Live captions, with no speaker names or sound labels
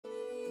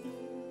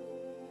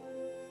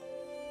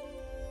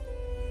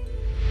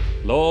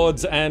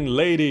Lords and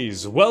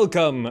ladies,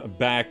 welcome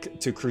back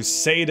to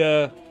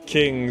Crusader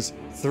Kings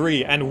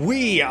 3, and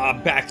we are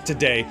back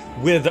today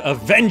with a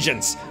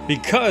vengeance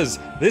because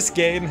this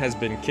game has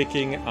been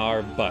kicking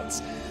our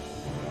butts.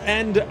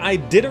 And I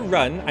did a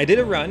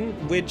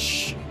run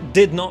which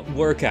did not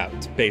work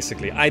out,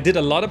 basically. I did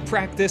a lot of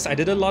practice, I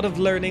did a lot of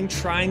learning,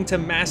 trying to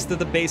master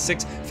the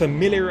basics,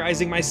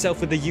 familiarizing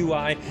myself with the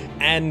UI,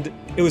 and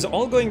it was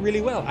all going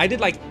really well. I did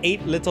like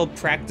 8 little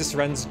practice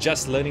runs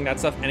just learning that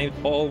stuff, and it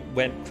all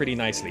went pretty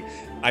nicely.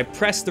 I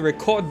pressed the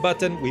record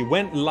button, we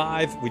went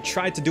live, we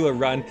tried to do a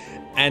run,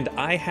 and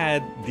I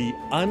had the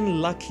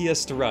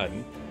unluckiest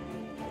run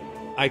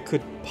I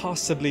could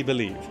possibly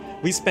believe.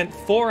 We spent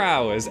 4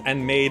 hours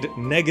and made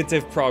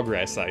negative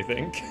progress, I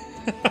think.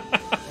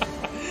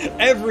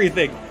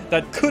 Everything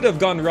that could have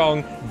gone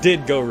wrong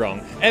did go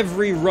wrong.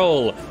 Every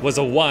roll was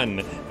a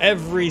 1.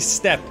 Every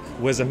step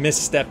was a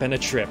misstep and a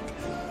trip.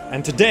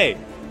 And today,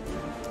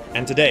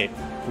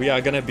 we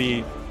are gonna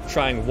be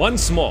trying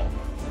once more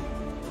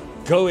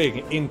going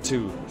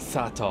into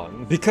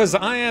Thaton because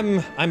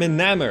I'm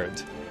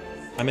enamored.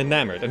 I'm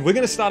enamored, and we're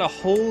gonna start a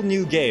whole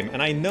new game.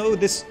 And I know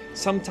this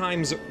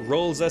sometimes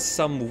rolls us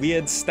some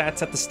weird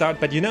stats at the start,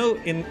 but you know,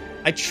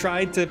 I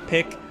tried to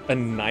pick a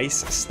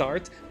nice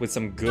start with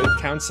some good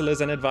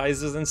counselors and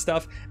advisors and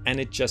stuff, and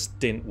it just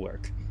didn't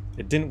work.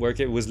 It didn't work.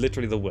 It was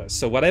literally the worst.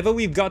 So whatever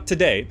we've got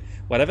today,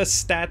 whatever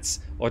stats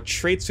or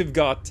traits we've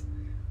got,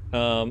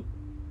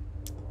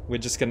 we're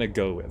just gonna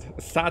go with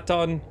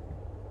Thaton.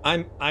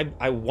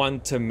 I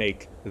want to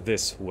make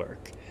this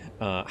work.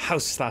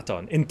 House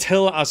Thaton,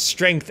 until our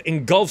strength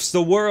engulfs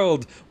the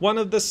world, one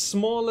of the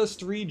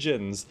smallest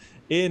regions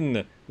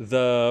in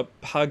the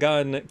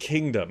Pagan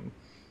Kingdom,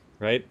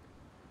 right?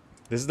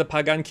 This is the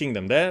Pagan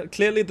Kingdom. They're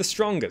clearly the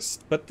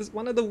strongest, but this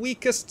one of the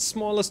weakest,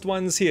 smallest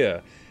ones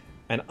here.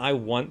 And I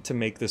want to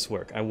make this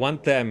work. I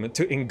want them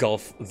to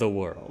engulf the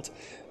world.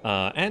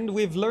 And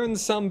we've learned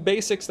some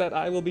basics that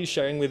I will be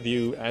sharing with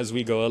you as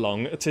we go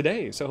along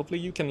today. So hopefully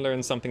you can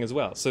learn something as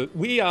well. So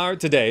we are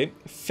today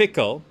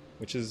fickle,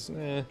 which is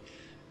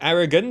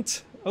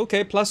arrogant.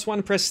 Okay,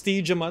 +1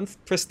 prestige a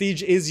month.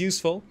 Prestige is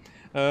useful.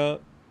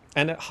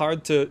 And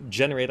hard to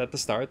generate at the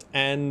start,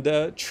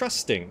 and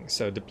trusting,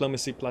 so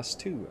diplomacy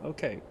 +2.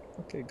 Okay,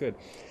 good.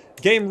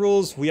 Game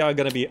rules, we are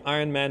going to be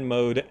Iron Man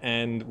mode,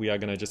 and we are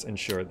going to just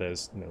ensure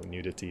there's no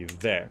nudity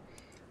there.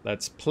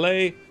 Let's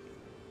play.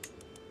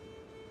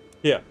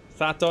 Yeah,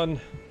 Thaton.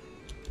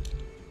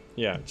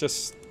 Yeah,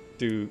 just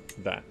do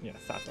that. Yeah,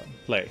 Thaton.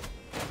 Play.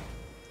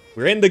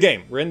 We're in the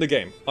game. We're in the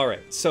game.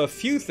 Alright, so a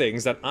few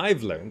things that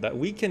I've learned that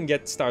we can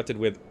get started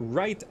with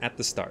right at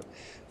the start.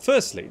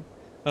 Firstly,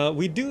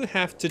 we do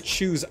have to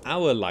choose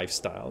our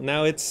lifestyle.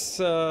 Now it's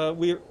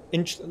we're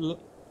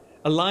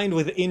aligned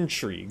with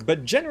intrigue,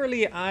 but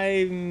generally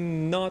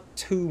I'm not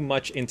too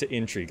much into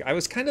intrigue. I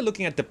was kind of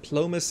looking at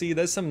diplomacy.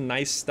 There's some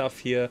nice stuff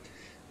here,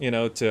 you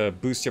know, to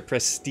boost your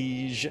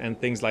prestige and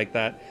things like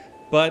that.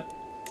 But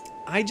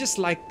I just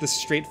like the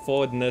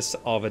straightforwardness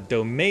of a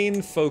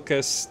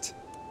domain-focused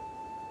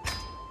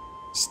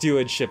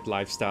stewardship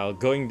lifestyle,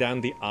 going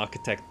down the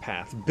architect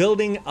path,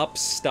 building up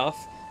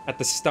stuff at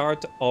the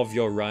start of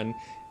your run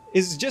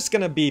is just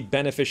going to be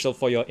beneficial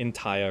for your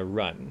entire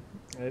run.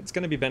 It's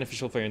going to be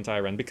beneficial for your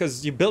entire run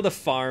because you build a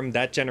farm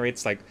that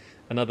generates like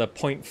another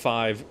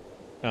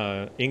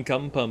 0.5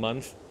 income per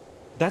month.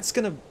 That's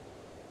going to...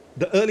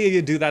 The earlier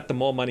you do that, the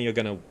more money you're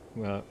going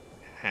to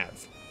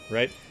have,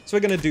 right? So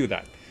we're going to do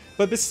that.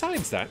 But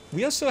besides that,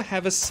 we also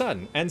have a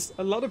son. And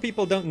a lot of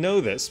people don't know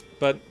this,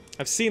 but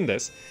I've seen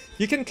this.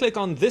 You can click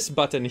on this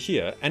button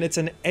here, and it's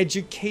an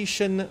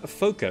education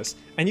focus,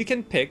 and you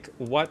can pick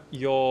what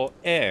your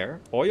heir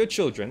or your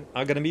children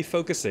are going to be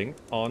focusing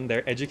on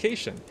their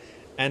education.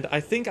 And I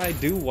think I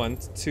do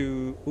want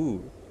to...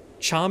 Ooh.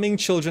 Charming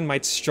children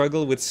might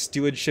struggle with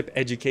stewardship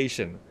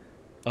education.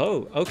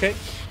 Oh, okay.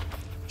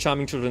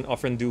 Charming children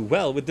often do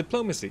well with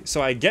diplomacy.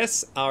 So I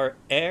guess our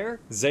heir,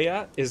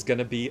 Zaya, is going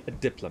to be a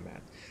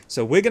diplomat.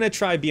 So we're going to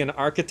try be an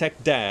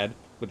architect dad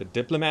with a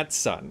diplomat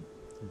son.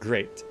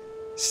 Great.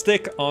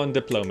 Stick on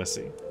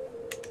diplomacy.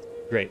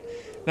 Great.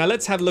 Now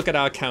let's have a look at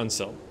our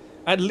council.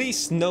 At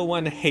least no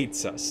one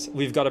hates us.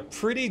 We've got a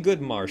pretty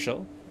good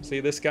marshal. See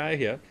this guy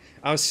here?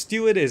 Our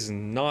steward is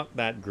not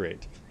that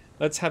great.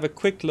 Let's have a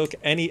quick look.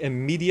 Any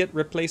immediate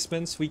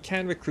replacements? We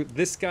can recruit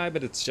this guy,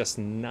 but it's just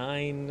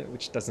 9,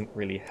 which doesn't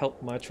really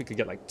help much. We could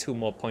get like 2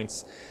 more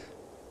points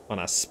on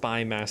our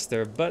spy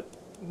master, but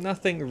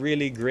nothing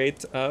really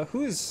great.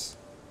 Who's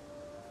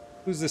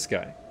this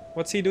guy?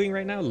 What's he doing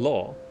right now?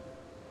 Law.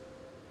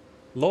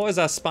 Law is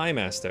our spy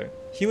master.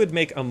 He would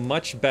make a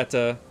much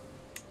better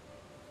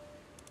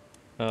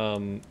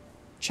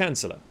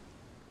chancellor.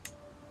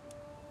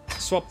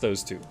 Swap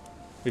those two.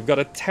 We've got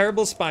a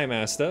terrible spy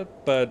master,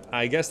 but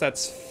I guess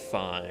that's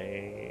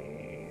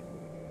fine.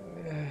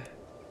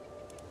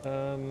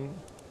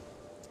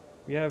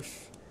 We have...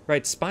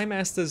 Right, spy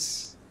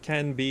masters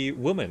can be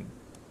women.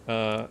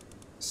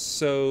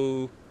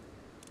 So...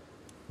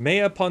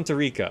 Mayor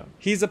Ponterica.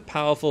 He's a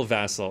powerful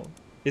vassal.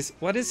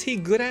 What is he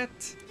good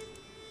at?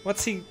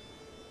 What's he...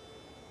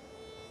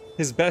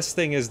 his best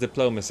thing is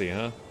diplomacy,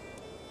 huh?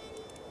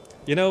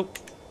 You know,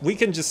 we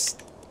can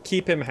just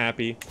keep him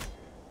happy.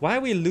 Why are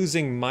we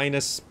losing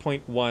minus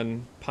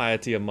 0.1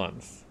 piety a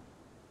month?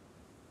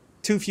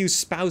 Too few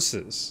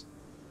spouses.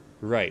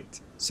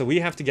 Right. So we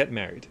have to get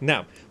married.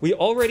 Now, we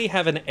already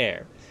have an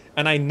heir.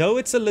 And I know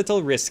it's a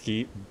little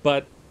risky,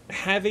 but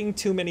having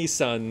too many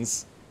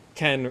sons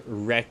can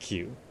wreck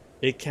you.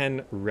 It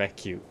can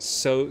wreck you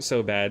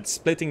so bad.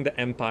 Splitting the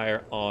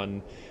empire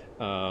on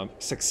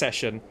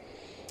succession.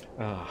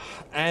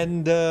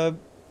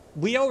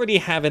 We already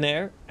have an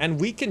heir, and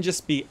we can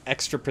just be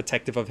extra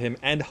protective of him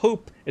and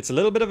hope. It's a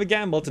little bit of a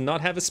gamble to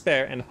not have a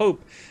spare and hope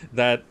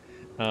that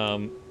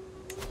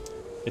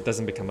it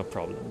doesn't become a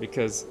problem,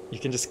 because you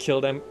can just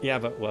kill them. Yeah,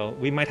 but, well,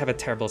 we might have a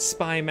terrible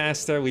spy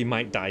master, we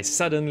might die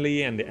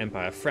suddenly, and the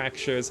empire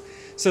fractures.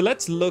 So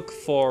let's look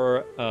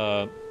for...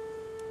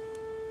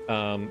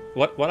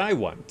 what I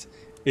want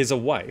is a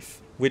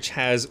wife which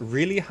has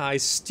really high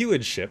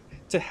stewardship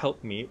to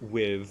help me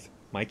with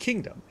my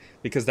kingdom,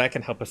 because that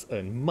can help us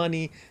earn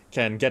money,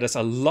 can get us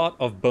a lot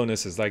of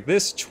bonuses. Like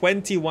this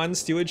 21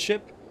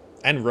 stewardship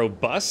and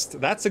robust,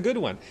 that's a good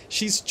one.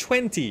 She's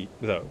 20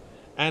 though,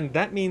 and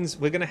that means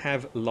we're gonna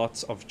have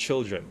lots of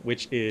children,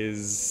 which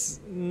is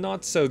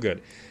not so good.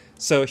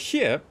 So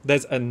here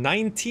there's a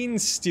 19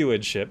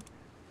 stewardship,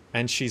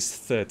 and she's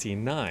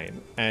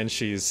 39, and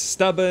she's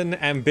stubborn,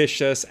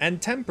 ambitious, and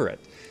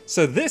temperate.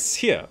 So this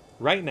here,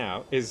 right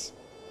now, is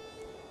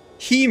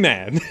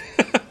He-Man.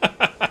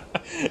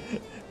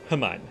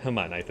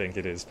 Haman, I think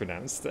it is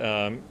pronounced.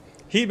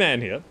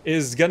 He-Man here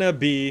is gonna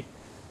be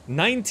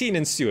 19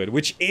 in steward,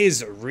 which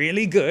is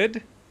really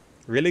good,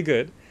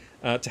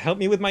 to help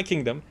me with my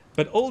kingdom,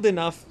 but old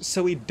enough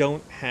so we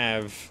don't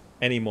have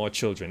any more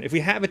children. If we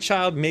have a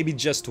child, maybe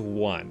just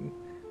one,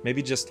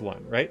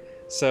 right?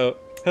 So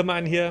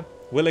Haman here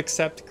will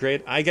accept.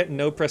 Great. I get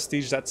no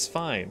prestige. That's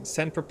fine.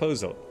 Send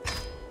proposal.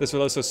 This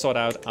will also sort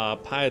out our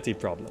piety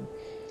problem.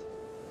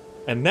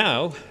 And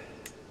now,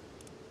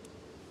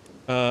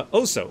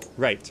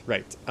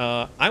 right.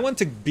 I want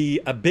to be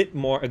a bit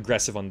more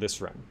aggressive on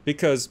this run,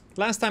 because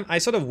last time I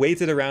sort of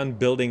waited around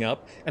building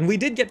up, and we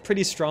did get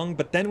pretty strong,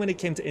 but then when it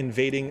came to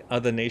invading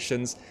other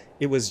nations,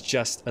 it was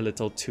just a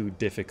little too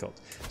difficult.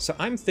 So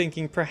I'm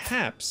thinking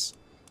perhaps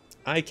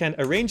I can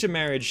arrange a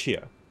marriage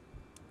here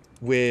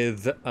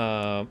with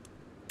a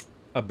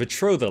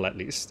betrothal, at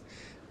least,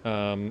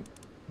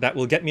 that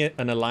will get me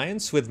an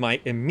alliance with my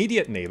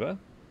immediate neighbor,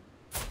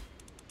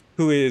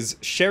 who is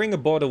sharing a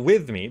border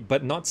with me,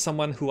 but not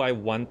someone who I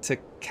want to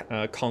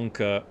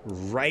conquer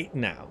right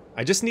now.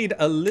 I just need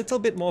a little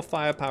bit more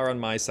firepower on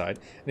my side,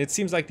 and it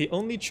seems like the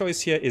only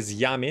choice here is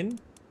Yamin.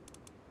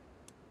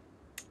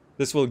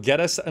 This will get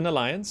us an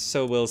alliance,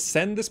 so we'll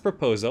send this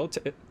proposal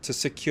to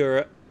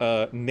secure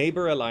a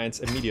neighbor alliance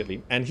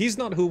immediately. And he's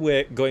not who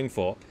we're going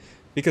for,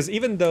 because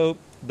even though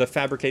the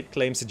fabricate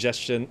claim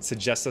suggestion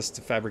suggests us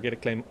to fabricate a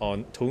claim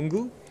on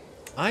Tungu,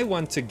 I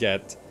want to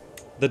get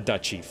the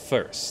Duchy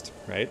first,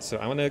 right? So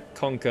I want to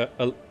conquer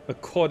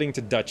according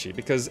to Duchy,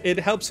 because it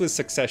helps with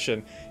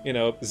succession. You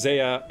know,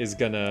 Zaya is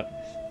gonna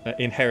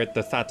inherit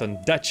the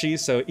Thaton Duchy,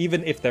 so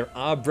even if there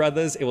are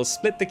brothers, it will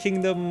split the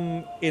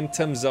kingdom in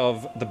terms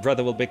of the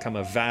brother will become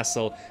a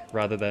vassal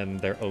rather than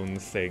their own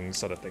thing,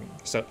 sort of thing.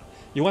 So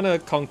you want to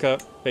conquer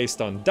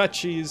based on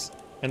duchies,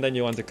 and then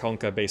you want to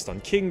conquer based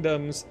on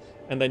kingdoms,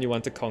 and then you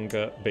want to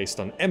conquer based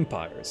on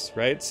empires,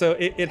 right? So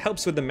it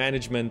helps with the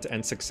management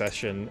and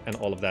succession and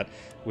all of that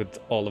with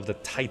all of the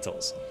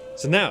titles.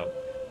 So now,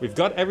 we've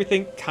got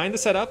everything kind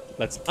of set up.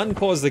 Let's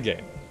unpause the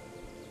game.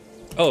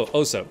 Oh,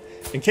 also,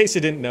 in case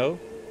you didn't know,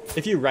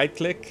 if you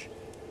right-click,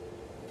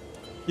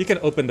 you can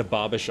open the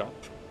barbershop.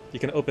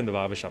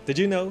 Did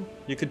you know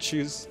you could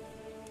choose...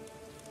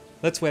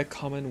 Let's wear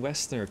common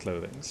Westerner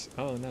clothing.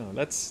 Oh no,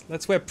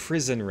 let's wear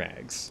prison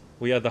rags.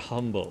 We are the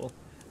humble.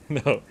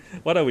 No,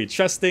 what are we?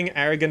 Trusting,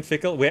 arrogant,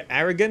 fickle? We're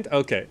arrogant?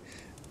 Okay.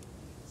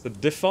 So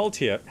default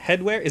here.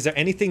 Headwear, is there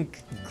anything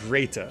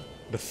greater?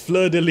 The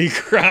fleur-de-lis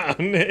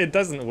crown. It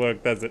doesn't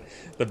work, does it?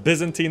 The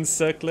Byzantine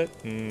circlet?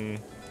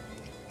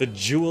 The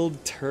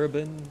jeweled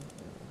turban?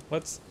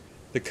 What's...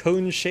 The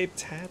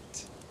cone-shaped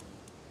hat?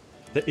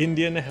 The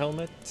Indian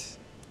helmet?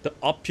 The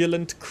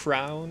opulent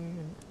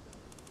crown?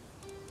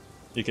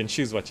 You can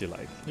choose what you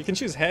like. You can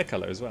choose hair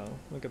color as well.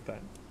 Look at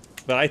that.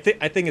 But I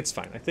think it's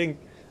fine. I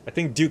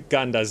think Duke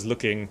Ganda's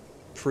looking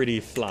pretty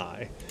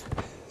fly.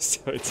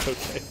 So it's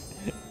okay.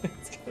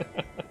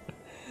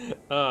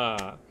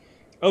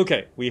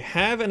 Okay, we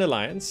have an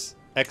alliance.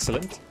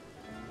 Excellent.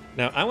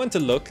 Now I want to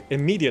look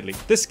immediately.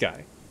 This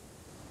guy.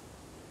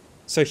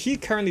 So he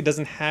currently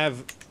doesn't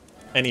have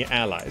any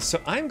allies. So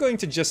I'm going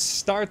to just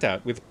start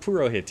out with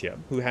Purohitya,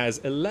 who has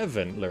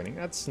 11 learning.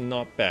 That's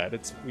not bad.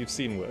 We've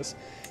seen worse.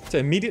 To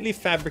immediately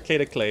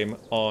fabricate a claim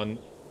on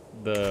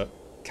the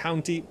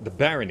county, the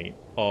barony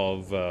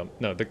of...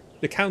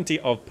 the county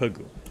of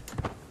Pagu.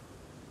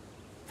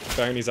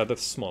 Baronies are the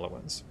smaller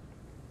ones.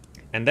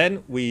 And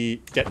then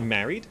we get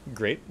married.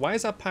 Great. Why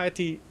is our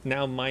piety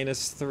now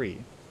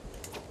 -3?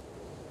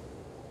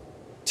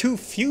 Too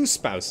few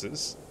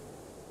spouses?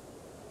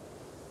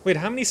 Wait,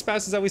 how many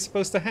spouses are we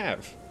supposed to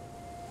have?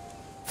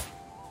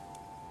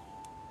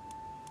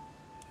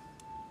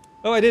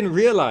 Oh, I didn't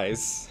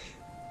realize.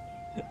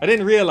 I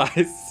didn't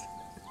realize.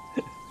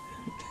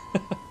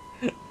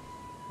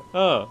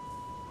 Oh,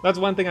 that's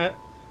one thing I...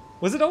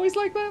 Was it always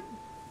like that?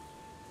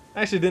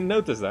 I actually didn't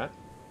notice that.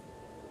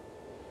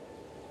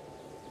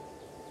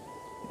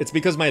 It's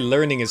because my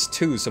learning is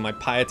 2, so my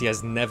piety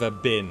has never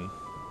been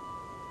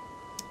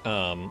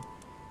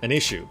an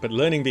issue. But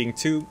learning being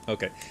 2,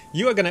 okay.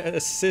 You are going to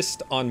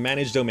assist on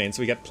managed domains.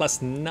 So we get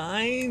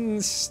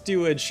 +9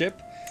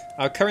 stewardship.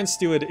 Our current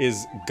steward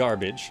is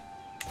garbage.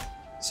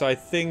 So I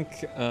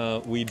think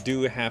we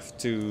do have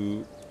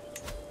to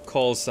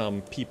call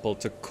some people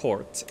to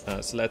court.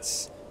 So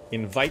let's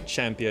invite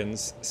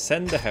champions,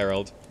 send the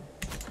herald,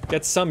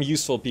 get some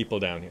useful people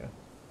down here.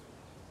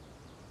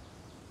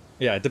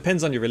 Yeah, it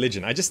depends on your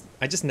religion. I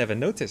just never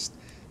noticed.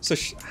 So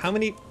how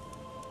many...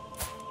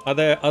 Are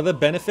there other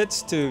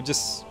benefits to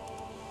just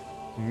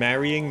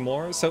marrying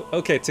more? So,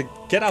 okay, to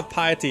get our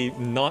piety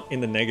not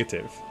in the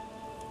negative.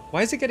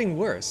 Why is it getting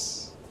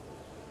worse?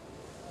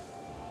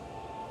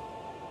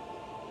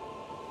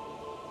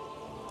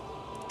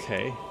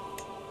 Okay.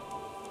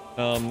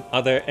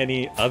 Are there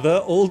any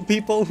other old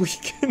people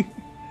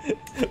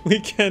we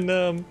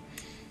can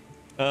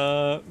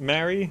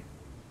marry?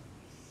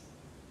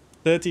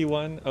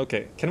 31.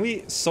 Okay. Can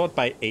we sort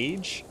by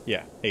age?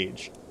 Yeah,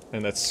 age.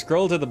 And let's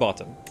scroll to the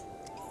bottom.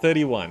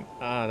 31.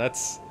 Ah,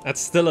 that's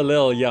still a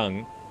little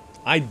young.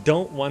 I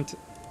don't want,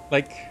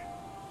 like,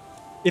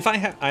 if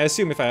I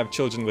assume if I have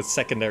children with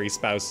secondary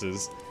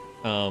spouses,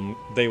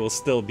 they will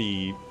still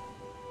be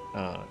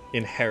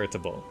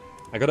inheritable.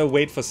 I gotta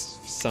wait for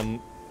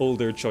some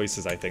older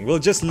choices, I think. We'll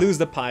just lose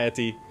the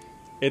piety.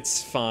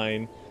 It's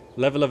fine.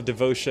 Level of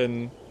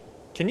devotion.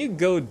 Can you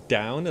go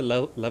down a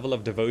level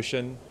of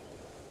devotion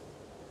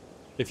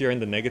if you're in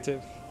the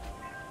negative?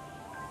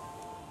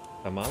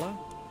 Amala?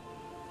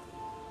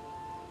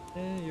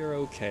 You're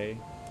okay.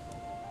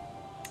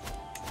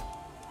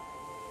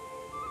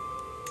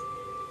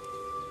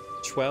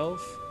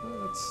 12?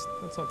 Oh,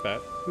 that's not bad.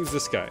 Who's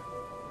this guy?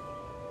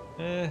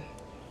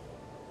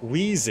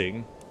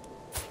 Wheezing.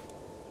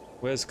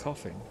 Where's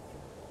coughing?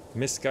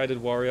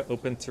 Misguided warrior,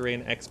 open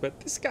terrain expert.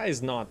 This guy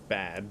is not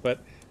bad, but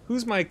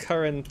who's my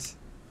current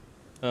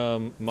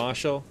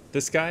marshal?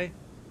 This guy?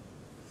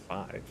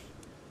 5.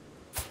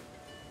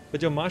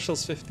 But your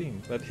marshal's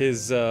 15, but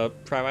his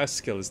prowess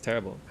skill is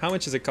terrible. How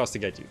much does it cost to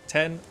get you?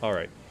 10?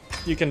 Alright.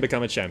 You can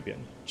become a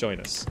champion. Join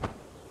us.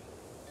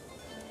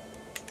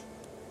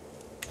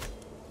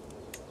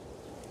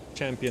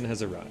 Champion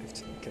has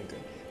arrived. Okay, good.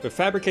 We're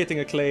fabricating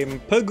a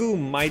claim. Pugu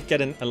might get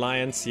an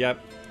alliance, yep.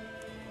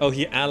 Oh,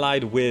 he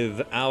allied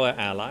with our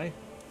ally.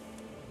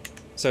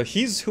 So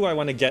he's who I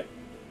want to get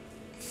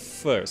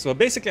first. Well,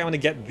 basically I want to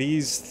get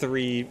these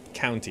 3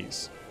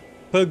 counties.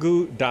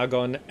 Pugu,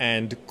 Dagon,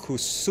 and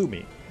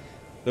Kusumi.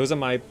 Those are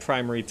my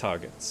primary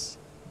targets.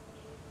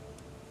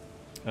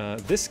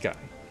 This guy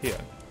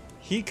here.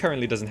 He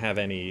currently doesn't have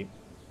any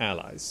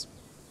allies.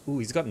 Ooh,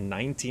 he's got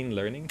 19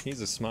 learning. He's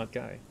a smart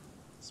guy.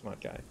 Smart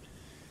guy.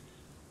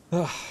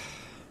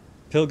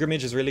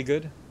 Pilgrimage is really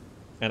good.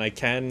 And I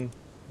can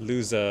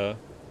lose a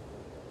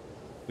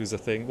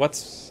thing.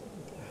 What's...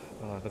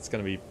 Oh, that's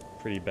gonna be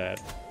pretty bad.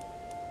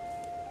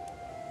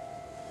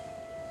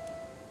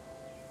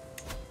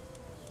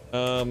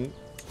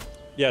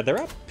 Yeah, there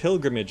are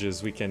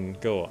pilgrimages we can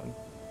go on.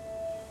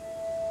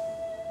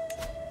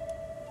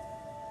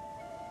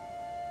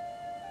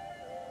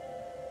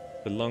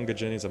 The longer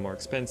journeys are more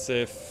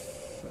expensive.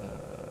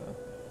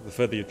 The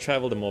further you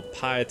travel, the more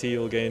piety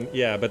you'll gain.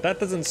 Yeah, but that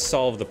doesn't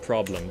solve the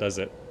problem, does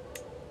it?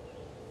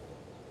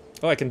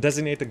 Oh, I can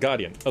designate the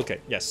guardian. Okay,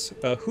 yes.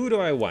 Who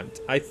do I want?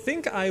 I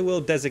think I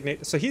will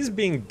designate... So he's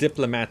being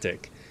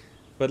diplomatic.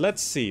 But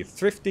let's see.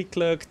 Thrifty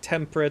clerk,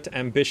 temperate,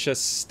 ambitious,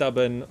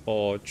 stubborn,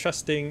 or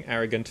trusting,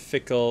 arrogant,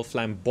 fickle,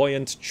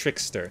 flamboyant,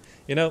 trickster.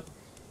 You know,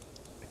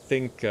 I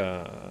think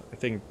the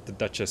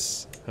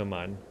Duchess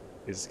Herman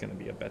is going to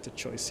be a better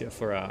choice here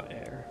for our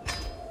heir.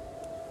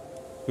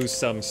 Who's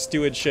some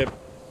stewardship.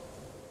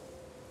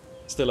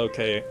 Still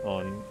okay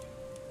on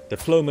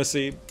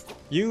diplomacy.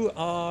 You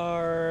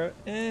are...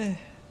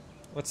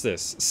 What's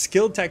this?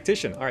 Skilled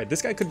tactician. Alright,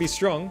 this guy could be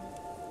strong.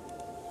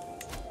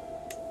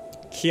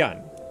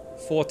 Kian.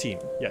 14.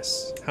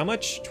 Yes. How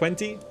much?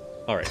 20?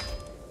 Alright.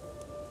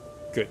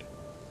 Good.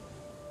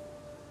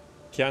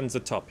 Kian's the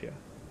top here.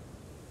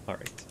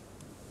 Alright.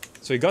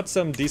 So we got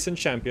some decent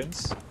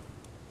champions.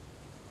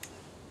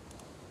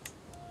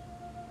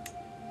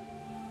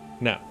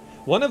 Now,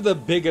 one of the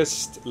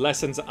biggest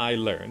lessons I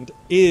learned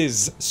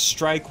is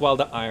strike while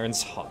the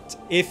iron's hot.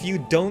 If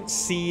you don't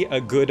see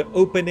a good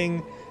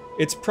opening,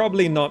 it's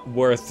probably not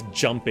worth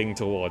jumping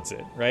towards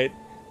it, right?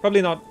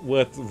 Probably not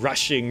worth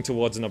rushing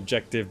towards an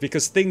objective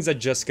because things are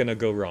just gonna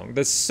go wrong.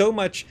 There's so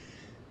much,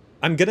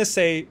 I'm gonna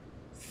say,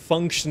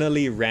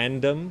 functionally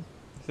random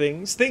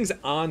things. Things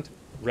aren't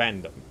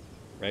random,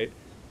 right?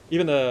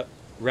 Even a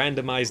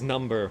randomized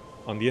number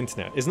on the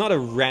internet is not a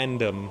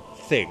random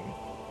thing.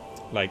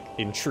 like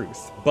in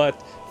truth,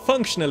 but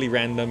functionally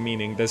random,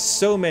 meaning there's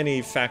so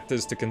many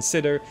factors to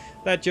consider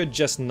that you're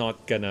just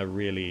not gonna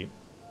really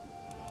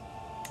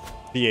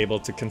be able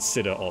to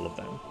consider all of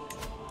them.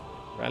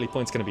 Rally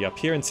point's gonna be up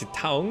here in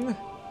Sitaung,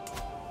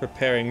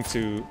 preparing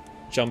to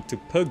jump to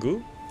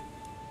Pegu.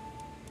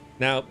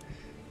 Now,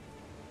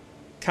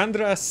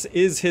 Kandras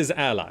is his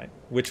ally,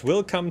 which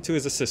will come to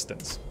his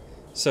assistance.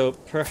 So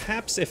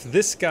perhaps if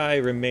this guy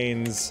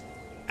remains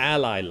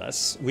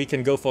ally-less, we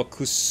can go for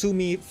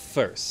Kusumi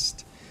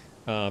first.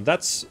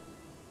 That's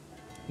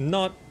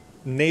not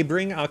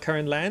neighboring our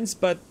current lands,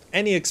 but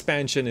any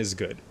expansion is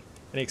good.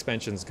 Any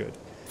expansion is good.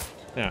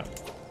 Now,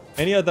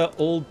 any other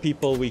old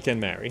people we can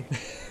marry?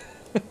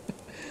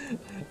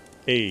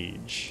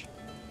 Age.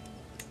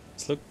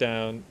 Let's look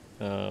down.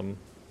 Oh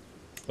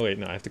wait,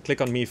 no, I have to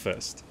click on me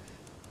first.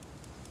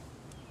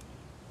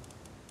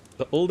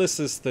 The oldest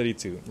is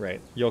 32,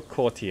 right? Your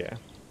courtier.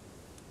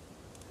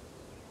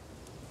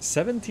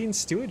 17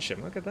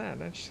 stewardship, look at that.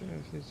 That's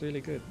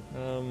really good.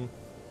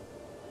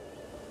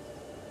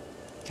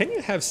 Can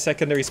you have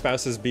secondary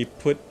spouses be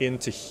put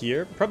into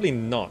here? Probably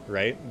not,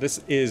 right?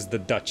 This is the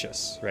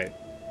Duchess, right?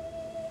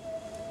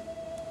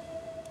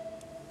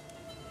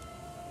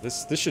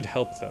 This should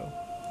help though.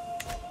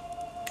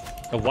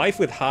 A wife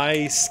with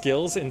high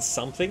skills in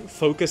something,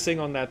 focusing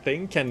on that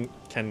thing, can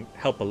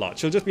help a lot.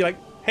 She'll just be like,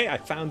 hey, I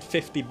found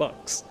 50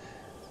 bucks.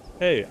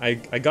 Hey,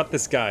 I got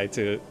this guy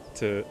to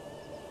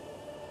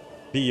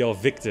be your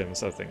victim,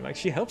 something. Like,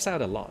 she helps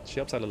out a lot. She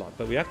helps out a lot,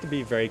 but we have to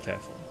be very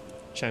careful.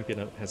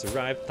 Champion has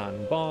arrived.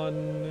 Tan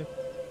Bon.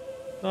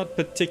 Not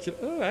particular.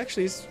 Oh,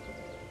 actually, he's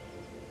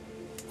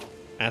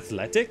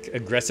athletic,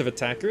 aggressive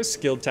attacker,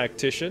 skilled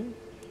tactician.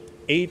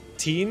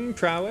 18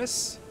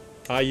 prowess.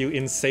 Are you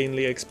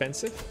insanely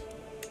expensive?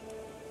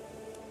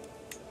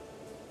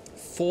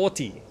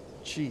 40.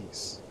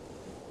 Jeez.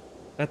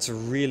 That's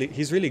really...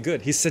 He's really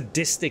good. He's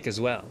sadistic as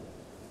well.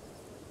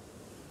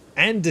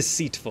 And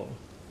deceitful.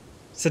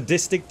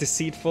 Sadistic,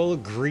 deceitful,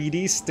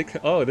 greedy,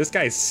 oh, this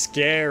guy's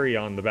scary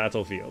on the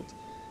battlefield.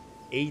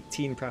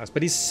 18 prowess.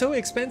 But he's so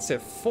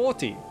expensive.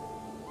 40.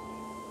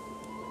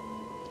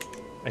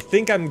 I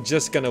think I'm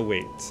just gonna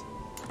wait.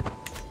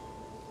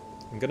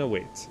 I'm gonna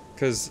wait.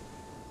 Because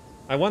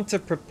I want to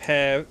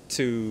prepare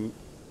to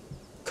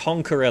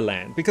conquer a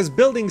land. Because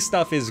building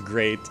stuff is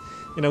great.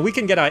 You know, we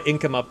can get our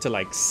income up to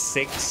like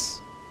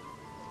 6.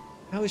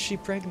 How is she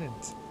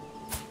pregnant?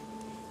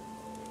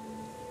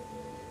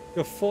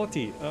 You're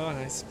 40. Oh,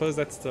 I suppose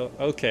that's still...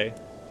 Okay.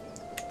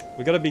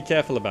 We gotta be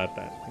careful about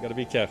that. We gotta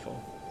be careful.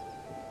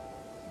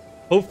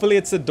 Hopefully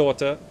it's a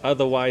daughter.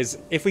 Otherwise,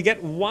 if we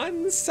get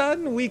one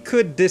son, we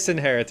could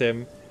disinherit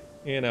him.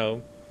 You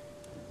know.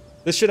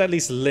 This should at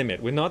least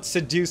limit. We're not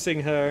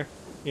seducing her.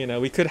 You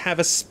know, we could have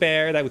a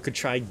spare that we could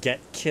try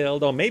get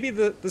killed. Or maybe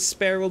the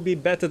spare will be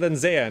better than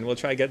Zaya and we'll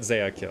try get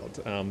Zaya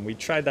killed. We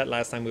tried that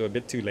last time. We were a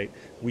bit too late.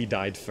 We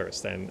died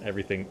first and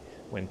everything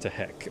went to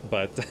heck.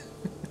 But...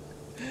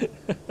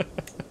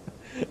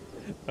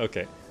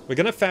 Okay, we're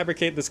gonna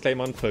fabricate this claim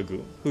on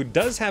Pegu, who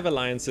does have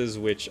alliances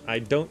which I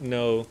don't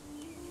know.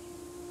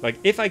 Like,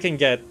 if I can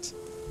get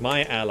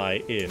my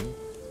ally in,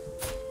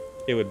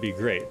 it would be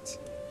great.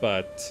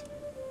 But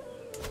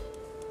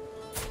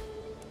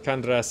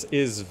Kandras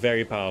is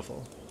very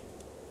powerful,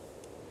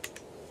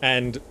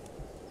 and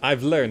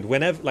I've learned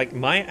whenever, like,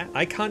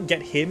 I can't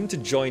get him to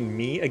join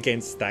me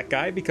against that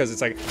guy because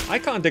it's like I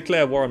can't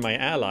declare war on my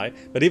ally,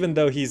 but even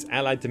though he's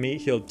allied to me,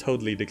 he'll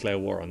totally declare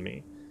war on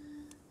me.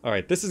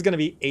 Alright, this is going to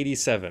be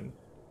 87.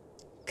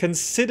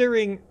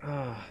 Considering...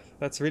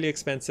 that's really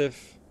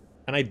expensive.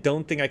 And I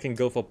don't think I can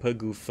go for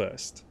Pegu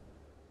first.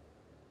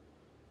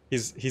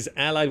 He's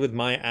allied with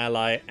my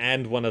ally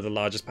and one of the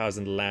largest powers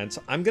in the land.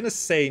 So I'm going to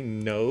say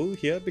no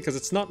here because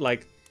it's not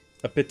like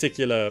a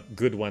particular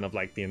good one of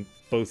like the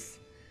both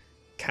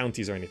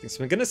counties or anything.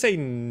 So I'm going to say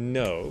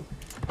no.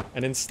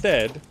 And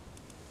instead,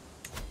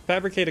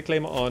 fabricate a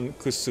claim on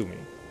Kusumi.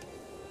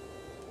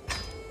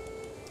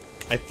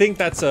 I think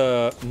that's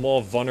a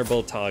more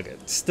vulnerable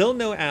target. Still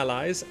no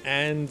allies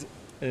and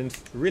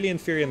really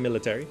inferior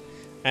military.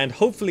 And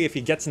hopefully if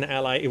he gets an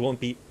ally, it won't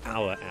be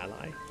our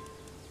ally.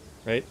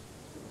 Right?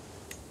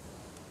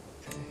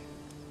 Okay.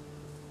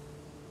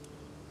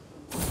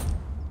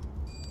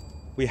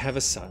 We have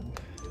a son.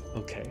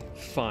 Okay,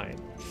 fine.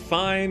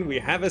 Fine, we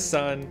have a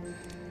son.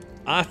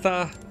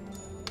 Arthur.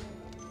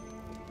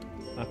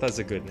 Arthur's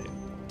a good name.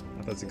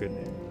 Arthur's a good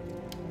name.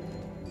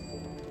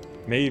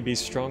 May you be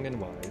strong and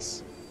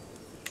wise.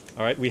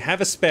 Alright, we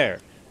have a spare.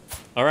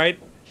 Alright,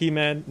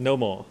 He-Man, no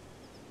more.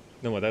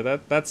 No more.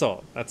 That's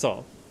all. That's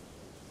all.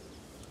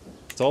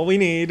 That's all we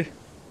need.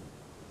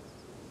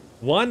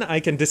 1, I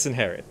can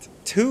disinherit.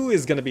 2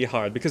 is going to be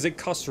hard because it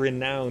costs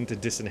renown to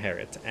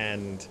disinherit.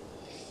 And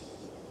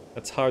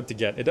that's hard to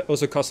get. It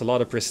also costs a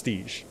lot of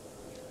prestige.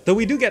 Though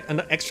we do get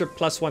an extra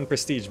 +1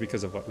 prestige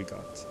because of what we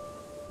got.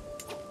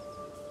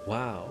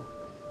 Wow.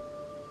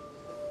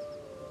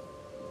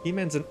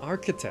 He-Man's an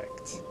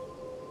architect.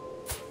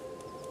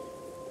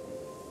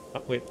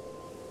 Wait.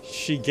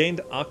 She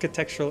gained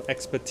architectural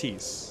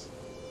expertise.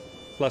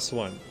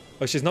 +1.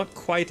 Oh, she's not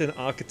quite an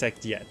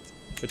architect yet,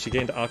 but she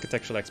gained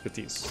architectural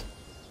expertise.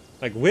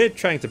 Like, we're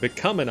trying to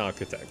become an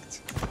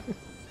architect.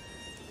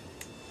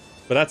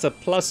 But that's a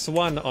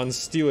 +1 on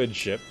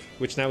stewardship,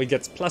 which now he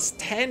gets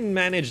 +10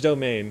 managed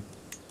domain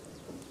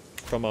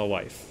from our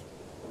wife.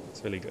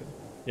 It's really good.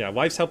 Yeah,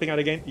 wife's helping out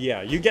again.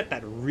 Yeah, you get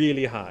that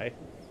really high.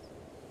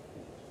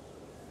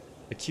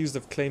 Accused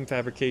of claim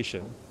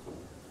fabrication.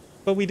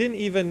 But we didn't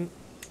even...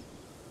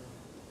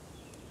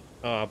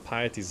 Oh, our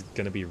piety's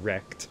gonna be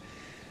wrecked.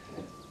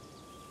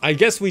 I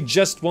guess we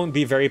just won't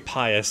be very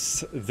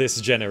pious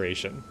this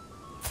generation.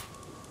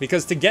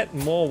 Because to get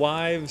more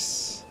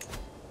wives...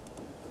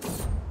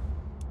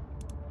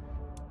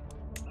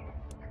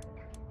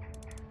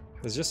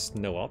 There's just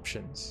no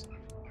options.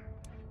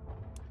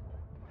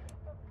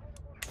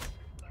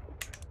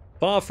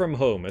 Far from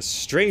home, a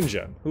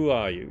stranger. Who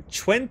are you?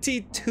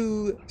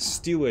 22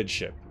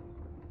 stewardship.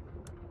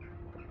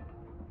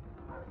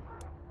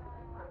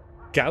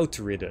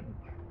 Gout-ridden.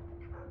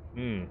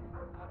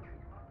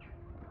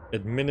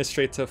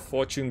 Administrator,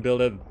 fortune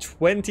builder,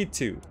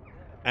 22.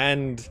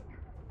 And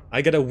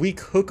I get a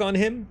weak hook on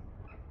him?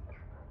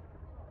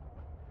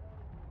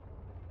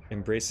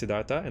 Embrace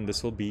Siddhartha, and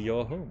this will be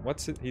your home.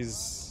 What's it?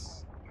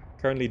 He's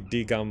currently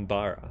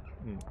Digambara.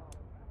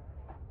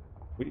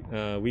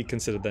 We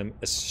consider them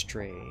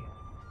astray.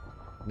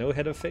 No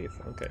head of faith.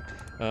 Okay.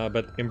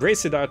 But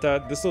embrace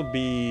Siddhartha. This will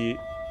be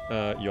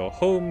your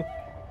home.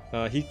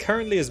 He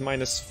currently is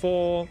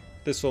 -4.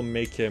 This will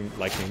make him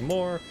like me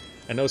more.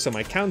 And also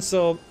my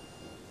council.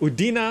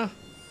 Udina,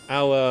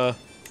 our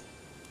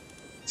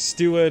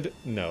steward.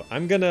 No,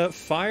 I'm gonna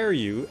fire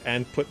you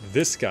and put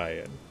this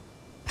guy in.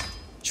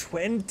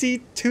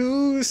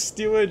 22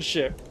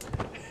 stewardship.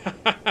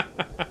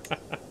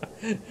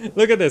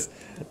 Look at this.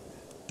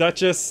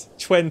 Duchess,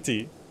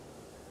 20.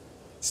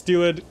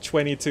 Steward,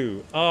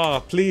 22.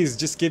 Ah, please,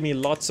 just give me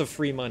lots of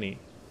free money.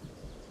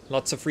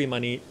 Lots of free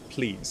money,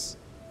 please.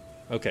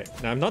 Okay,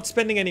 now I'm not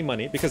spending any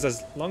money because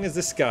as long as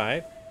this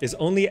guy is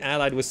only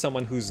allied with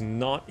someone who's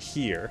not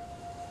here,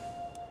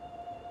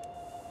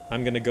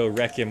 I'm gonna go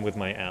wreck him with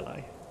my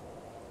ally.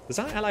 Does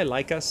our ally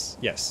like us?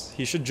 Yes,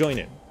 he should join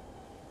in.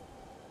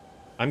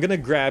 I'm gonna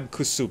grab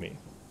Kusumi.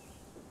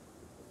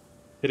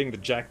 Hitting the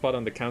jackpot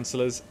on the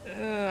councillors.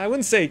 I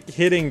wouldn't say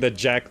hitting the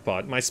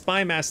jackpot. My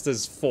spy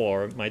master's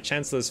 4, my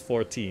chancellor's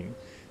 14.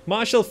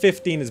 Marshal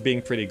 15 is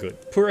being pretty good.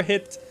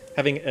 Purahit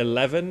having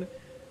 11.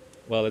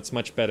 Well, it's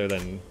much better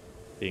than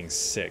being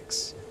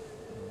 6.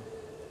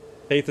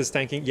 Faith is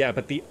tanking. Yeah,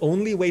 but the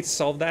only way to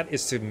solve that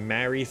is to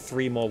marry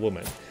 3 more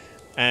women.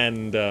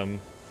 And,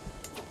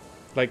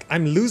 like,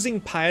 I'm losing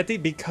piety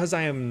because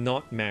I am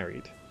not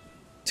married.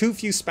 Too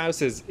few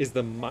spouses is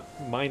the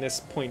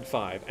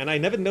 -0.5. And I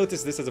never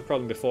noticed this as a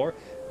problem before.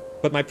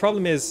 But my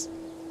problem is,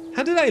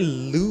 how did I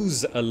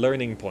lose a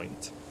learning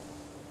point?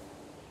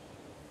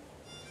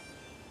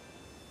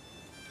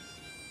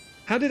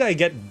 How did I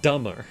get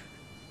dumber?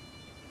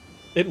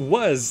 It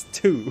was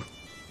 2.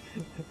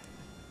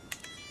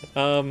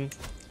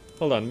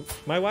 Hold on.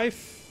 My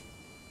wife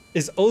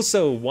is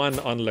also 1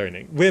 on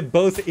learning. We're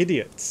both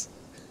idiots.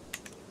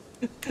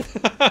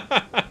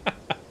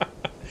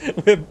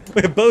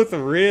 We're both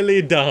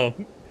really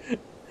dumb.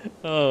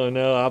 Oh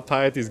no, our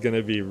piety is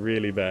gonna be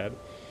really bad.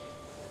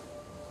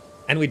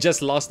 And we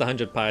just lost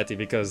 100 piety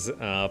because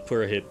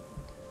Purahit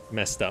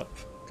messed up.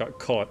 Got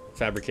caught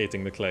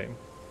fabricating the claim.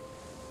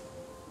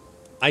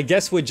 I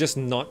guess we're just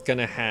not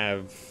gonna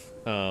have...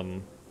 I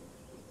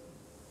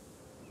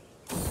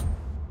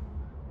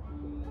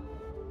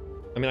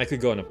mean, I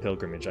could go on a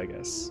pilgrimage, I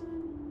guess.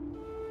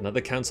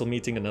 Another council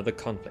meeting, another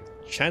conflict.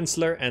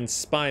 Chancellor and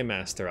Spy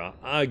Master are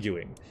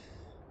arguing.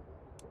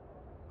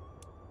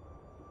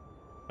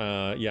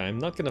 Yeah, I'm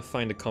not gonna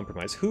find a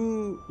compromise.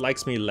 Who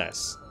likes me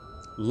less?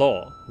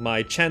 Law.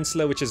 My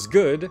Chancellor, which is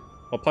good.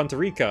 Or Ponta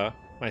Rica.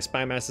 My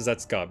Spy Master,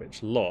 that's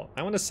garbage. Law.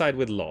 I want to side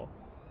with Law.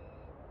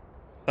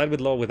 Side with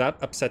Law without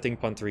upsetting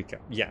Ponta Rica.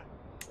 Yeah.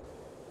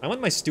 I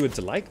want my steward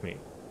to like me.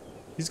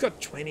 He's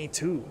got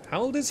 22.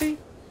 How old is he?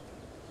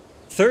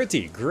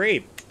 30.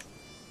 Great.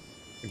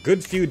 A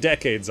good few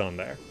decades on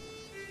there.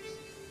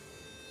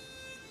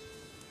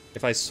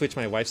 If I switch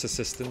my wife's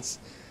assistants.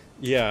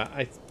 Yeah,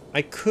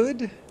 I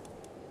could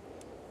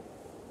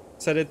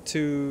set it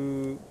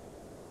to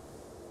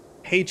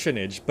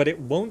patronage, but it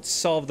won't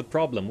solve the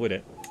problem, would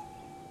it?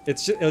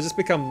 It'll just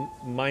become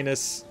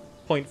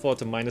 -0.4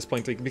 to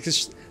 -0.3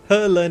 because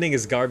her learning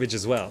is garbage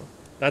as well.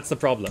 That's the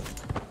problem.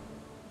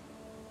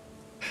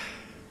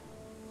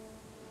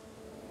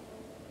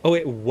 Oh,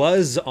 it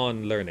was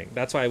on learning.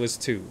 That's why it was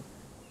 2.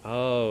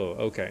 Oh,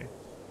 okay.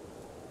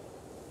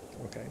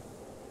 Okay.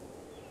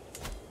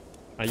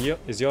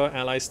 Is your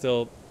ally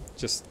still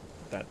just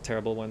that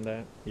terrible one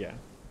there? Yeah.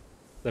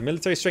 The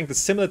military strength is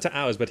similar to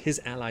ours, but his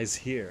ally's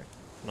here.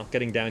 Not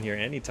getting down here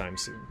anytime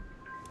soon.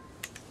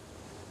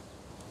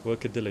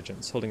 Worker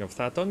diligence. Holding of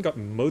Thaton got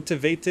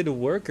motivated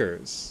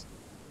workers.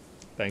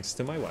 Thanks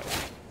to my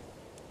wife.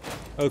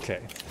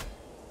 Okay.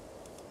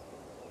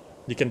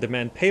 You can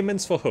demand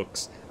payments for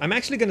hooks. I'm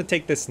actually going to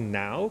take this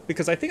now,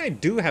 because I think I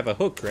do have a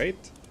hook,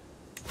 right?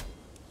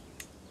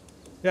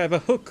 Yeah, I have a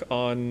hook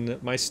on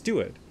my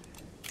steward.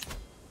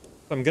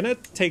 So I'm gonna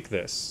take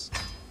this.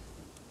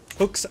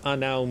 Hooks are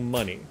now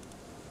money.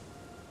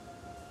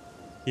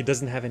 He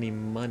doesn't have any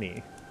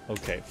money.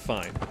 Okay,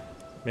 fine.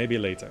 Maybe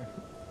later.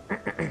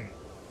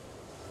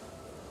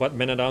 What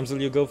men-at-arms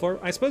will you go for?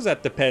 I suppose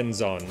that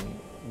depends on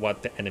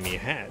what the enemy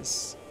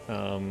has.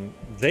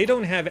 They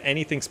don't have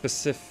anything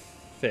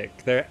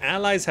specific. Their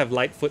allies have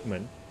light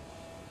footmen,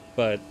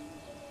 but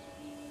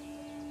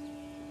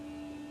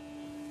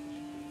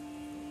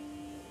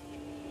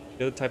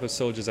the other type of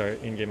soldiers are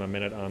in-game are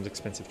men-at-arms,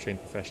 expensive trained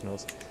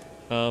professionals.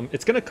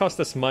 It's gonna cost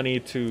us money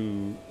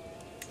to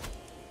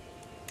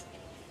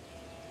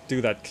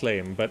do that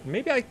claim, but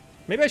maybe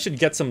I should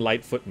get some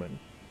light footmen.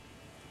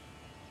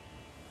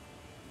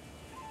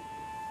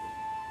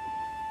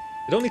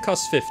 It only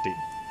costs 50.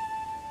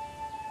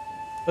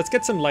 Let's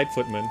get some light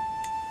footmen.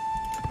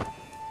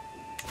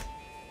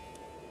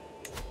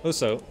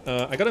 Also,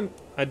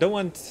 I don't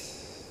want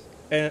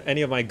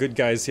any of my good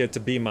guys here to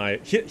be my...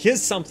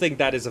 Here's something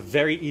that is a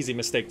very easy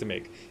mistake to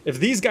make. If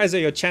these guys are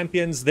your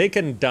champions, they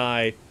can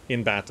die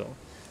in battle.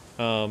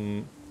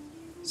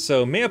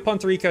 So Mayor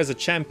Pontorica is a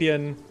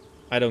champion.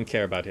 I don't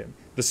care about him.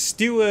 The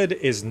steward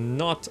is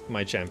not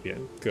my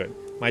champion. Good.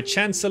 My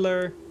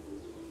chancellor...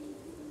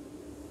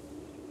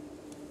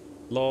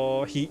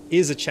 Law, he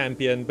is a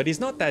champion, but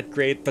he's not that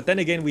great. But then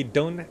again, we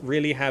don't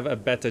really have a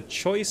better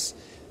choice.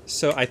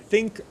 So I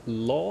think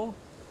Law...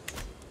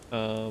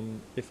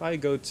 if I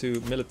go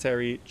to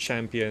military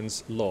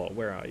champions, Law,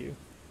 where are you?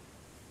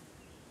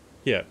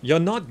 Here, you're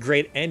not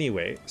great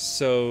anyway,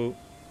 so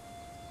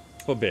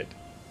forbid.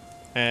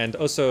 And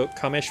also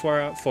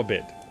Kameshwara,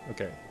 forbid.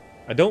 Okay.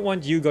 I don't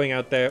want you going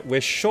out there. We're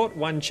short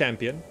one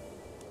champion.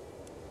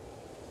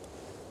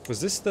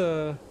 Was this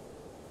the...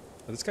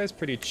 Oh, this guy's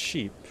pretty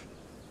cheap.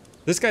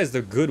 This guy's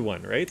the good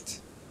one,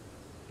 right?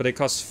 But it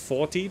costs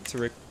 40 to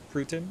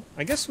recruit him.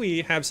 I guess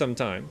we have some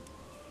time.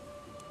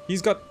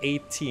 He's got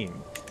 18.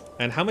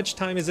 And how much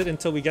time is it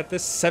until we get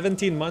this?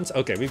 17 months?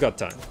 Okay, we've got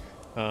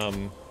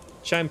time.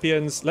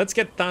 Champions. Let's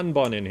get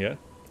Thanbon in here.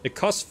 It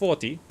costs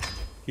 40.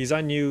 He's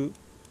our new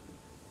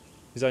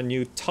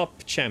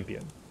top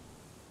champion.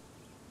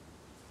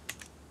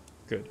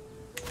 Good.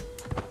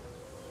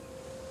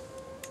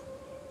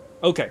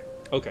 Okay,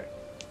 okay.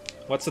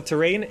 What's the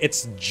terrain?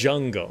 It's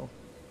jungle.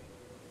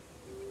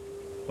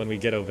 When we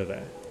get over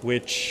there.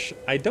 Which,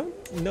 I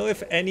don't know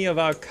if any of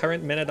our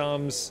current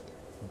men-at-arms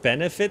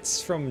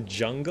benefits from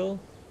jungle.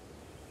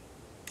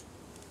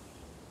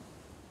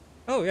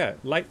 Oh yeah,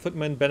 light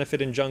footmen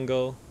benefit in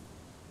jungle.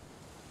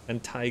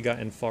 And taiga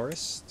and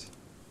forest.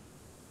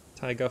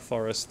 Taiga,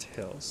 forest,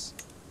 hills.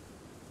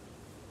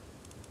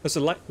 Oh,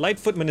 so light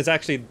footman is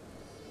actually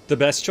the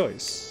best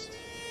choice.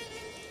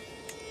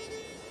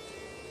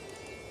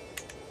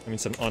 I mean,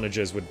 some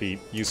onagers would be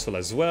useful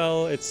as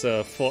well. It's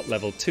a fort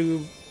level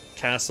 2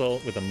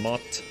 castle with a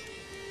motte.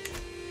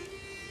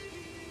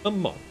 A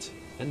motte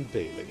and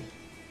Bailey.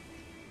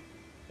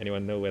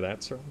 Anyone know where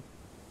that's from?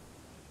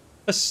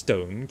 A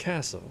stone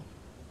castle.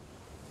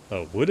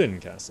 A wooden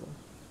castle.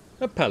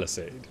 A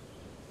palisade.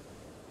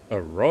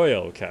 A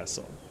royal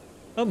castle.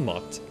 A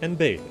motte and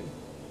Bailey.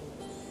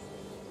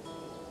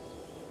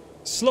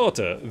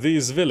 Slaughter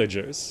these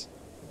villagers.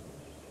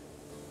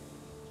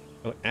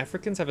 Oh,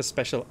 Africans have a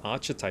special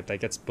archer type that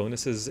gets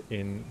bonuses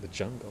in the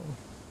jungle.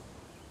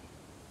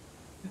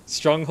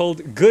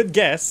 Stronghold, good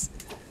guess.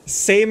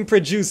 Same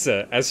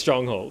producer as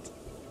Stronghold.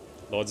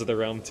 Lords of the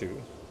Realm 2.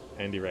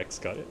 Andy Rex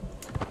got it.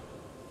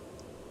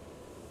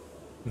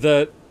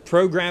 The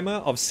programmer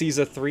of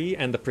CK3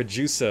 and the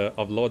producer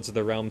of Lords of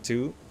the Realm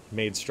 2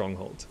 made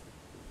Stronghold.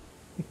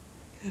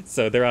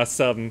 So there are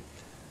some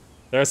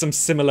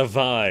similar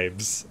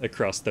vibes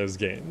across those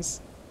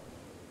games.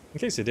 In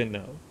case you didn't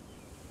know.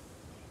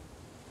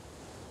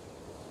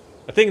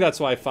 I think that's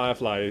why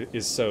Firefly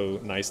is so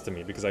nice to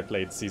me, because I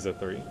played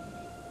CK3.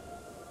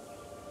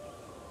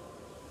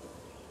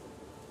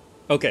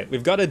 Okay,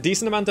 we've got a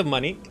decent amount of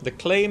money. The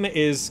claim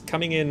is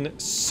coming in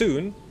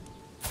soon.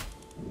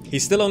 He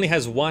still only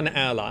has one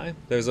ally.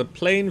 There's a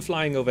plane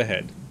flying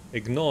overhead.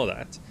 Ignore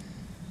that.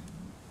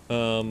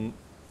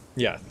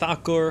 Yeah,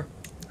 Thakur,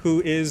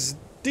 who is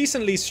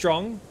decently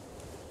strong,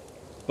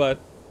 but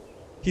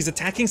he's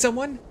attacking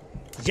someone?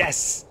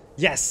 Yes!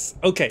 Yes!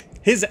 Okay,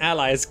 his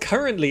ally is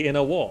currently in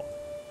a war.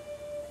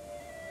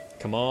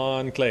 Come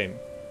on, claim.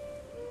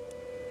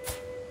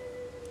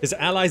 His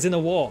ally's in a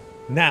war.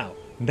 Now,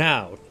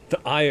 now. The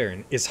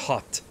iron is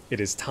hot.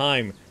 It is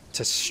time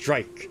to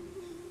strike.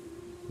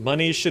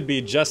 Money should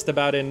be just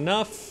about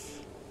enough.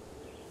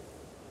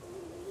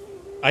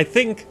 I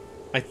think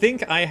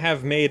I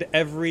have made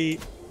every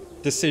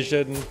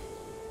decision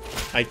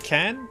I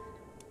can.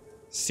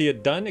 See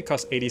it done. It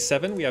costs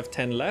 87. We have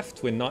 10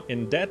 left. We're not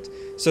in debt.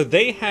 So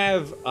they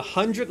have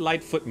 100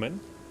 light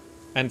footmen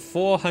and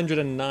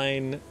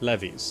 409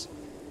 levies.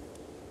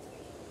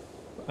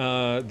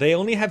 They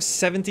only have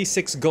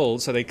 76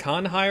 gold, so they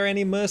can't hire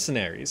any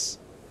mercenaries.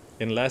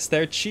 Unless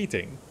they're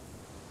cheating.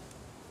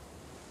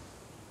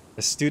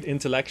 Astute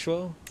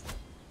intellectual?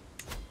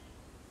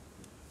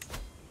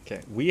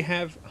 Okay, we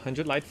have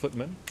 100 light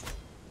footmen.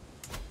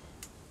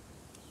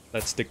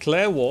 Let's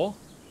declare war.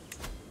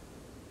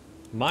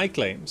 My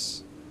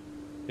claims.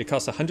 It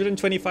costs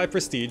 125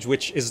 prestige,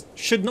 which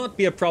should not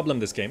be a problem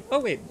this game. Oh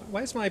wait,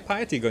 why is my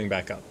piety going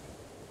back up?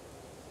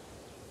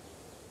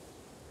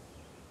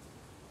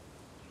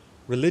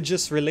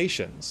 Religious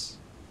relations.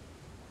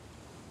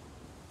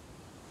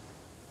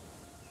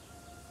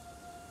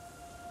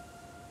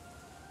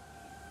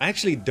 I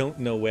actually don't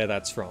know where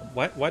that's from.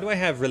 Why do I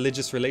have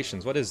religious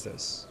relations? What is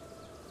this?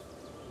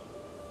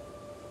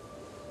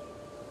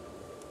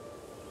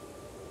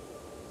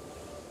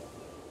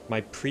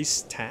 My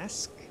priest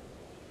task?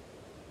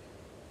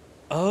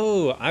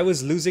 Oh, I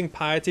was losing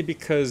piety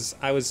because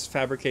I was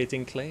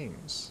fabricating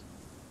claims.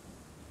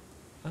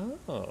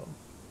 Oh.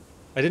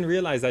 I didn't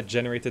realize that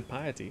generated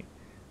piety.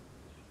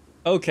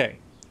 Okay.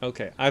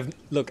 Okay.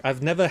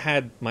 I've never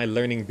had my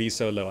learning be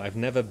so low. I've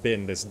never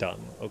been this dumb,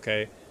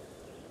 okay?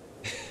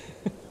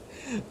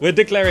 We're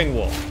declaring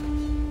war.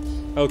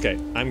 Okay,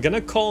 I'm gonna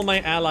call my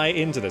ally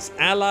into this.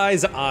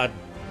 Allies are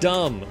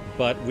dumb,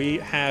 but we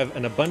have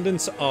an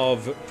abundance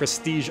of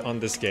prestige on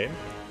this game.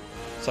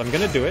 So I'm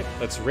gonna do it.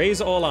 Let's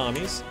raise all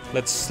armies.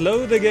 Let's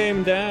slow the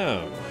game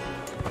down.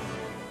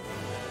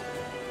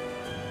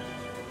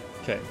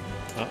 Okay,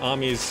 our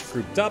armies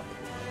grouped up.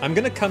 I'm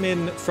gonna come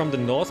in from the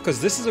north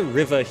because this is a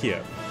river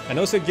here. And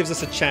also it gives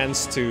us a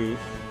chance to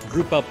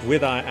group up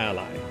with our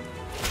ally.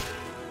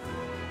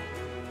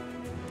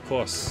 Of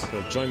course,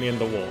 he'll join me in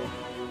the war.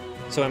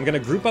 So I'm gonna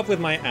group up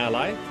with my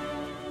ally.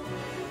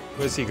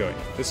 Where's he going?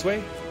 This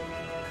way?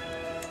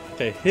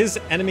 Okay,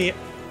 the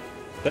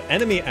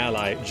enemy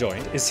ally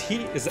joined. Is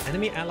the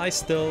enemy ally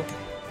still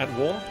at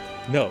war?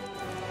 No.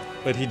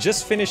 But he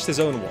just finished his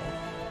own war.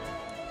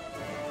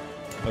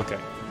 Okay.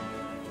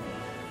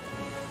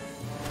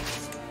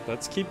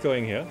 Let's keep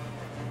going here.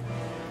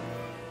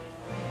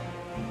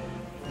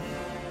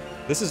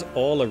 This is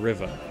all a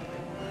river.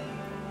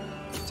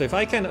 So if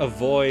I can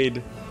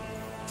avoid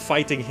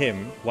fighting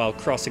him while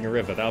crossing a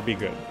river, that'll be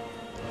good.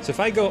 So if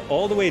I go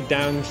all the way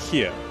down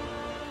here,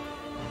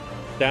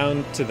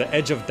 down to the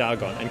edge of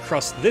Dagon, and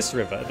cross this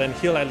river, then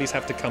he'll at least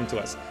have to come to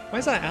us. Why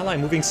is our ally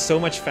moving so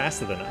much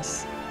faster than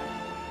us?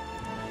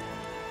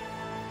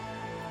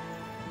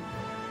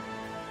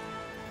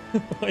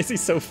 Why is he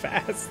so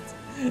fast?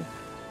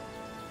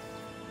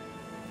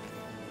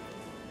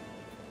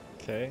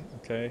 Okay,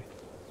 okay.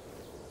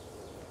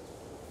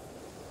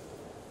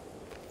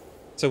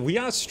 So we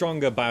are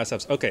stronger by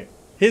ourselves. Okay,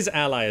 his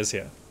ally is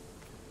here.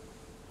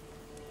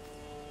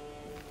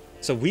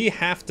 So we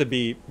have to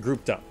be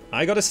grouped up.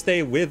 I gotta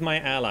stay with my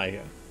ally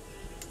here.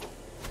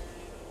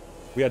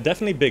 We are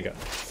definitely bigger.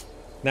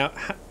 Now,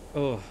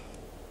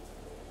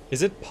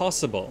 is it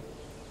possible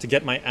to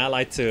get my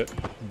ally to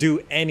do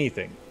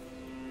anything?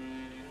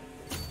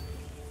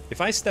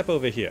 If I step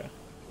over here,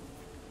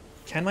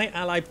 can my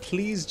ally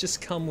please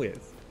just come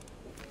with?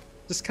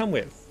 Just come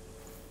with.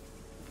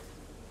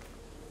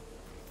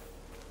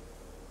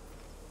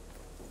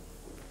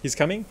 He's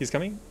coming? He's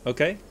coming?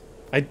 Okay.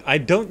 I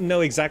don't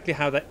know exactly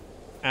how that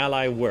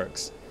ally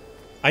works.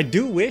 I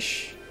do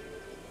wish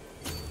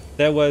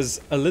there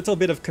was a little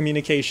bit of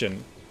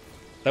communication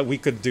that we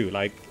could do,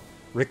 like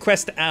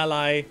request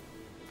ally,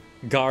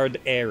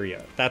 guard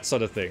area, that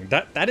sort of thing.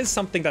 That is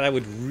something that I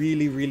would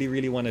really, really,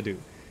 really want to do.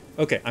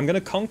 Okay, I'm going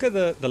to conquer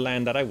the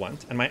land that I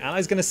want, and my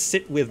ally's going to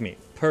sit with me.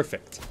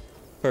 Perfect.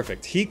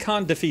 Perfect. He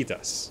can't defeat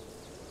us.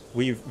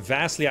 We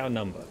vastly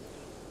outnumber.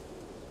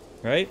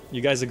 Right?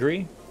 You guys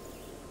agree?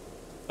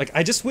 Like,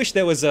 I just wish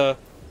there was a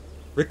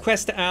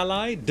request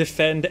ally,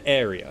 defend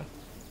area,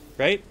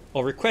 right?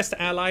 Or request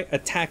ally,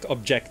 attack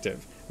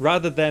objective,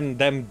 rather than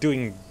them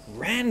doing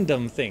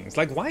random things.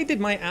 Like, why did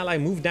my ally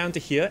move down to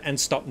here and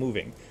stop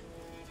moving?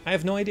 I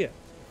have no idea.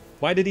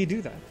 Why did he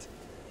do that?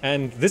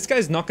 And this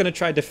guy's not going to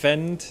try to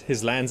defend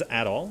his lands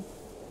at all.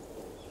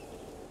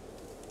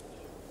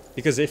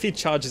 Because if he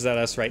charges at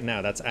us right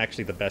now, that's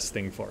actually the best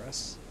thing for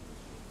us.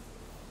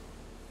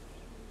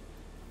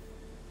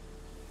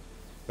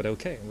 But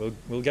okay,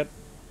 we'll get...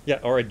 Yeah,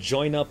 or a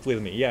join up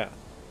with me, yeah.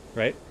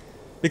 Right?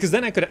 Because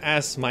then I could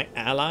ask my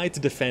ally to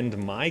defend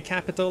my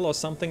capital or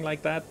something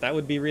like that. That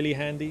would be really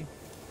handy.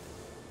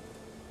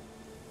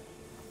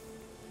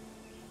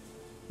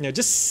 You know,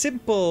 just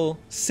simple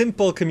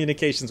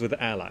communications with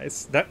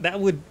allies. That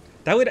would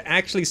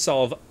actually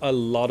solve a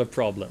lot of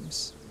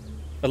problems.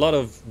 A lot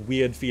of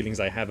weird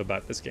feelings I have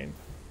about this game.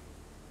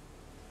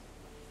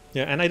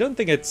 Yeah, and I don't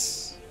think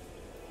it's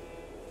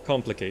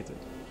complicated.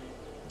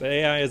 The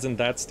AI isn't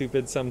that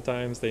stupid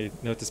sometimes. They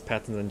notice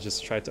patterns and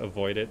just try to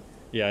avoid it.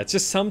 Yeah, it's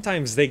just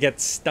sometimes they get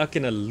stuck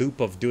in a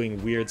loop of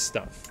doing weird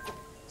stuff.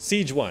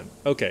 Siege 1.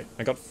 Okay,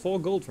 I got 4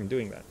 gold from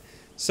doing that.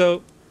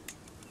 So,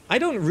 I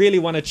don't really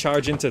want to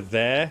charge into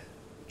their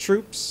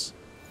troops.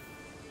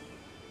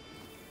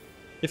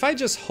 If I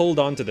just hold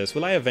on to this,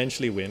 will I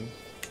eventually win?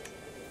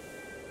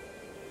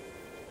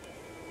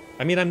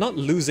 I mean, I'm not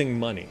losing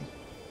money.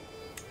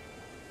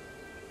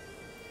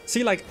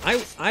 See, like,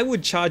 I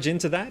would charge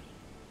into that,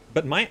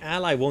 but my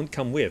ally won't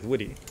come with,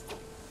 would he?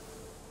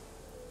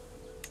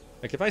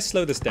 Like, if I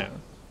slow this down,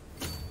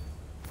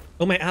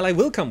 Oh, my ally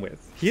will come with.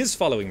 He is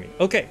following me.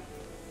 Okay.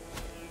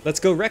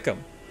 Let's go wreck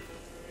him.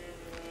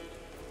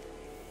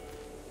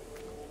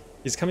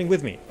 He's coming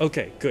with me.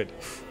 Okay, good.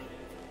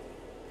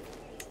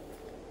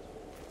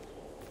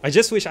 I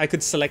just wish I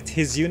could select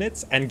his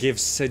units and give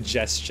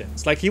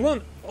suggestions. Like, he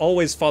won't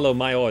always follow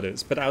my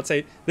orders, but I would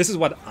say, this is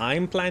what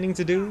I'm planning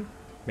to do.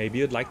 Maybe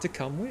you'd like to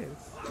come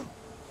with.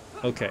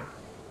 Okay.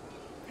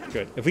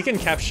 Good. If we can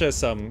capture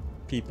some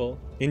people.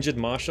 Injured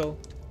Marshal.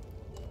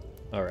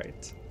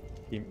 Alright.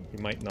 He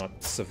might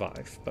not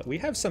survive, but we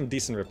have some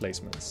decent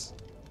replacements.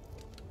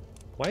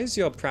 Why is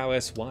your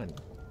prowess 1?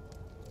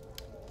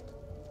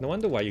 No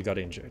wonder why you got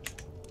injured.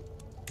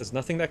 There's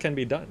nothing that can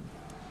be done.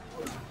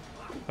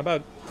 How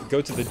about go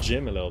to the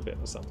gym a little bit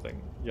or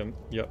something?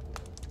 You're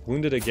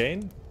wounded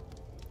again?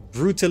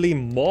 Brutally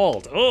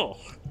mauled. Oh!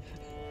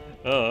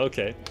 Oh,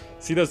 okay.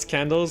 See those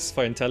candles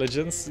for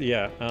intelligence?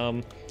 Yeah.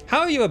 How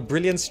are you a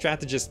brilliant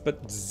strategist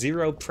but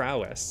 0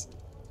 prowess?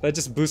 That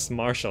just boosts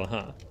Marshal,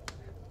 huh?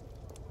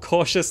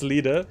 Cautious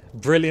leader,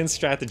 brilliant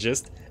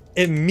strategist,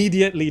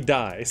 immediately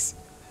dies.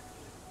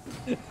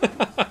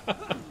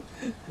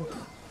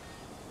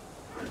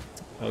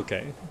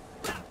 Okay.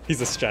 He's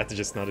a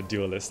strategist, not a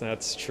duelist.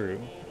 That's true.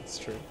 That's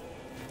true.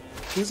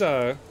 Who's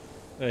our...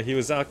 he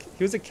was a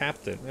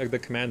captain. The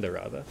commander,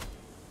 rather.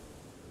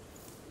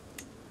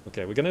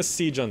 Okay, we're gonna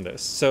siege on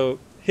this. So,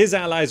 his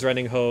allies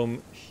running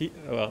home.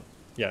 Well,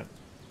 yeah.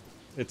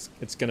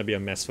 It's gonna be a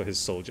mess for his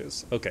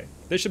soldiers. Okay,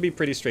 this should be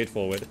pretty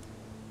straightforward.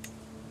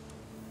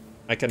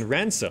 I can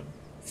ransom.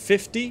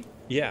 50?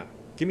 Yeah,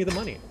 give me the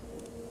money.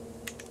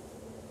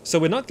 So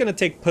we're not gonna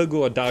take Pogu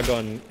or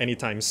Dagon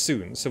anytime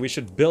soon, so we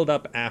should build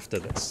up after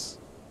this.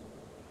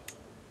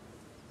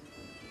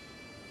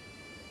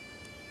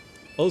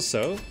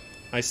 Also,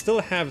 I still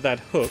have that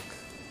hook,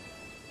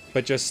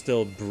 but you're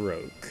still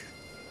broke.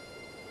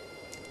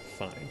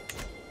 Fine.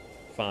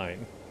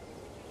 Fine.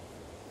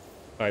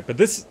 Alright, but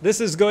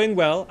this is going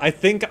well. I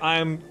think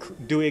I'm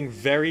doing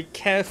very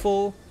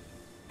careful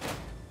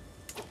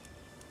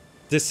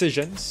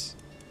decisions.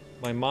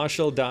 My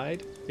Marshal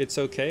died. It's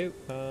okay.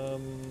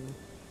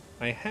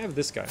 I have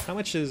this guy. How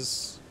much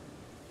is...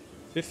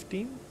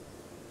 15?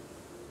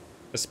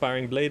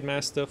 Aspiring Blade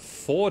Master.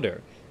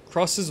 Forder.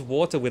 Crosses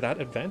water without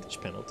advantage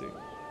penalty.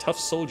 Tough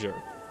soldier.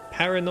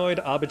 Paranoid,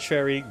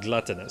 arbitrary,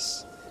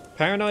 gluttonous.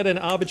 Paranoid and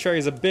arbitrary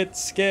is a bit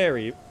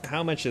scary.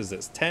 How much is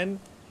this? 10?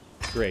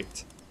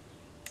 Great.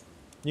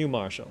 New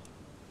Marshal.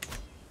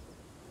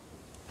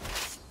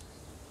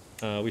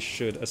 We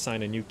should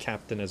assign a new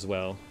captain as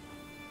well.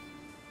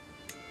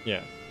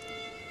 Yeah.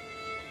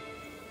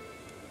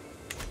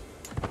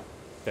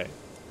 Okay.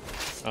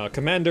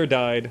 Commander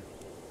died.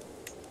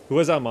 Who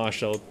was our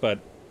Marshal, but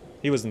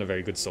he wasn't a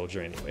very good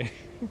soldier anyway.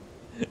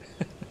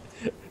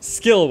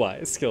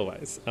 Skill-wise.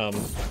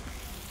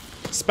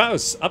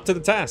 Spouse, up to the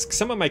task.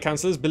 Some of my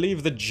counselors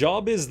believe the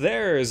job is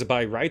theirs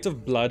by right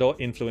of blood or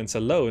influence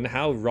alone.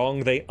 How wrong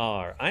they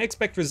are. I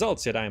expect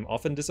results, yet I am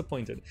often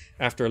disappointed.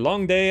 After a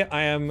long day,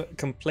 I am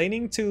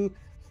complaining to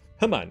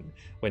Haman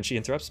when she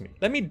interrupts me.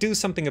 Let me do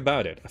something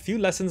about it. A few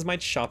lessons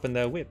might sharpen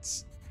their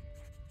wits.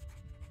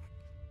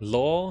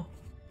 Law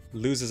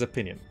loses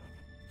opinion.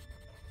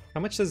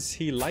 How much does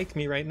he like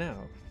me right now?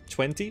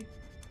 20?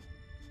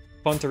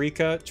 Ponta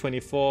Rica,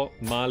 24.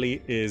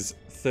 Mali is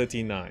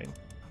 39.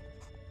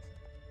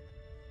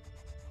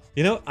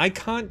 You know, I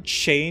can't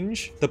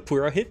change the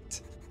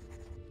Purohit.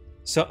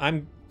 So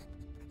I'm...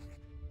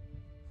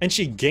 And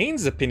she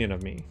gains opinion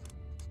of me.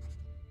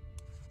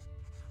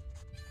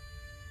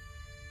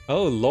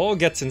 Oh, Law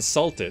gets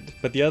insulted,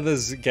 but the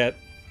others get...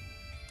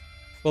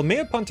 Well,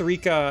 Mayor Ponta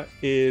Rica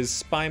is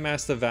Spy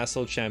Master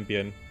Vassal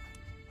Champion.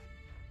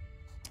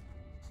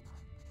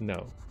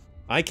 No.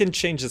 I can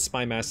change the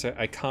Spy Master,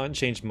 I can't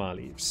change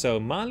Mali. So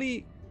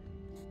Mali...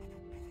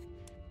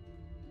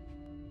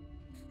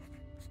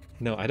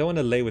 No, I don't want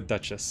to lay with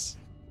Duchess.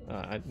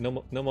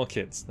 No more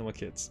kids. No more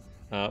kids.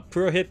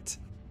 Purohit,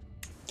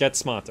 get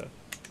smarter.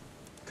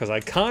 Because I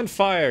can't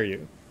fire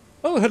you.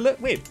 Oh,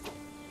 wait.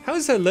 How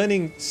is her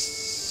learning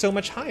so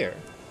much higher?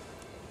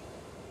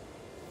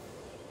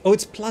 Oh,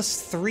 it's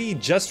 +3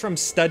 just from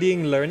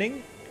studying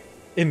learning?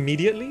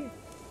 Immediately?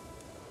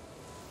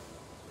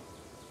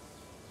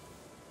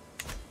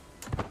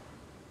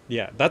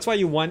 Yeah, that's why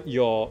you want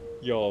your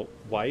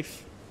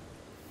wife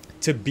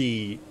to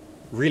be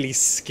really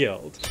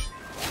skilled.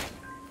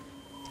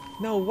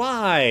 No,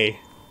 why?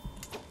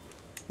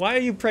 Why are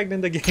you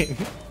pregnant again?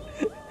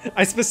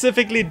 I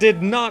specifically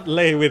did not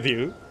lay with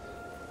you.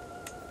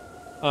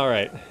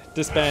 Alright,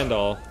 disband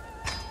all.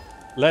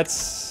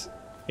 Let's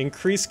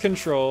increase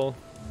control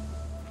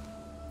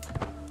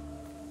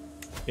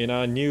in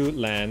our new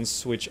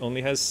lands, which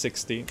only has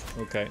 60.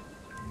 Okay.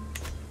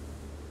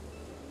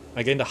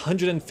 I gained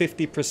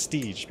 150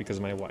 prestige because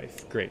of my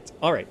wife. Great.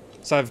 Alright,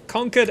 so I've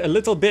conquered a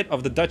little bit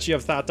of the Duchy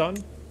of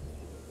Thaton.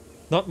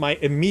 Not my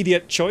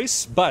immediate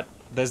choice, but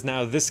there's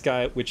now this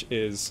guy, which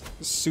is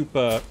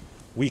super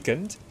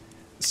weakened.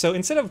 So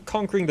instead of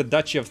conquering the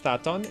Duchy of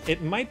Thaton,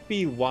 it might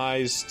be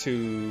wise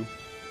to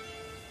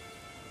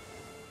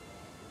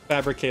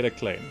fabricate a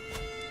claim.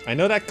 I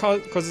know that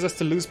causes us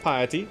to lose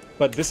piety,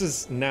 but this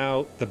is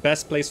now the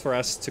best place for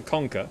us to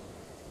conquer.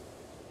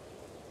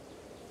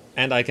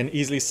 And I can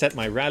easily set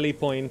my rally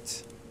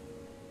point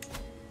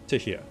to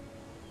here.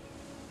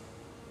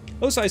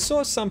 Also, I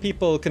saw some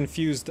people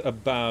confused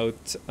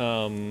about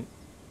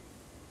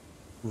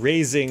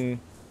raising...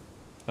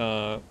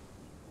 what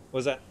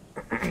was that?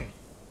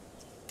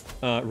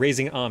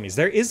 Raising armies.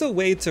 There is a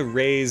way to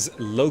raise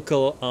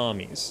local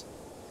armies.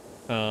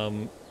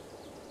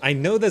 I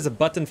know there's a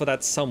button for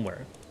that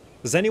somewhere.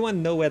 Does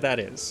anyone know where that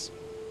is?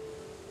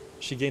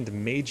 She gained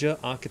major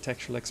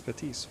architectural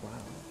expertise. Wow.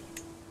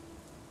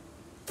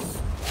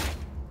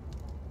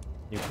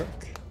 New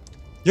perk.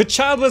 Your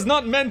child was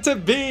not meant to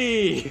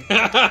be!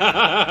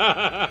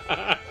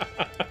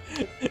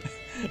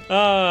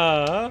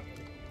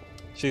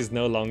 She's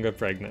no longer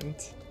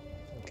pregnant.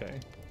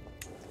 Okay.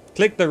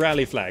 Click the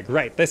rally flag.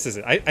 Right, this is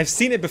it. I've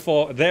seen it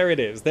before. There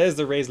it is. There's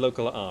the raise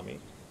local army.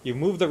 You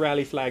move the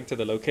rally flag to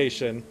the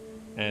location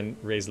and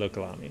raise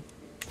local army.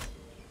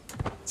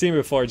 Seen it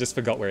before, just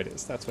forgot where it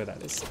is. That's where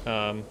that is.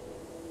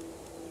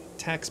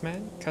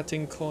 Taxman,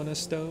 cutting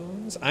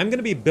cornerstones. I'm going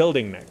to be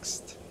building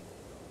next.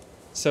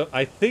 So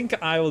I think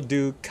I will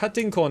do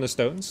cutting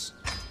cornerstones.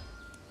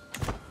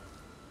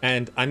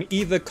 And I'm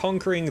either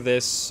conquering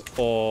this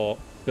or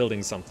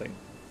building something.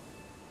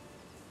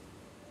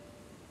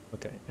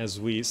 Okay, as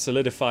we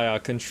solidify our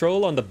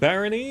control on the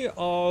barony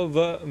of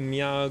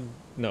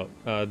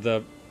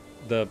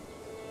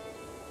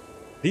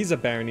these are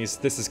baronies.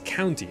 This is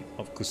county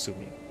of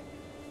Kusumi.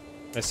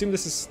 I assume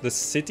this is the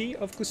city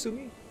of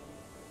Kusumi?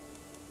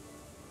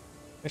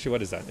 Actually,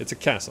 what is that? It's a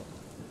castle.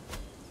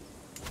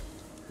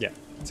 Yeah,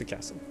 it's a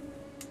castle.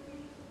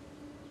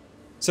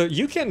 So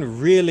you can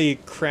really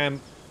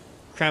cram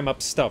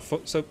up stuff.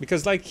 So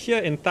because like here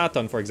in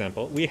Thaton, for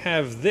example, we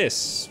have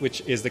this,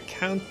 which is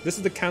this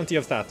is the county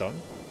of Thaton.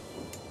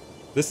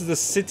 This is the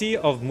city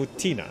of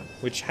Mutina,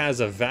 which has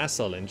a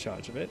vassal in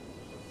charge of it.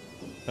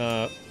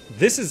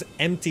 This is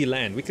empty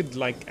land. We could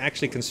like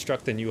actually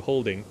construct a new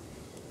holding.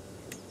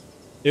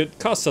 It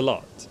costs a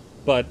lot,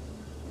 but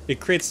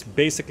it creates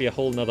basically a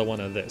whole nother one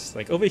of this.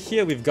 Like over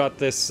here, we've got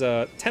this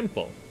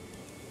temple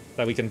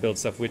that we can build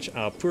stuff, which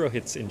our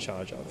Purohit's in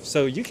charge of.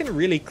 So you can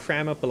really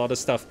cram up a lot of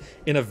stuff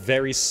in a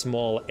very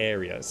small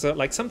area. So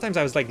like sometimes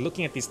I was like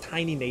looking at these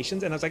tiny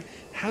nations and I was like,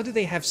 how do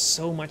they have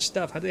so much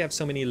stuff? How do they have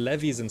so many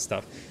levies and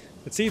stuff?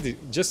 It's easy.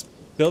 Just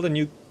build a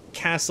new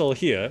castle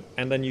here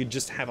and then you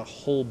just have a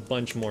whole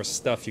bunch more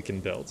stuff you can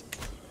build.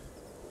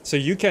 So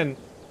you can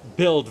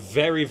build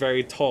very,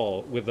 very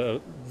tall with a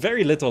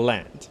very little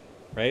land,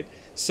 right?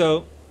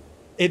 So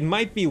it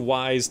might be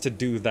wise to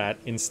do that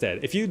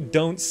instead. If you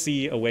don't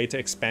see a way to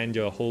expand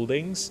your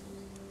holdings,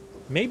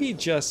 maybe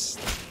just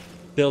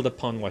build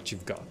upon what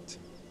you've got.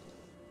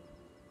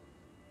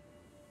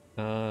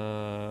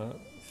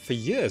 For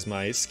years,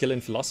 my skill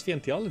in philosophy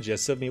and theology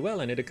has served me well,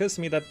 and it occurs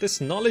to me that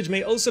this knowledge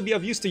may also be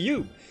of use to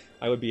you.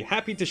 I would be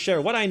happy to share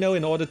what I know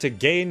in order to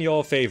gain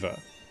your favor.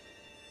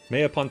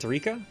 Mayor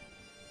Ponterica?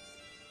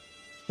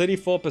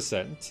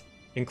 34%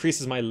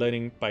 increases my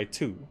learning by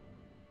 2.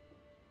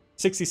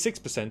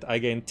 66% I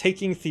gain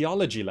taking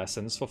theology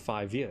lessons for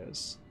 5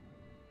 years.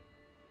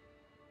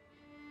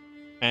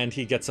 And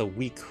he gets a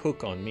weak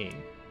hook on me.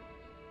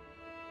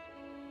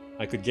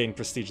 I could gain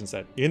prestige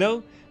instead. You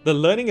know, the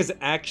learning is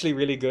actually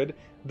really good.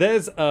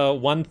 There's a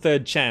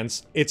 1/3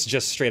 chance it's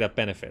just straight up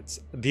benefits.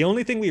 The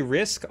only thing we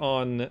risk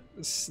on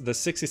the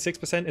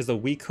 66% is the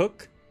weak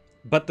hook,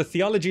 but the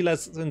theology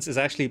lessons is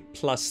actually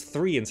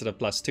 +3 instead of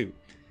 +2.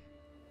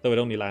 Though it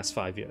only lasts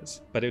 5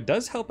 years. But it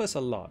does help us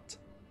a lot.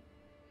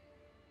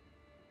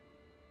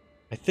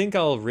 I think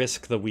I'll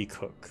risk the weak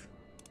hook.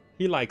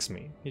 He likes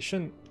me. He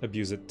shouldn't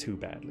abuse it too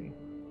badly.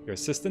 Your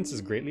assistance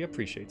is greatly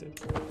appreciated.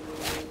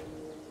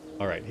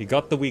 Alright, he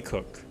got the weak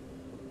hook.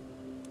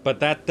 But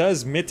that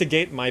does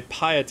mitigate my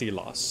piety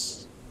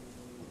loss.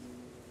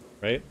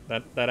 Right?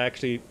 That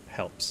actually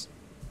helps.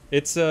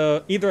 It's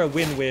either a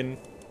win-win.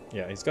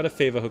 Yeah, he's got a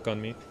favor hook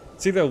on me.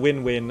 It's either a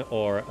win-win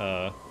or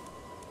a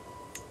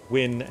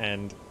win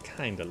and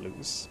kinda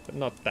lose. But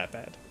not that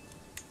bad.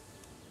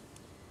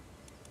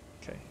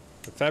 Okay.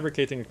 We're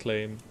fabricating a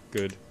claim.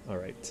 Good.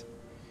 Alright.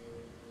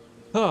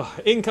 Oh,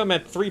 income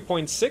at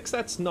 3.6.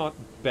 That's not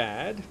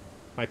bad.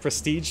 My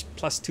prestige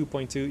plus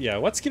 2.2. Yeah,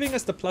 what's giving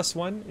us the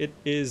 +1? It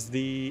is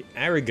the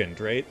arrogant,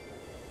 right?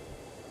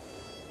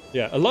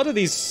 Yeah, a lot of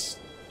these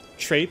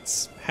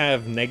traits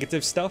have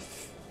negative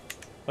stuff.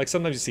 Like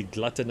sometimes you see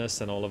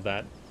gluttonous and all of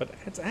that. But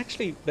it's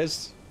actually,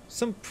 there's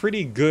some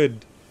pretty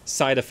good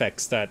side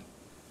effects that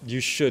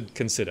you should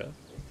consider.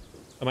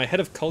 Am I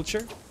head of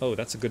culture? Oh,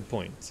 that's a good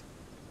point.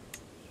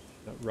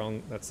 No,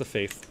 wrong, that's the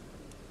faith.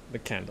 The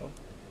candle.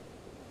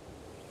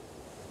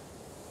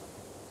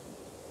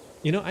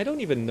 You know, I don't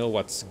even know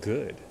what's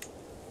good.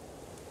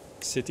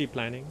 City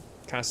planning,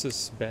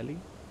 casus belli,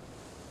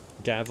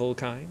 gavel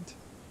kind.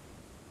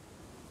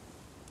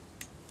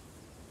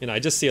 You know, I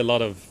just see a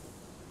lot of...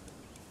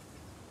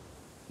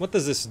 What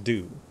does this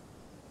do?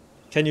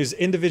 Can use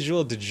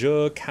individual de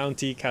jure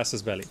county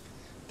casus belli.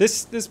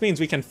 This means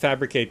we can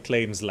fabricate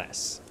claims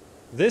less.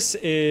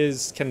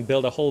 This can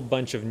build a whole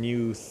bunch of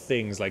new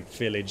things like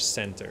village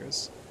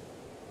centers.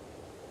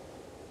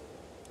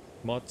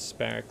 Mods,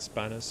 barracks,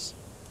 banners.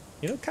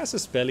 You know,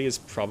 Casus Belli is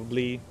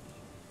probably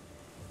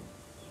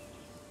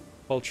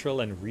cultural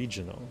and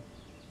regional.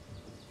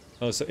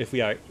 Oh, so if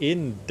we are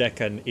in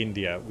Deccan,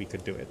 India, we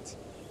could do it.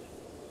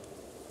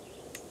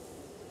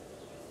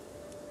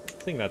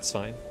 I think that's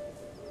fine.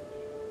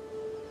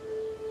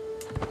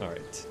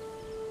 Alright.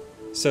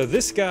 So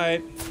this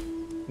guy,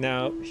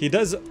 now, he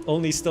does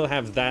only still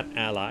have that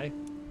ally.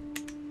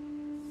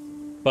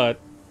 But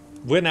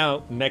we're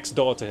now next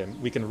door to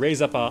him. We can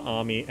raise up our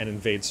army and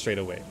invade straight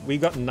away.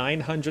 We've got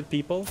 900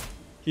 people.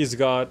 He's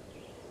got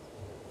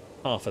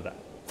half of that.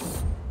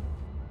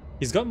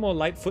 He's got more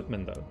light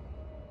footmen, though.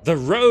 The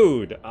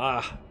road!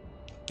 Ah,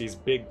 these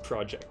big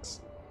projects.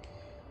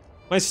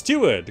 My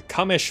steward,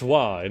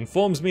 Kameshwa,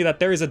 informs me that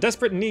there is a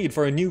desperate need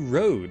for a new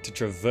road to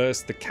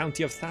traverse the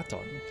county of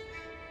Thaton.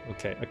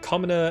 Okay, a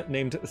commoner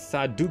named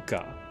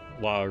Thaduka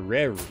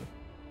Wareru,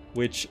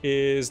 which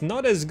is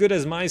not as good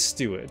as my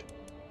steward.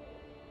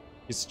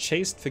 He's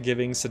chaste,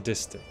 forgiving,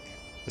 sadistic.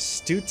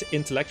 Astute,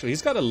 intellectual.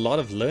 He's got a lot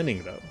of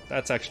learning, though.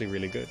 That's actually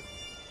really good.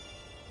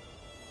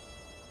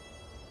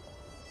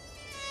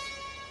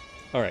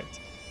 Alright.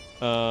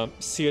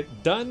 See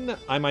it done.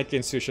 I might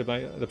gain stewardship.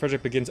 The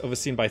project begins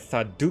overseen by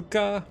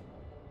Thaduka.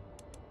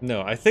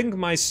 No, I think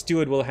my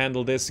steward will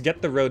handle this.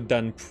 Get the road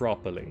done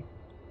properly.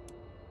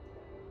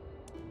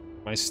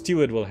 My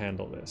steward will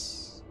handle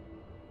this.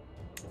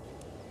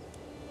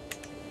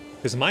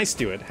 Because my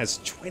steward has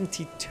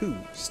 22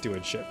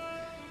 stewardship.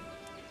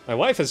 My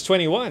wife has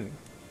 21.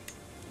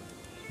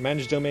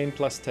 Manage domain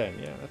plus 10.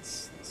 Yeah,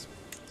 that's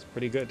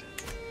pretty good.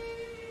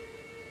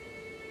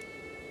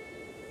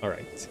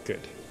 Alright,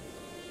 good.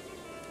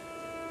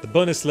 The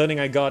bonus learning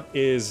I got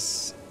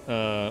is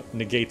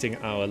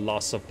negating our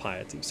loss of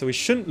piety. So we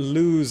shouldn't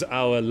lose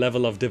our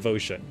level of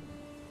devotion,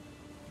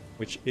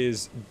 which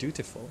is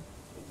dutiful.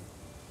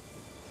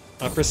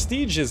 Our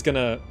prestige is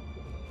gonna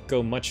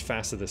go much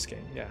faster this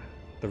game. Yeah.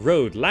 The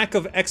road. Lack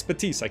of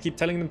expertise. I keep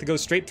telling them to go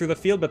straight through the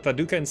field, but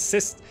Thaduka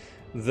insists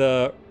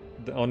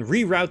on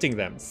rerouting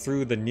them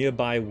through the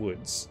nearby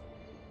woods.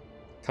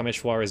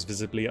 Kameshwar is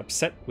visibly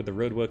upset with the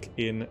roadwork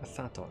in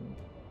Thaton.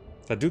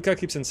 Thaduka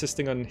keeps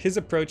insisting on his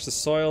approach. The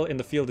soil in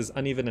the field is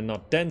uneven and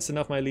not dense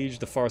enough, my liege.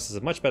 The forest is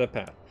a much better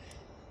path.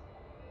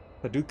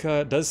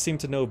 Thaduka does seem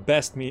to know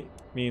best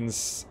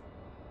means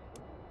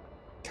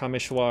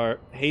Kameshwar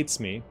hates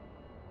me,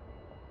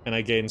 and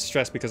I gain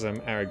stress because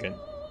I'm arrogant.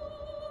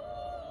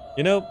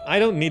 You know, I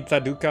don't need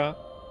Thaduka,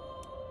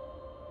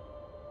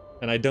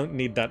 and I don't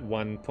need that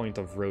 1 point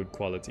of road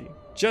quality.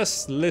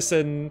 Just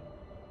listen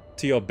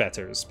to your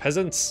betters,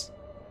 peasants.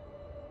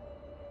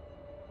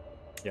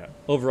 Yeah,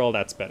 overall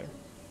that's better.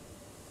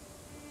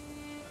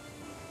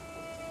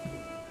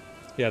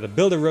 Yeah, the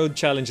build a road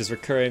challenge is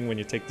recurring when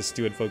you take the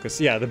steward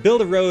focus. Yeah, the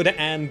build a road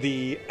and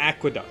the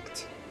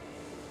aqueduct.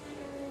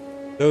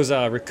 Those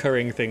are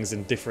recurring things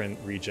in different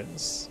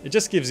regions. It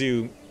just gives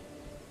you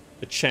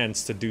a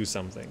chance to do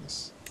some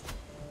things.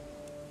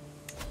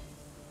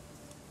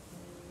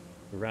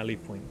 Rally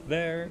point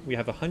there. We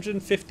have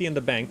 150 in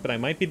the bank, but I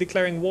might be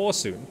declaring war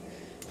soon.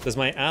 Does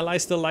my ally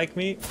still like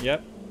me?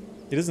 Yep.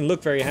 He doesn't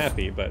look very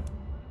happy, but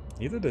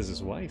neither does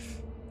his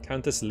wife.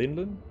 Countess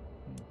Linlun?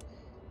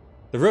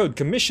 The road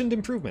commissioned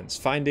improvements.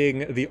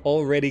 Finding the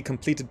already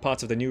completed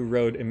parts of the new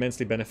road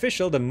immensely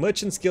beneficial, the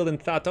Merchants Guild in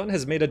Thaton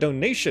has made a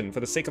donation for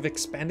the sake of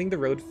expanding the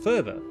road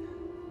further.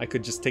 I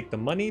could just take the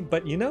money,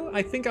 but you know,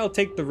 I think I'll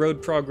take the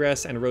road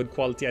progress and road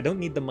quality. I don't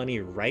need the money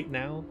right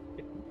now.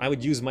 I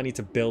would use money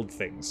to build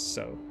things,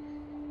 so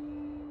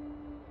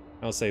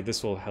I'll say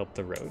this will help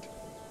the road,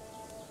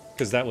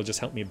 because that will just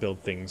help me build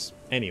things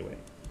anyway.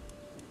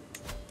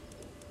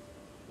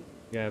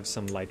 We have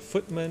some light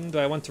footmen. Do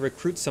I want to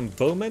recruit some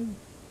bowmen?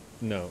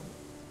 No.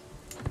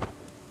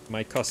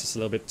 Might cost us a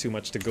little bit too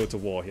much to go to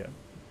war here.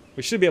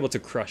 We should be able to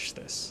crush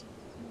this.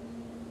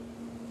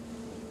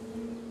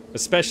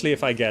 Especially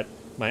if I get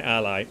my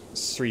ally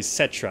Sri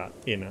Setra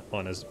in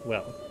on as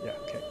well. Yeah,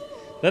 okay.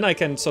 Then I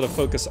can sort of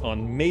focus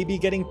on maybe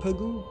getting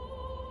Pagu.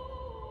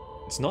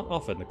 It's not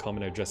often the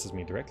commoner addresses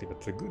me directly,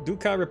 but the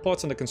Duca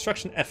reports on the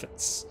construction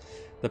efforts.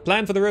 The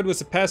plan for the road was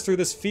to pass through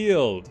this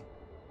field.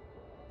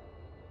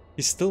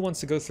 He still wants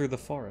to go through the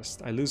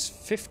forest. I lose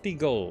 50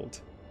 gold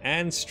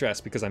and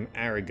stress because I'm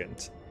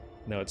arrogant.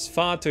 No, it's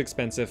far too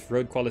expensive.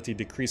 Road quality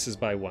decreases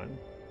by 1.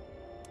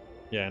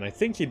 Yeah, and I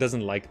think he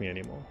doesn't like me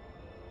anymore.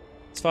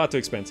 It's far too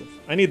expensive.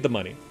 I need the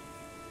money.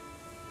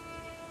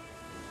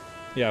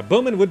 Yeah,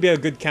 Bowman would be a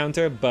good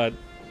counter, but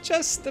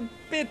just a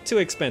bit too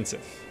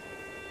expensive.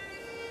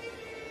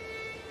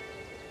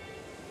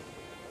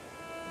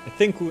 I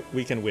think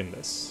we can win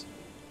this.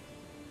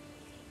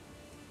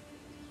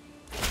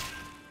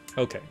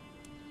 Okay.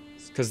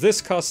 Because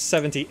this costs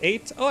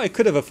 78. Oh, I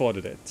could have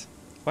afforded it.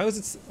 Why was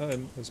it? It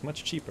was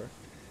much cheaper.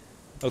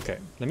 Okay,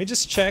 let me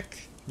just check.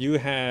 You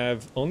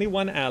have only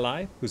one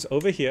ally who's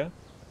over here.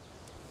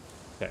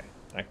 Okay,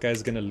 that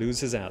guy's gonna lose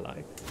his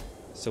ally.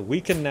 So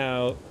we can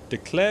now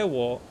declare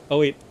war. Oh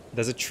wait,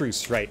 there's a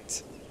truce,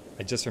 right.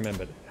 I just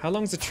remembered. How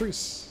long's the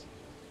truce?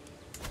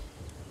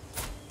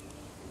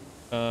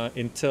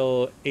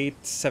 Until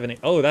 878.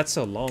 Oh, that's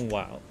a long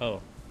while.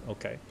 Oh,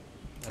 okay.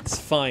 That's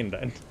fine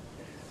then.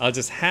 I'll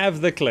just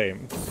have the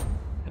claim.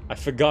 I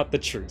forgot the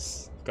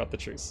truce.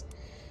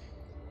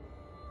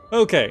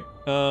 Okay.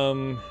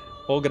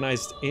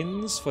 Organized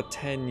inns for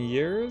 10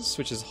 years,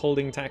 which is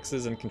holding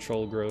taxes and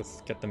control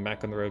growth. Get them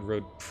back on the road.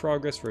 Road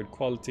progress, road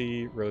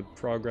quality, road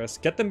progress.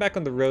 Get them back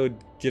on the road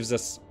gives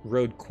us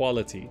road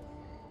quality.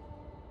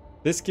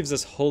 This gives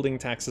us holding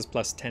taxes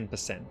plus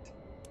 10%.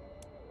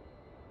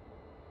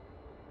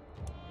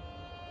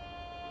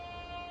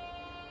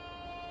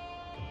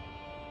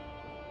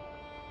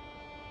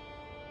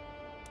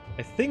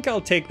 I think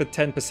I'll take the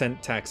 10%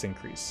 tax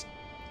increase.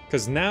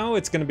 Because now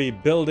it's going to be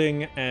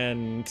building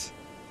and...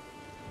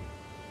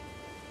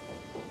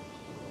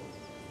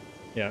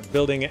 yeah,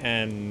 building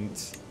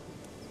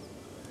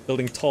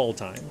tall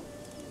time.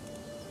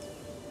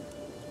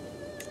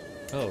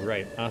 Oh,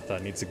 right. Atha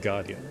needs a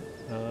guardian.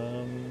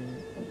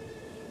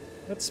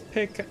 Let's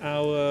pick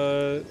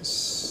our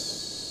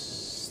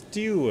steward.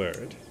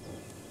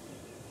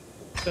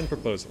 Send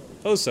proposal.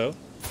 Also,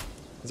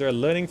 is there a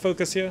learning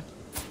focus here?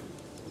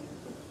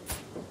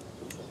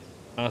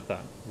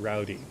 Atha,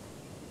 rowdy.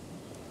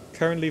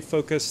 Currently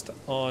focused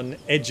on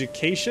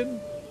education.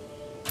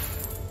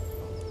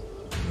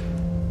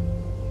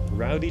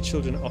 Rowdy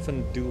children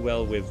often do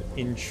well with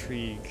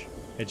intrigue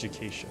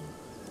education.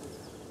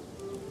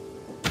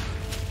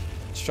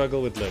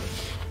 Struggle with learning.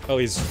 Oh,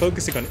 he's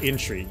focusing on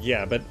intrigue.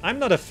 Yeah, but I'm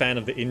not a fan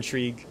of the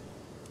intrigue.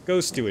 Go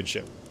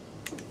stewardship.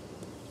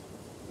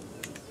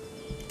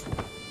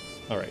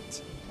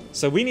 Alright.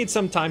 So we need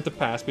some time to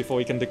pass before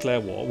we can declare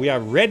war. We are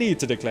ready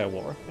to declare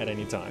war at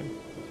any time.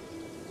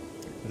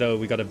 Though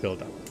we gotta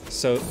build up.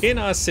 So in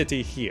our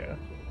city here,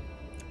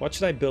 what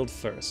should I build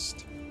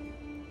first?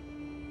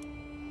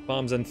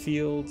 Farms and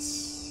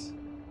fields.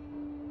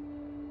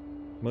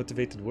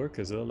 Motivated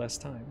workers, or less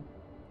time.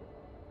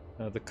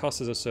 The cost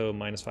is also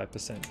minus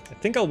 5%. I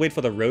think I'll wait for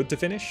the road to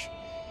finish.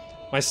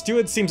 My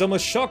steward seems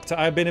almost shocked.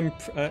 I've been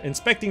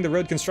inspecting the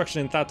road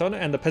construction in Thaton,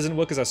 and the peasant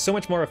workers are so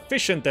much more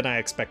efficient than I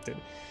expected.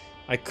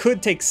 I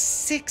could take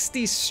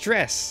 60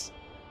 stress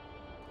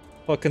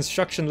for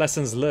construction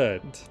lessons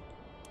learned.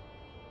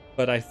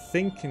 But I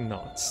think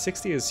not.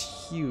 60 is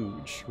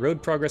huge.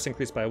 Road progress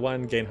increased by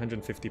 1, gain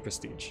 150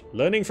 prestige.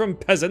 Learning from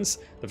peasants,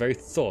 the very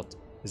thought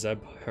is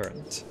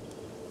abhorrent.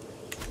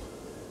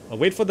 I'll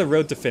wait for the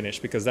road to finish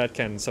because that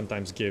can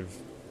sometimes give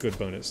good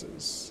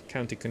bonuses.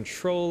 County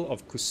control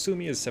of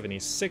Kusumi is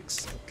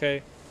 76.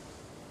 Okay.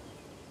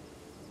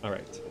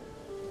 Alright.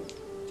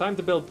 Time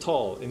to build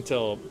tall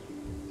until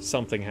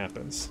something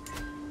happens.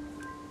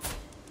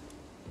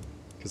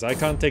 Because I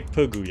can't take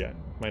Pugu yet.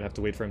 Might have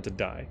to wait for him to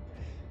die.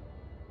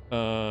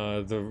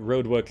 The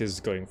road work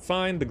is going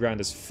fine. The ground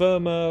is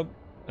firmer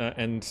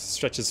and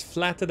stretches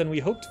flatter than we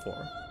hoped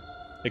for.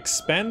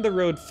 Expand the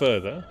road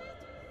further.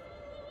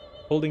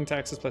 Holding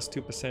taxes plus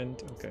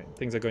 2%. Okay,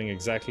 things are going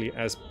exactly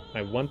as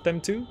I want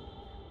them to.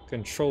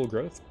 Control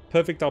growth.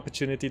 Perfect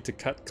opportunity to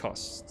cut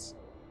costs.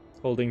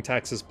 Holding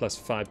taxes plus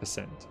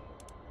 5%.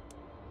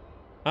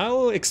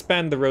 I'll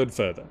expand the road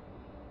further.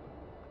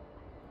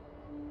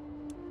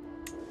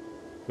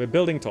 We're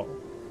building tall.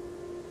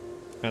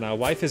 And our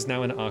wife is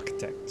now an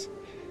architect.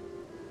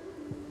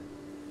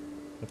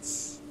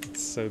 That's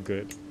so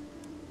good.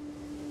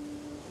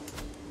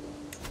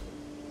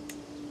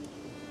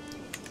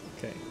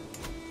 Okay.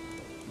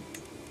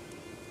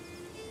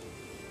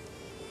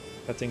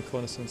 Cutting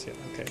cornerstones, yeah,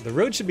 okay. The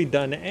road should be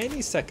done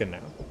any second now.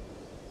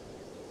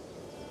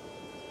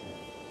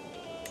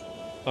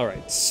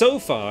 Alright, so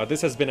far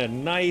this has been a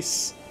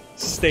nice,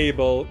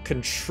 stable,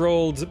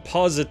 controlled,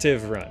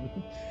 positive run.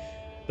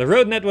 The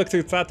road network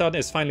through Thaton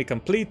is finally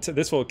complete.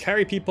 This will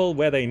carry people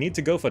where they need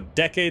to go for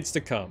decades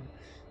to come.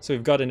 So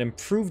we've got an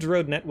improved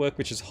road network,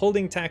 which is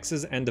holding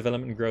taxes and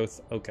development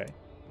growth. Okay.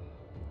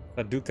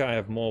 Duchy, I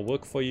have more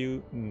work for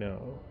you.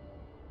 No.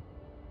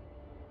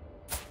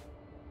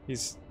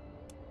 He's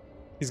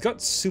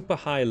got super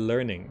high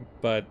learning,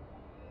 but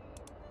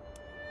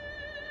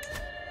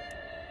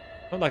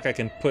not like I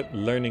can put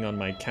learning on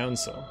my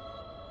council.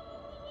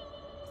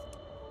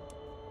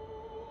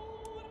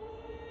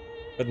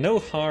 But no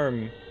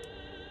harm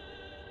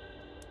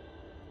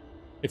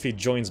if he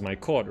joins my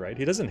court, right?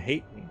 He doesn't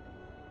hate me.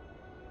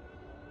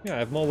 Yeah, I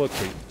have more work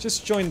for you.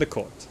 Just join the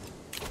court.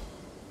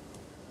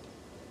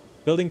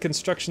 Building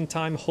construction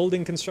time,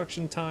 holding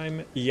construction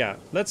time. Yeah,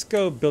 let's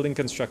go building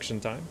construction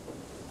time.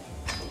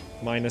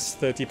 Minus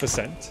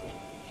 30%.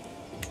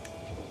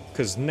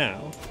 Because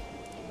now...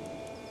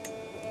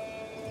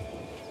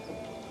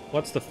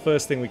 what's the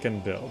first thing we can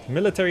build?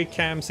 Military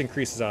camps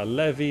increases our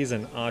levies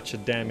and archer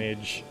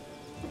damage.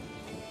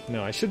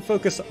 No, I should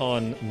focus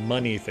on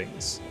money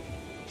things.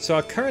 So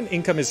our current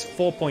income is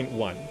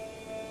 4.1.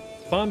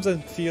 Farms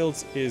and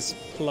fields is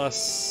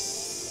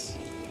plus...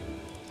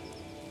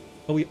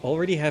 oh, we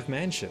already have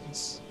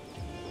mansions.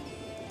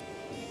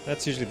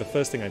 That's usually the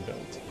first thing I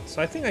build.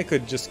 So I think I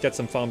could just get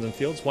some farms and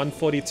fields.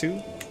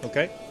 142,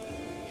 okay.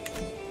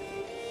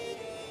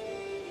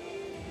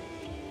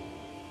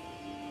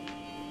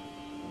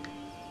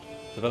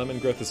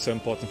 Development growth is so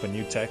important for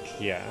new tech.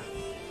 Yeah.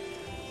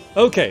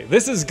 Okay,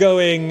 this is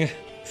going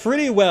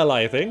pretty well,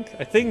 I think.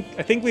 I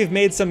think we've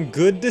made some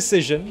good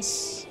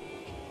decisions.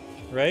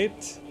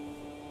 Right?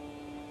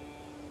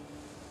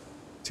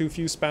 Too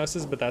few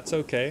spouses, but that's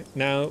okay.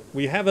 Now,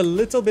 we have a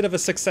little bit of a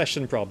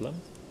succession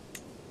problem.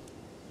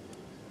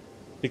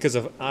 Because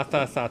of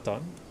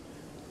Thaton.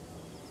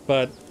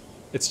 But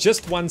it's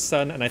just one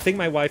son, and I think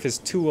my wife is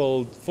too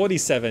old.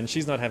 47,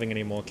 she's not having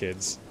any more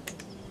kids.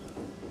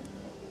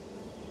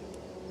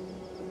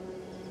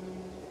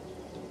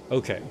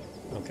 Okay,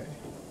 okay.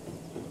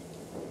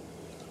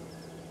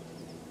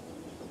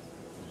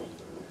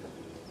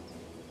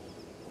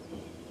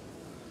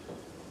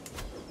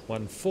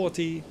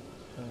 $140.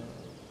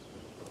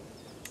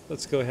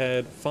 Let's go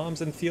ahead.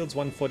 Farms and fields,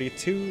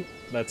 142.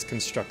 Let's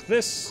construct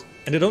this.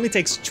 And it only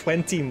takes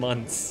 20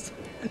 months.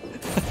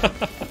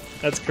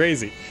 That's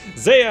crazy.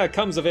 Zaya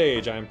comes of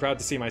age. I am proud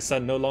to see my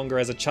son no longer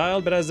as a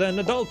child, but as an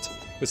adult.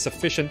 With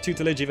sufficient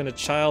tutelage, even a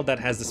child that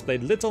has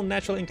displayed little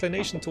natural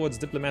inclination towards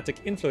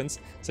diplomatic influence,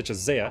 such as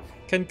Zaya,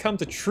 can come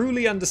to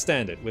truly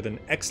understand it with an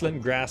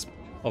excellent grasp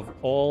of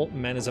all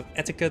manners of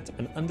etiquette,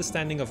 an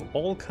understanding of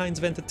all kinds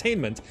of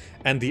entertainment,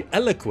 and the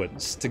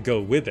eloquence to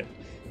go with it.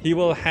 He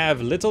will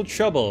have little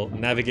trouble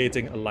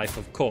navigating a life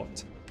of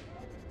court.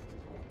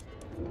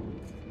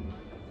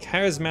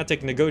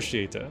 Charismatic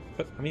negotiator.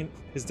 But, I mean,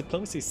 his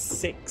diplomacy is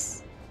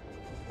 6.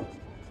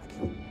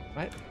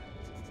 Right?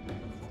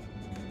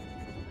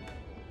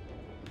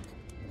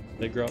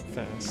 They grow up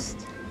fast.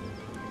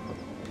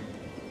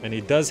 And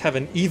he does have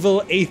an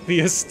evil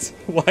atheist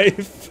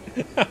wife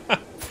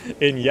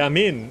in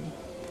Yamin.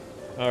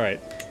 Alright.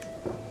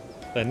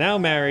 They're now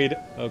married.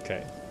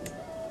 Okay.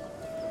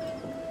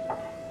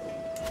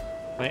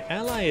 My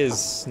ally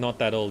is not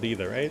that old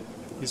either, right?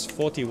 He's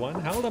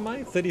 41. How old am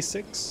I?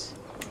 36?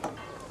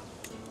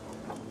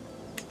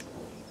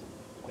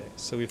 Okay,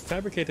 so we've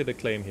fabricated a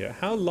claim here.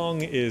 How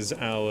long is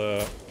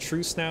our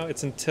truce now?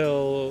 It's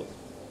until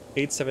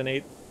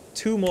 878.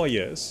 2 more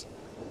years.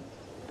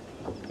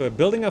 We're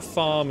building a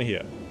farm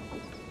here.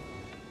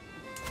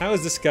 How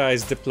is this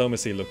guy's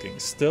diplomacy looking?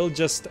 Still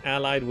just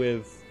allied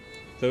with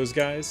those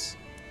guys?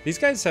 These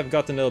guys have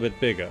gotten a little bit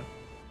bigger.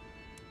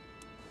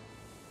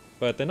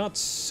 But they're not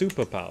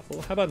super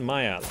powerful. How about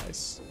my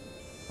allies?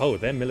 Oh,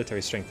 their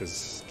military strength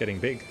is getting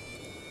big.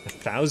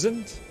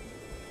 1,000?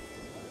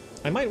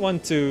 I might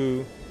want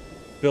to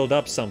build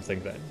up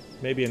something then.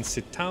 Maybe in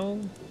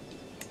Sitown?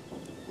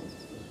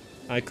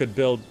 I could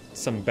build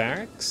some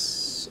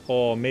barracks,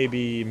 or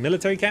maybe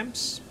military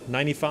camps.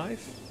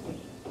 95.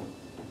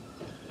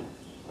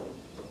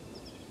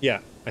 Yeah,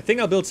 I think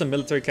I'll build some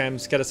military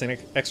camps, get us an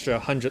extra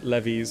 100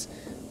 levies.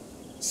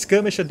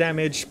 Skirmisher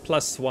damage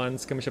 +1,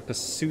 skirmisher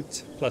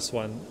pursuit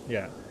 +1.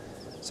 Yeah,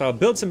 so I'll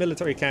build some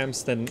military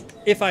camps, then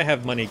if I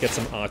have money, get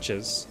some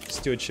archers.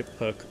 Stewardship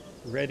perk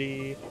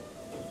ready.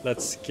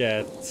 Let's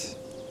get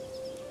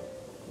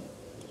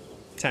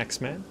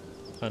Taxman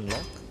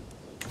unlock.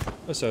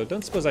 Oh, so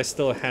don't suppose I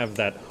still have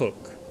that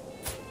hook.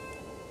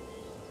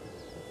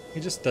 He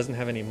just doesn't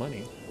have any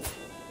money.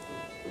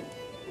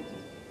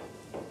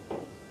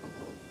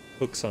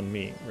 Hook's on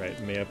me, right?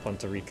 Mayor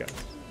Ponta Rica.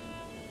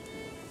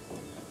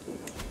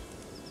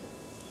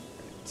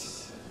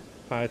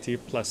 Piety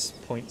plus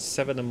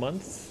 0.7 a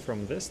month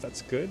from this,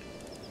 that's good.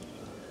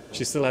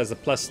 She still has a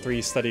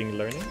 +3 studying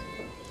learning.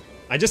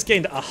 I just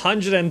gained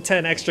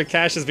 110 extra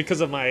cashes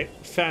because of my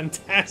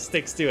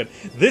fantastic steward.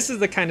 This is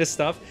the kind of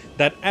stuff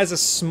that as a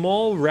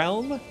small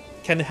realm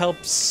can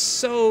help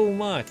so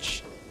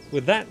much.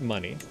 With that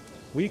money,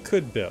 we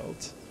could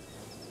build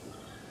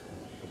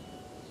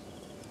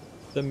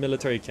the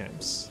military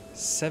camps.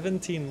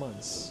 17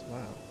 months,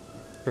 wow.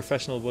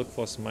 Professional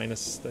workforce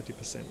minus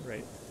 30%,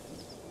 right.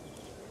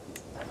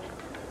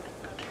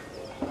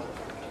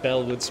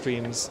 Bellwood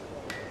streams.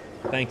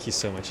 Thank you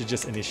so much. You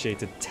just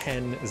initiated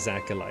 10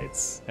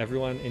 Zakalites.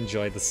 Everyone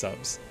enjoy the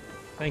subs.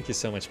 Thank you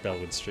so much,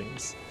 Bellwood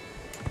Streams.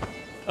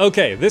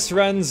 Okay, this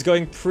run's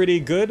going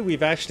pretty good.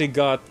 We've actually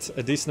got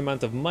a decent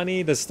amount of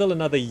money. There's still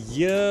another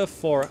year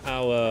for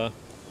our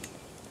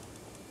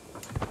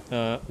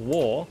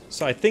war.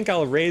 So I think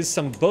I'll raise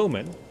some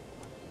bowmen.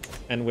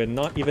 And we're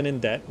not even in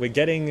debt. We're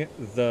getting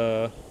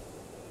the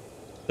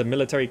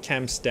military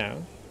camps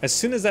down. As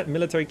soon as that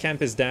military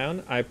camp is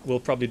down, I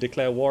will probably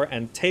declare war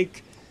and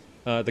take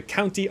the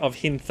county of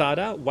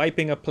Hinthada,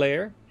 wiping a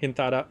player,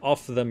 Hinthada,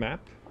 off the map.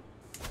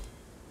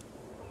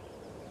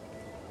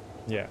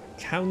 Yeah,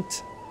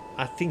 Count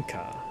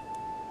Athinka.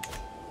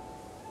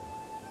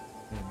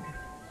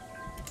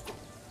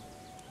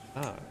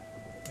 Ah,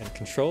 and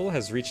control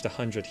has reached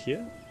 100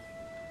 here.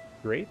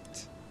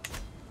 Great.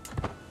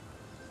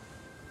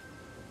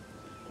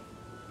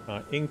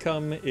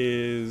 Income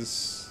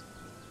is...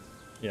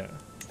 yeah.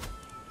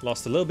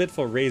 Lost a little bit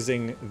for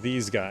raising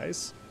these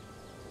guys.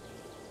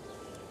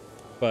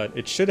 But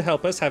it should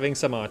help us having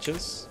some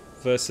archers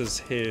versus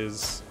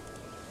his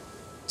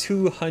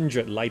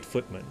 200 light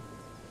footmen.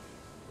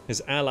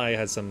 His ally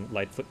has some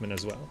light footmen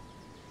as well.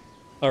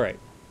 Alright.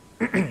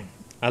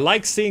 I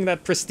like seeing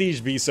that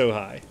prestige be so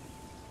high.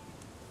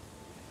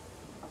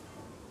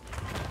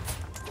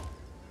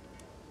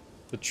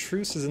 The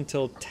truce is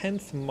until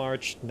 10th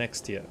March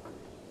next year.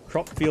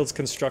 Crop fields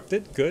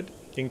constructed, good.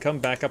 Income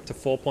back up to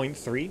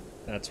 4.3.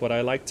 That's what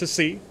I like to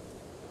see.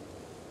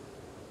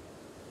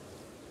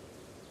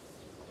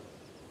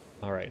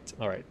 Alright,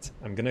 alright.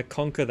 I'm gonna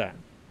conquer that.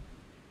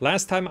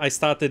 Last time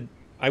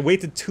I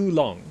waited too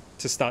long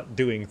to start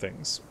doing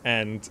things.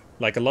 And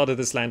like a lot of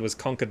this land was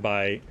conquered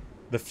by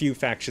the few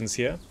factions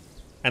here.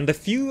 And the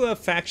fewer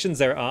factions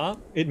there are,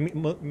 it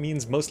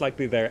means most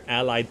likely they're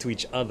allied to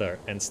each other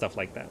and stuff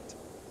like that.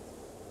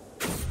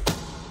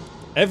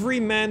 Every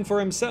man for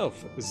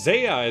himself.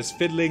 Zaya is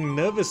fiddling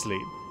nervously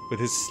with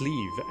his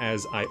sleeve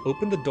as I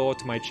open the door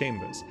to my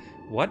chambers.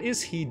 What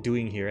is he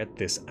doing here at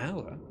this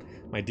hour?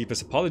 My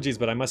deepest apologies,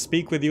 but I must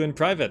speak with you in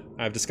private.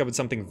 I have discovered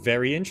something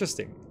very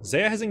interesting.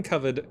 Zaya has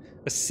uncovered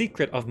a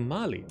secret of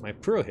Mali, my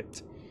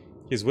Purohit.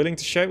 He is willing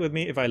to share it with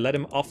me if I let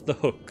him off the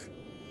hook.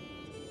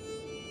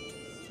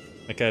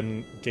 I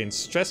can gain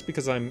stress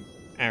because I'm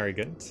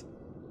arrogant.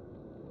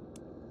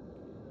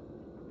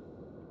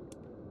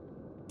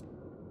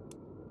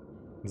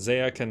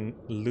 Zaya can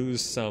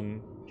lose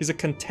some... He's a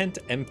content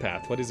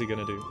empath. What is he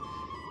gonna do?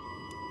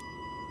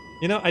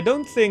 You know, I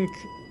don't think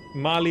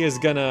Mali is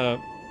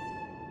gonna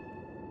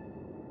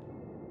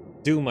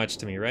do much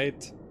to me,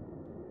 right?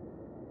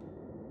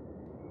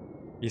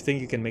 You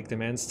think you can make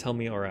demands? Tell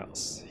me or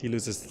else. He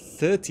loses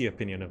 30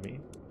 opinion of me.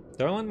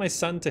 Do I want my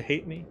son to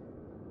hate me?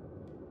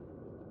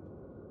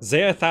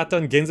 Zaya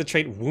Thaton gains a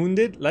trait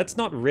wounded? Let's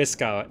not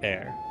risk our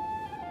heir.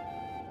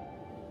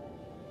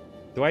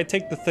 Do I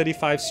take the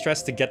 35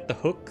 stress to get the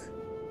hook?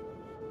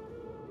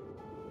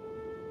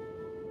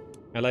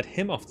 I let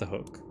him off the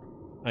hook.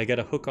 I get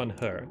a hook on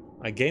her.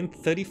 I gain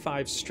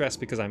 35 stress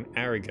because I'm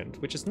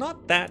arrogant, which is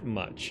not that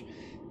much.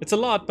 It's a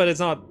lot, but it's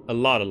not a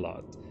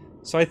lot.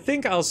 So I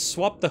think I'll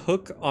swap the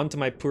hook onto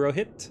my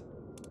Purohit.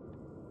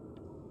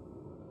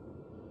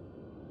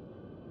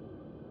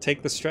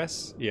 Take the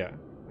stress? Yeah.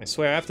 I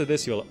swear after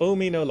this you'll owe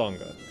me no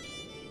longer.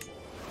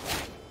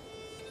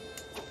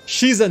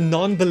 She's a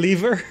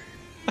non-believer?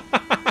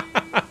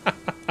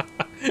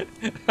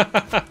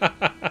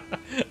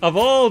 Of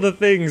all the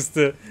things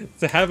to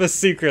have a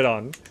secret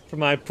on for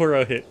my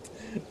Purohit.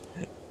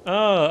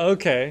 Oh,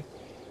 okay.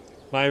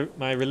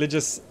 My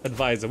religious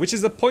advisor, which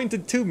is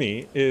appointed to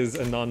me, is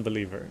a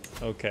non-believer.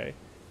 Okay.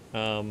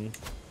 Don't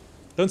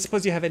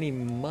suppose you have any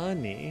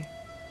money?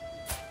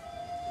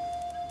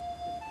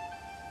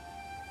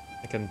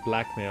 I can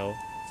blackmail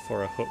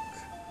for a hook.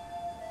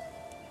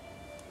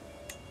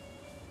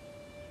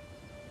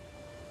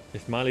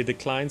 If Mali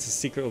declines, the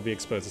secret will be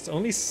exposed. It's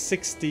only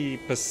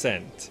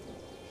 60%.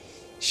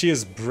 She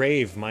is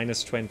brave,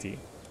 minus 20.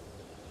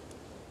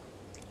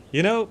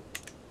 You know,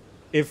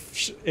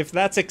 if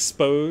that's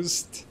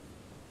exposed...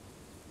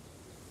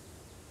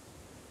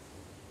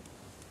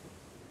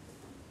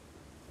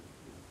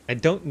 I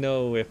don't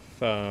know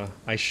if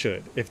I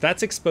should. If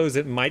that's exposed,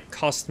 it might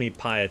cost me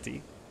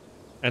piety.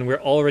 And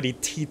we're already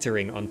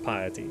teetering on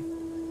piety.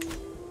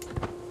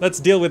 Let's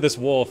deal with this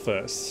war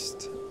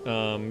first.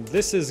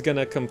 This is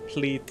gonna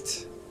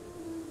complete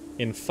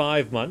in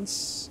 5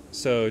 months.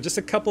 So just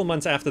a couple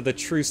months after the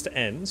truce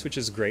ends, which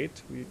is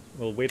great.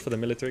 We'll wait for the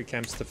military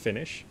camps to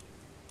finish.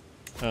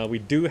 We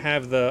do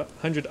have the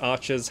 100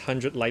 archers,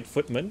 100 light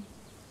footmen.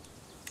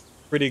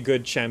 Pretty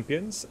good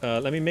champions.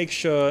 Let me make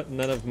sure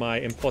none of my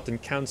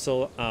important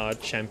council are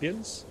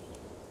champions.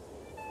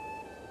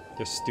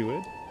 Your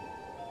steward,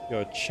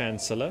 your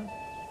chancellor,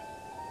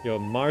 your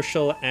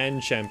marshal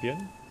and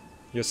champion,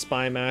 your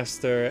spy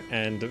master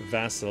and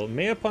vassal.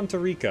 Mayor Ponta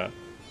Rica.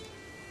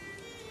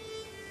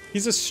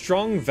 He's a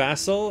strong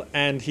vassal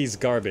and he's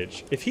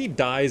garbage. If he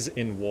dies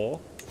in war,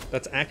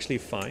 that's actually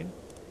fine.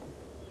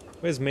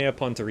 Where's Mayor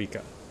Ponta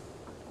Rica?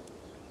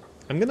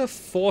 I'm gonna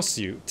force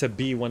you to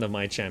be one of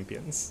my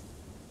champions.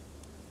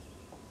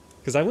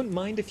 Because I wouldn't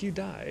mind if you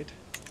died.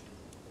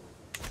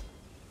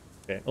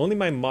 Okay, only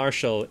my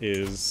marshal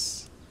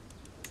is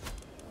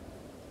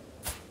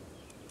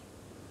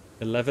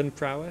 11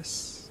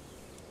 prowess.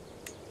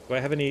 Do I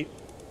have any...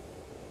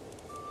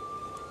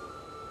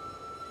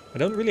 I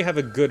don't really have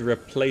a good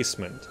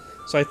replacement.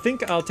 So I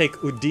think I'll take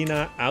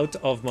Udina out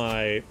of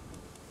my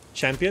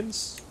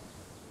champions.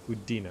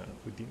 Udina.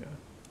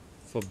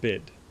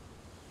 Forbid.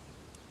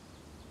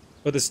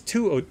 Oh, there's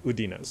two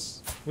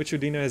Udinas. Which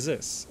Udina is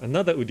this?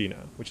 Another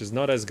Udina, which is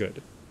not as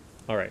good.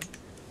 Alright.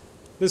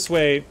 This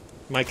way,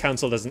 my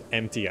council doesn't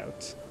empty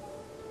out.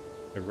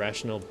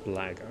 Irrational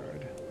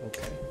blackguard.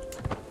 Okay.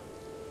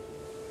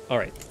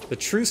 Alright. The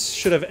truce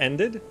should have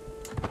ended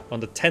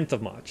on the 10th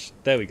of March.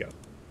 There we go.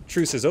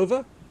 Truce is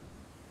over.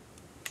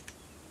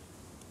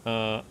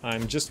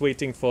 I'm just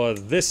waiting for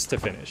this to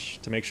finish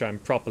to make sure I'm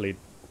properly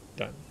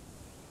done.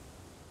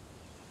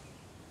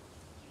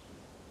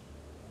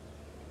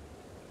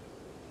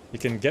 You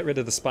can get rid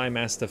of the spy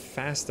master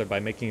faster by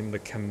making him the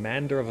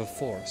commander of a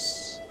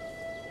force.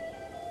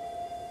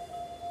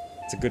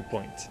 It's a good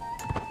point.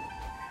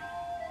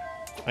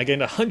 I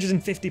gained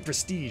 150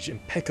 prestige,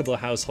 impeccable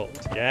household.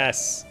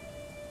 Yes.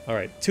 All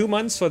right, 2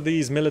 months for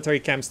these military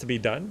camps to be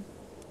done,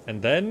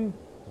 and then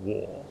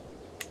war.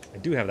 I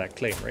do have that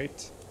claim,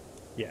 right?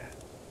 Yeah.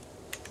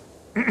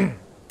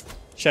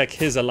 Check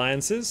his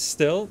alliances.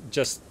 Still,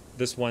 just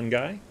this one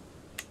guy.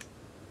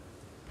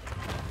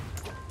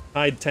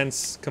 Hide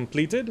tents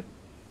completed.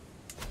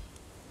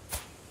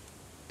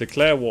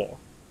 Declare war.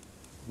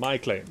 My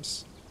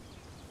claims.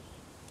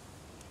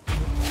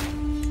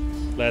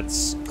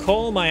 Let's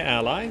call my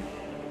ally.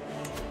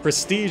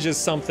 Prestige is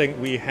something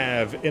we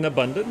have in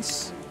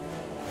abundance.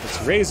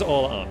 Let's raise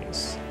all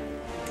armies.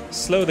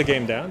 Slow the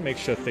game down, make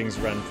sure things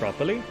run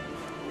properly.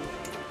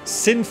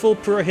 Sinful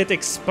Purohit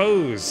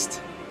exposed.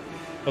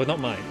 Oh, not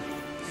mine.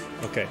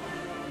 Okay,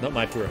 not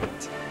my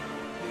Purohit.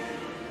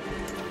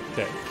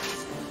 Okay,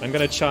 I'm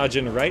gonna charge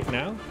in right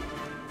now.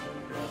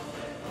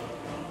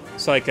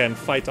 So I can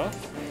fight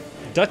off.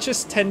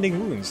 Duchess tending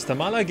wounds.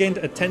 Tamala gained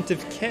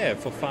attentive care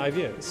for 5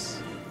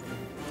 years.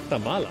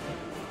 Tamala?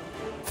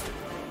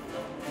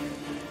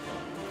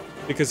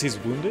 Because he's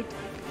wounded?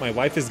 My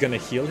wife is gonna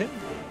heal him?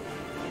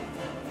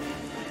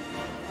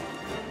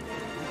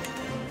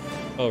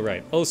 Oh,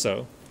 right.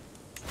 Also,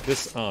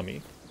 this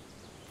army.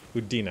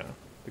 Udina,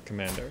 the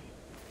commander.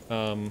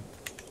 No,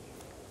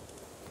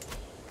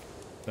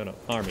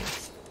 army.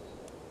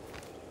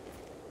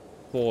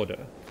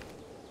 Border.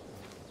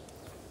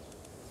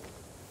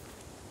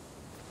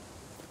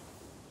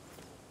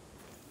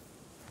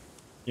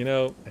 You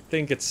know, I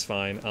think it's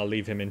fine. I'll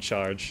leave him in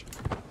charge.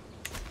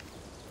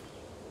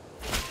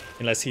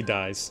 Unless he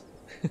dies.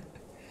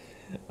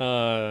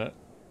 Of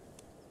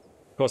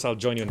course, I'll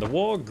join you in the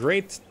war.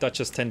 Great.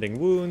 Duchess tending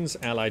wounds.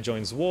 Ally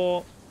joins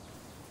war.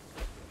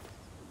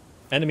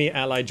 Enemy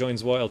ally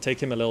joins war. It'll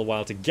take him a little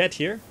while to get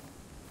here.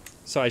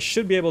 So I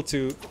should be able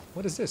to...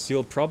 What is this?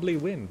 You'll probably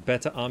win.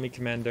 Better army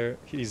commander.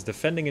 He's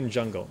defending in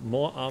jungle.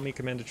 More army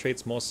commander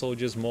traits, more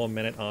soldiers, more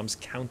men-at-arms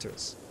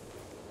counters.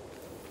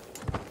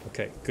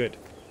 Okay, good.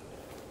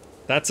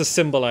 That's a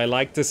symbol I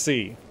like to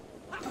see.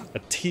 A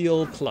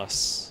teal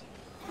plus.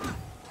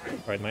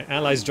 Alright, my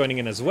ally's joining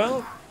in as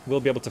well. We'll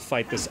be able to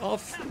fight this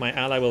off. My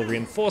ally will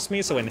reinforce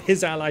me, so when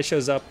his ally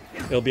shows up,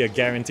 it'll be a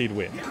guaranteed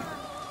win.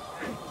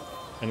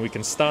 And we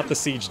can start the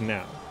siege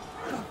now.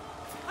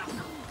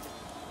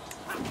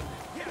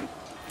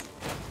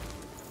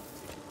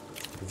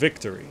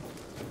 Victory.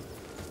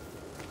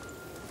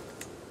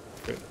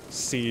 Good.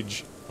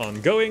 Siege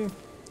ongoing.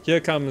 Here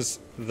comes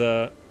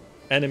the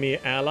enemy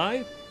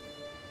ally.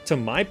 To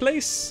my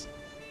place?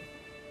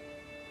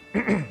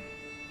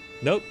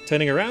 Nope,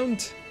 turning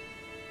around.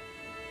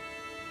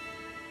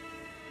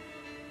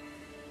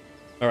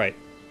 Alright.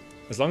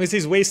 As long as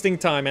he's wasting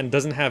time and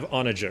doesn't have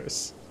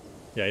onagers.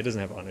 Yeah, he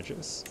doesn't have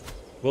onagers.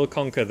 We'll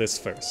conquer this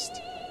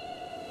first.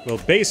 We'll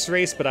base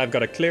race, but I've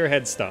got a clear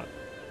head start.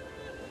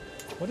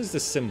 What is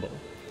this symbol?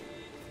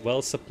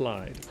 Well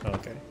supplied. Oh,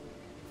 okay.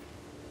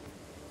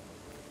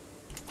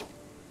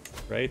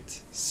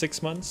 Right.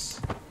 6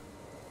 months.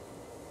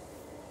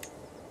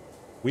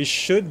 We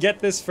should get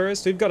this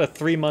first. We've got a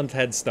 3-month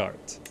head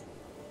start.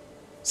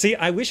 See,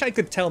 I wish I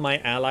could tell my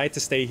ally to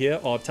stay here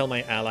or tell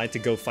my ally to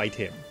go fight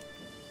him.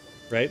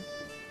 Right?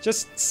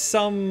 Just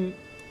some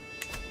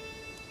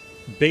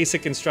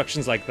basic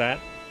instructions like that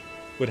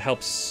would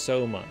help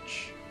so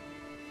much.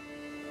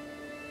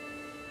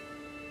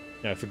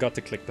 Yeah, I forgot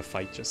to click the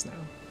fight just now.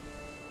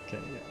 Okay,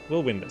 yeah.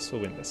 We'll win this.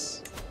 We'll win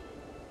this.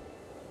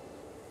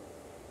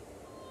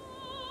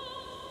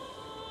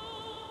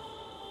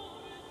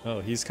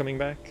 Oh, he's coming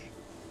back?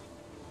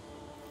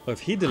 Oh, if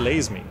he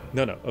delays me...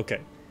 No, okay.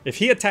 If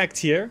he attacked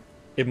here,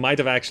 it might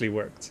have actually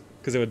worked.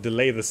 Because it would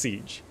delay the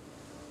siege.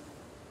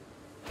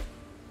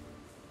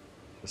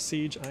 The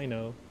siege, I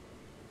know.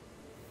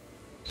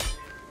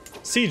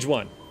 Siege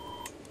 1.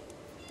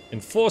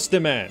 Enforce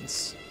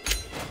demands.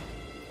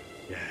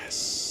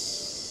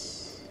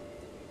 Yes.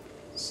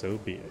 So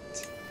be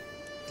it.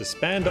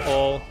 Disband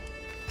all.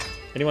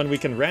 Anyone we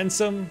can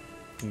ransom?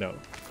 No.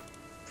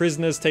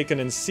 Prisoners taken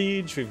in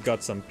siege. We've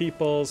got some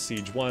people.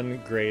 Siege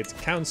 1, great.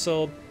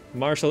 Council.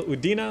 Marshal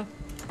Udina.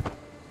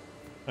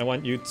 I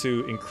want you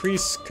to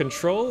increase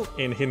control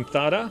in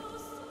Hinthara.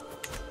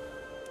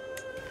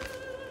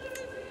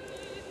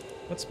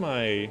 What's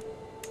my...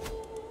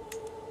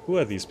 Who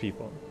are these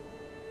people?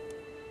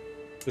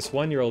 This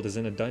 1-year-old is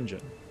in a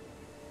dungeon.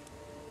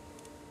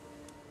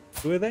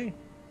 Who are they?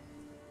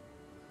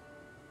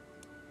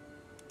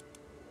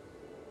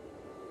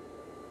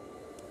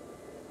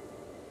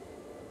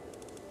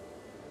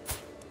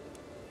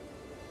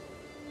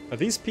 Are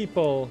these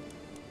people...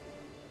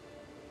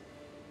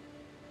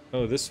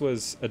 Oh, this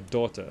was a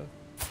daughter.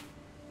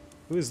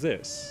 Who is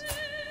this?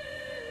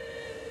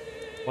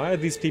 Why are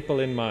these people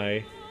in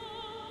my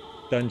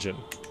dungeon?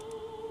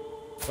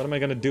 What am I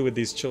gonna do with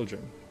these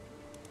children?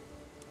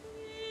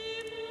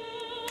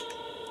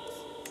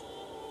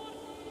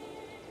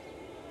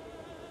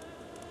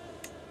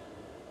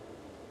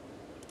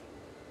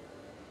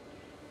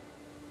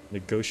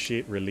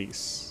 Negotiate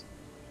release.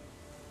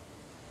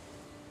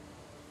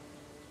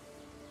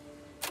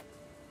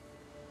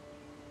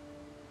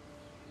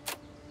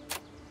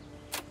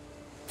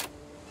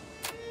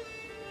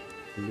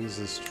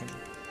 Loses strength.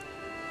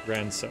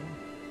 Ransom.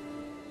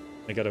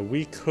 I got a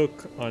weak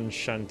hook on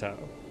Shantao.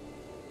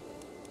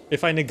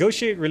 If I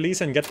negotiate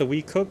release and get the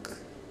weak hook,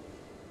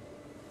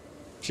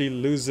 she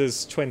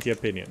loses 20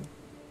 opinion.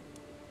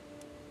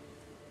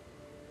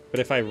 But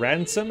if I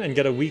ransom and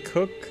get a weak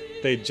hook,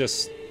 they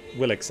just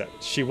will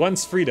accept. She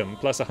wants freedom,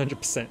 plus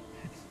 100%.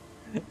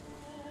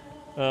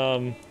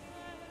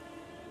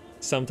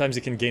 Sometimes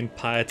you can gain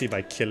piety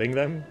by killing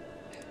them.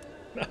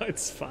 No,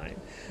 it's fine.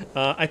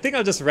 I think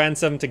I'll just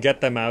ransom to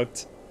get them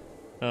out.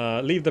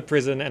 Leave the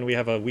prison and we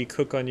have a weak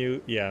hook on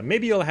you. Yeah,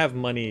 maybe you'll have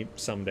money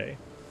someday.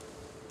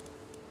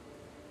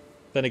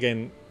 Then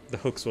again, the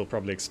hooks will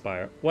probably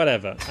expire.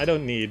 Whatever. I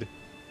don't need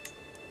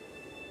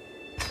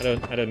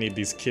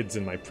these kids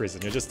in my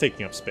prison. You're just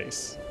taking up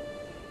space.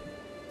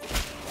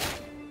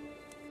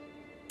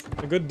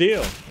 A good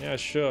deal. Yeah,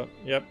 sure.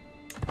 Yep.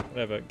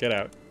 Whatever. Get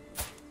out.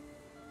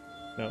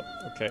 No.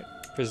 Okay.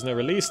 Prisoner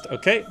released.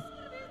 Okay.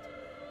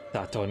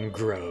 Thaton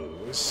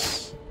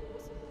grows.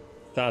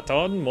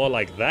 Thaton, more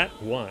like that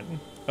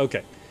one.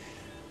 Okay.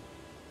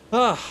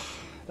 Ah,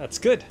 that's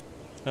good.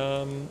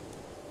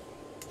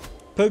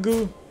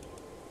 Pugu,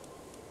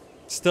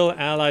 still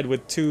allied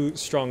with 2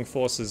 strong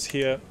forces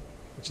here,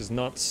 which is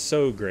not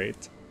so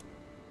great.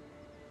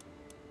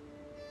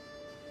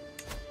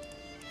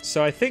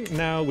 So I think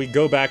now we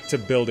go back to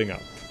building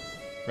up,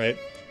 right?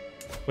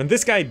 When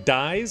this guy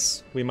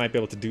dies, we might be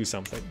able to do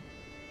something.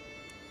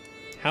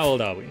 How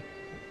old are we?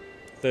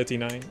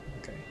 39?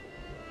 Okay.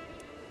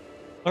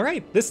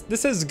 Alright,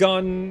 this has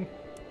gone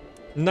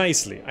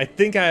nicely. I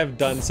think I have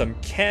done some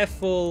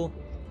careful,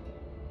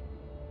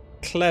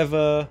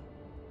 clever,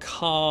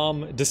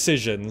 calm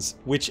decisions,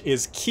 which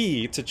is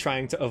key to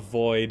trying to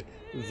avoid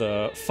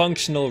the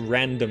functional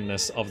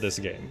randomness of this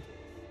game.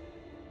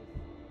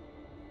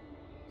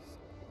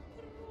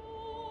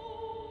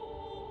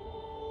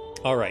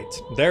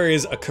 Alright, there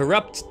is a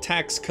corrupt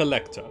tax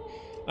collector.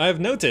 I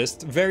have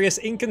noticed various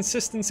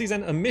inconsistencies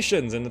and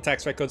omissions in the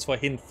tax records for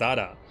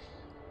Hinthara.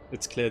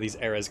 It's clear these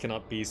errors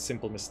cannot be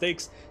simple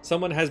mistakes.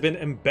 Someone has been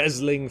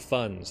embezzling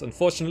funds.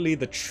 Unfortunately,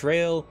 the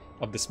trail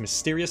of this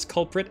mysterious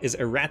culprit is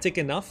erratic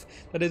enough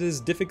that it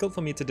is difficult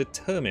for me to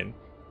determine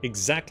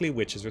exactly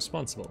which is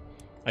responsible.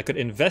 I could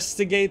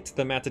investigate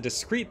the matter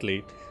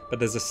discreetly, but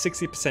there's a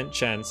 60%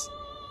 chance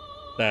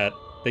that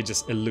they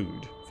just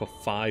elude for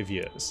 5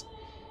 years.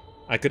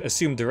 I could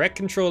assume direct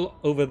control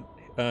over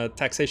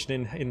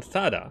taxation in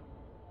Thada,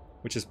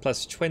 which is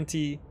plus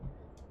 20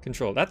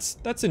 control.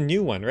 That's a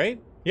new one, right?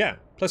 Yeah,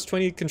 plus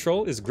 20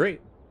 control is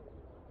great.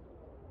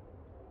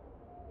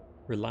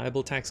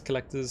 Reliable tax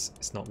collectors,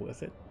 it's not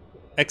worth it.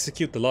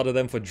 Execute the lot of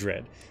them for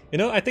dread. You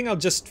know, I think I'll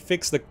just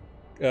fix the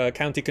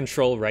county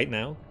control right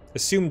now.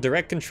 Assume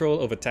direct control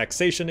over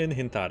taxation in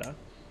Hinthada.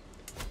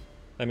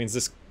 That means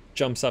this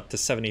jumps up to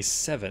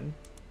 77.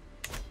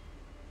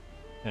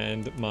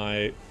 And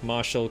my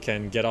marshal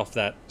can get off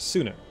that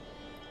sooner.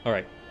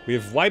 Alright,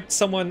 we've wiped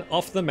someone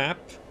off the map.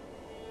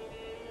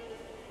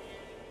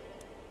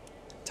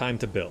 Time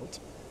to build.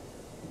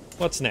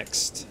 What's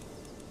next?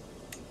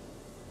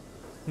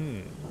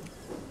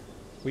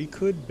 We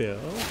could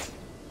build...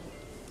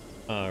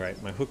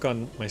 Alright, my hook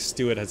on my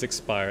steward has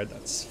expired.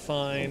 That's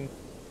fine.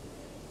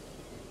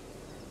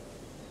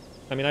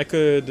 I mean, I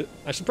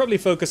should probably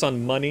focus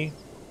on money.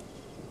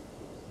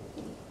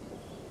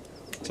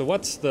 So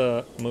what's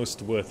the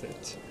most worth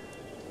it?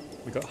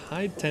 We got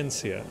hide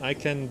tents here. I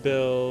can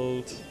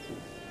build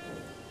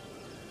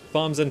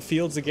farms and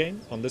fields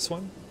again on this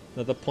one.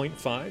 Another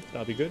 0.5,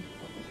 that'll be good.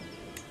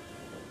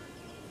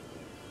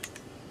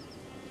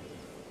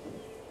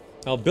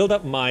 I'll build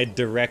up my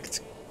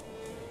direct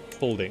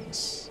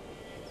holdings.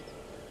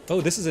 Oh,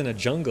 this is in a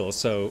jungle,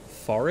 so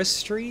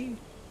forestry?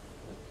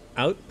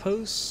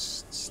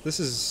 Outposts? This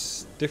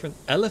is different.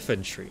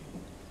 Elephantry.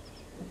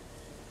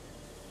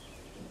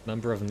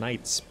 Number of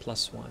knights,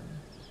 +1.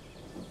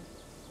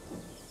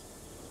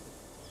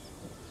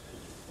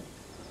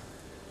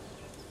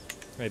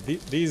 Right,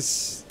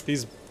 these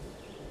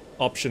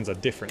options are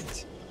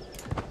different.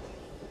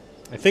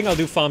 I think I'll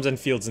do farms and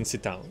fields in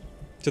Sitown.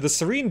 To the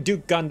Serene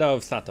Duke Ganda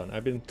of Thaton,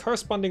 I've been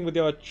corresponding with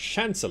your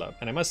Chancellor,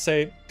 and I must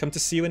say, come to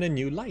see you in a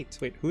new light.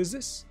 Wait, who is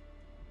this?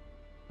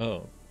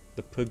 Oh,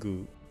 the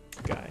Pugu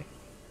guy.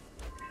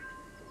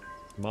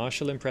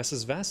 Marshal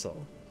impresses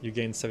vassal. You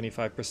gain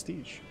 75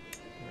 prestige.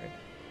 Alright.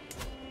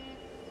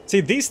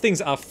 See, these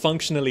things are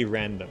functionally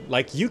random.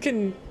 Like, you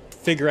can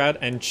figure out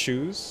and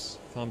choose.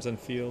 Farms and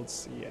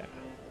fields, yeah.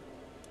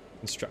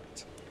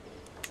 Instruct.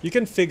 You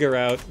can figure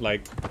out,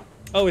 like,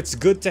 oh, it's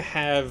good to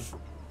have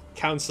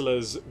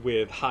counselors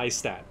with high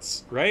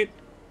stats, right?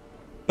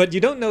 But you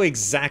don't know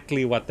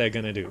exactly what they're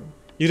gonna do.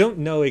 You don't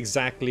know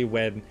exactly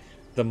when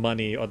the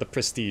money or the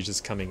prestige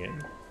is coming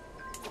in.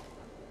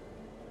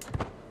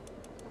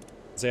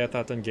 Zaya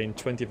Thaton gained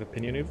 20 of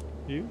opinion of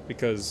you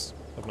because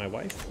of my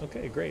wife?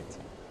 Okay, great.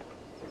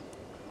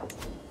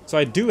 So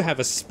I do have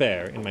a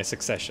spare in my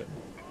succession.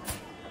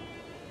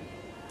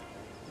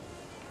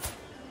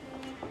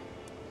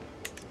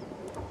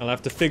 I'll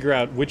have to figure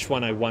out which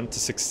one I want to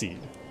succeed.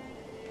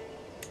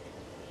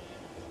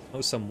 Oh,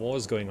 some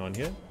war's going on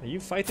here. Are you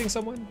fighting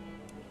someone?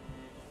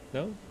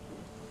 No?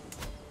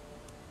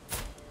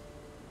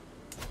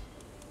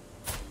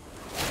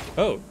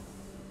 Oh.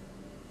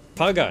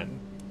 Pagan.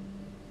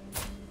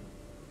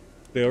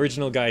 The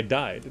original guy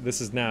died.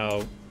 This is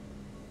now a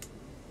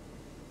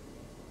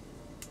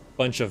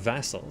bunch of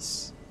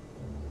vassals.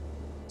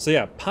 So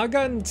yeah,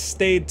 Pagan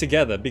stayed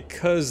together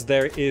because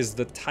there is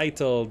the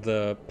title,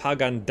 the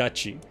Pagan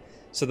Duchy.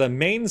 So the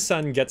main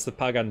son gets the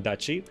Pagan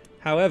Duchy.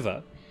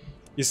 However,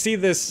 you see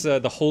this,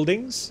 the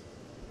holdings?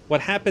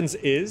 What happens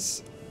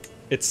is,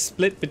 it's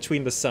split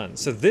between the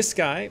sons. So this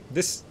guy,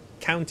 this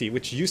county,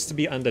 which used to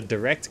be under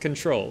direct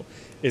control,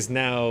 is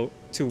now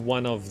to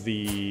one of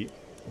the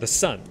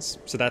sons.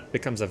 So that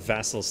becomes a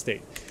vassal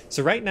state.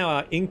 So right now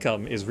our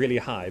income is really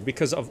high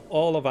because of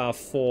all of our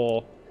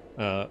 4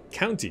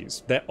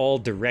 counties. They're all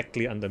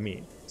directly under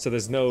me. So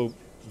there's no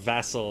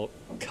vassal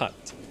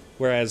cut.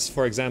 Whereas,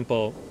 for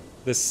example,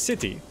 the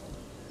city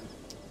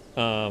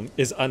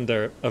is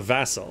under a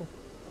vassal.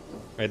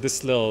 Right,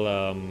 this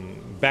little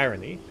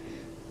barony.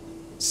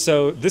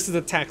 So this is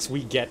the tax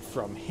we get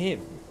from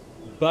him.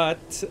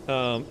 But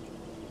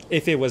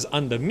if it was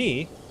under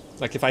me,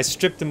 like if I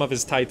stripped him of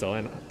his title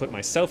and put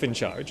myself in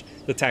charge,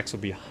 the tax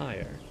would be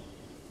higher.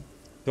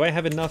 Do I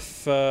have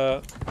enough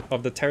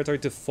of the territory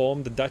to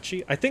form the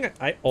duchy? I think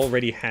I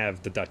already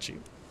have the duchy.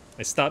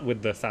 I start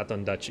with the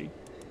Thaton duchy.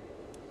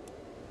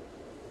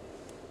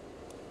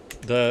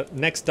 The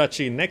next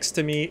duchy next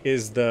to me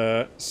is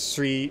the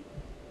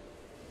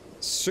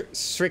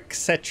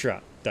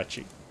Crusader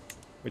duchy,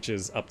 which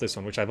is up this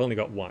one, which I've only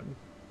got 1.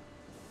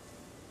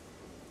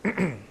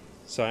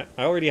 So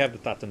I already have the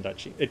Thaton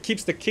duchy. It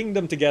keeps the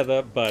kingdom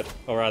together, but,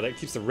 or rather, it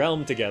keeps the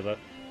realm together,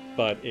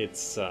 but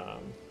it's,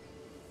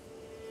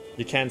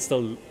 you can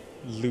still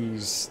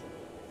lose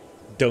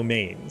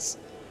domains.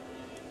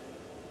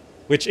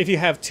 Which, if you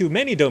have too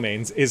many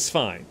domains, is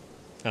fine.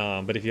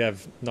 But if you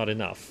have not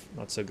enough,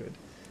 not so good.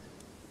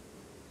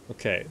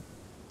 Okay.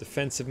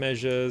 Defensive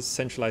measures,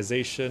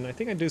 centralization. I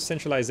think I do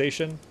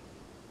centralization.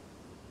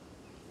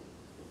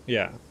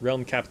 Yeah,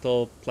 realm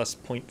capital plus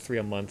 0.3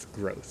 a month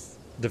growth.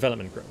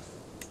 Development growth.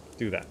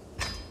 Do that.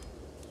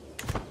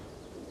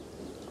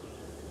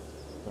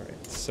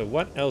 Alright, so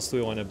what else do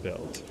we want to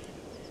build?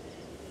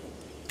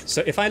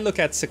 So if I look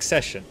at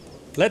succession,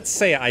 let's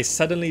say I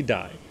suddenly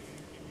die.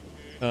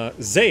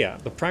 Zaya,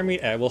 the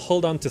primary heir, will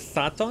hold on to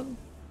Thaton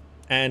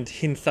and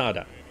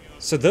Hinthada.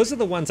 So those are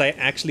the ones I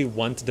actually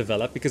want to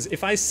develop, because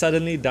if I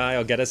suddenly die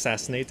or get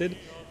assassinated,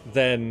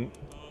 then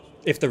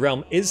if the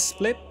realm is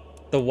split,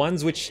 the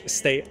ones which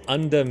stay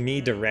under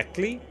me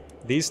directly,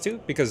 these two,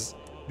 because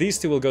these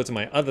two will go to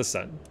my other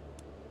son,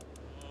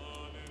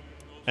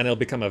 and it'll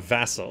become a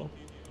vassal.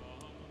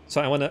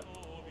 So I want to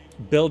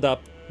build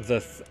up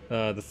the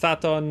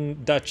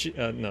Thaton Duchy,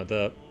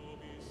 the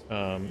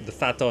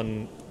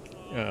Thaton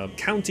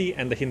county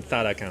and the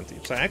Hinthada county.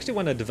 So I actually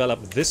want to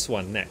develop this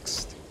one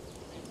next,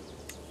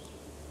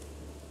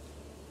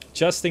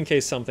 just in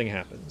case something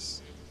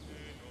happens.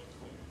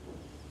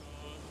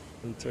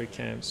 Military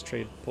camps,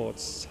 trade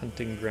ports,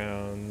 hunting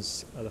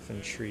grounds,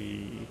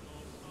 elephantry,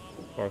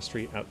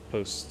 forestry,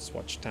 outposts,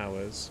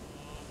 watchtowers.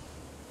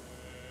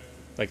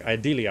 Like,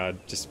 ideally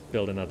I'd just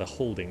build another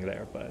holding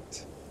there,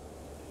 but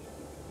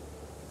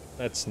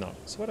that's not.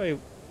 So what do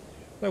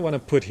I want to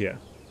put here?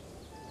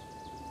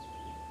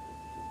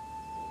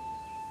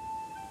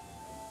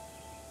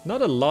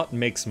 Not a lot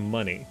makes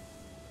money.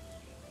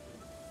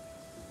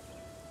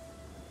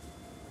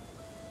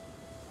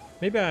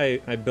 Maybe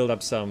I build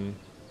up some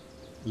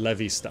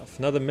levy stuff.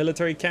 Another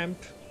military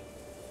camp.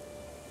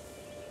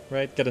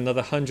 Right, get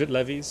another 100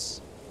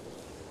 levies.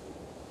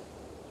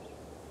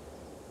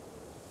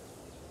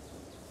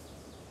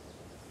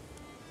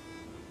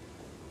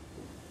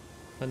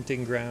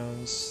 Hunting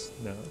grounds.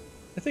 No.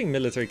 I think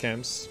military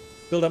camps.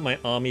 Build up my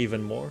army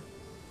even more.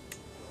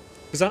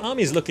 Because our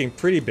army is looking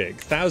pretty big.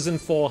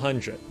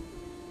 1,400.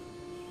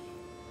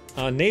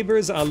 Our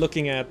neighbors are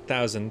looking at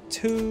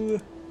 1,002.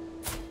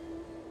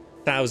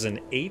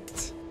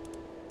 1,008.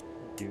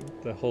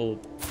 The whole...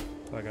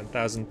 I got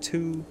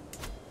 1,002.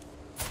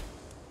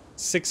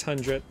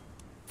 600.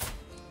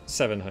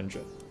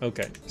 700.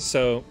 Okay,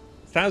 so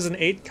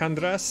 1,008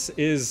 Kandras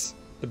is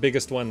the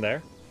biggest one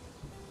there.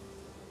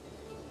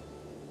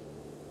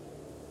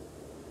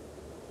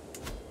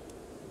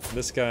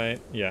 This guy,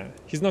 yeah,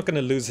 he's not going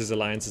to lose his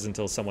alliances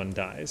until someone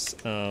dies.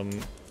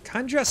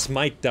 Kandras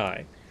might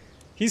die.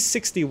 He's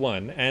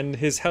 61 and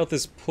his health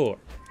is poor.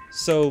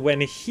 So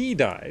when he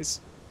dies,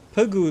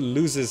 Pugu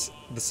loses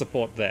the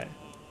support there.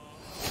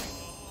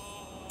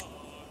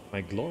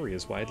 My glory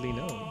is widely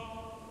known.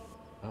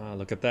 Ah,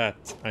 look at that.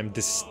 I'm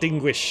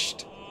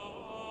distinguished.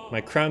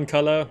 My crown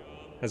color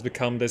has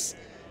become this.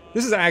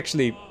 This is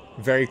actually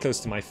very close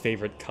to my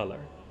favorite color.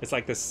 It's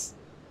like this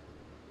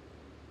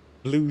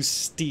blue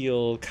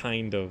steel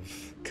kind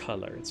of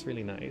color. It's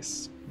really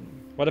nice.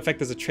 What effect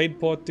does a trade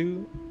port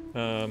do?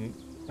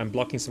 I'm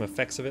blocking some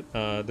effects of it.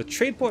 The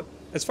trade port,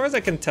 as far as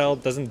I can tell,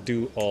 doesn't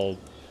do all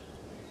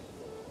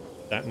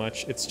that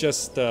much. It's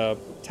just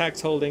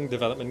tax holding,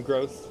 development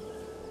growth,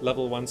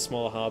 level 1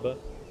 small harbor.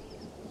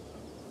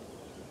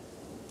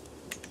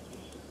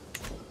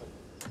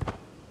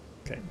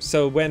 Okay,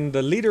 so when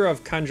the leader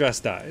of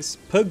Kandras dies,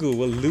 Pegu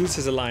will lose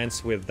his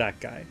alliance with that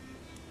guy.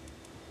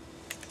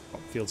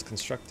 Fields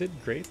constructed,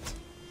 great.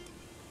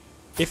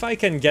 If I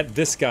can get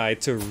this guy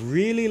to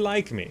really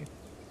like me,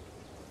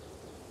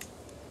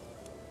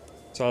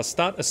 so I'll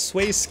start a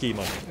sway scheme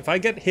on him. If I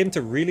get him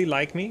to really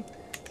like me,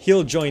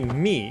 he'll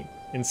join me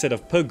instead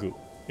of Pegu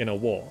in a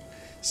war.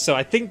 So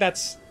I think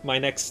that's my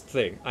next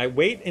thing. I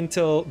wait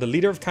until the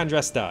leader of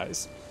Kandras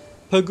dies.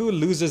 Pegu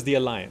loses the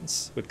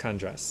alliance with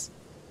Kandras.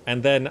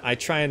 And then I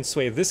try and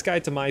sway this guy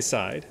to my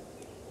side.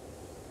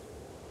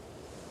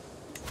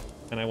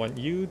 And I want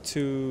you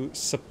to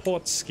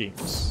support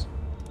schemes.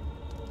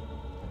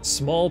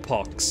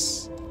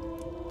 Smallpox.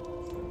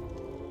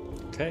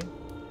 Okay.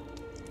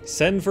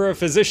 Send for a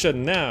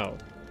physician now.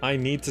 I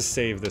need to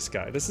save this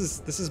guy. This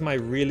is my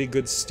really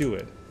good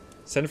steward.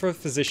 Send for a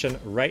physician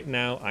right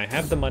now. I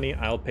have the money.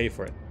 I'll pay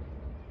for it.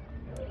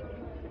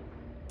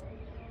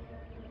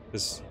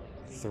 There's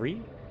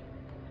 3?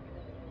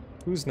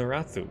 Who's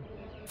Narathu?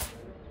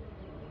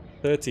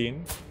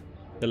 13,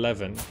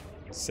 11,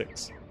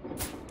 6.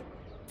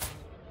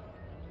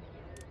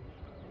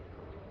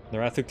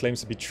 Narathu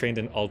claims to be trained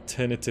in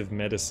alternative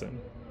medicine.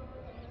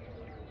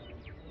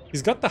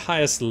 He's got the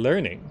highest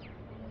learning.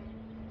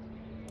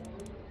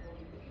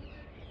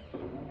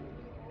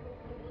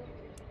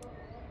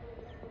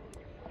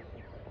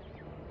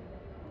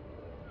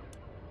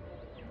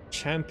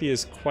 Champy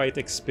is quite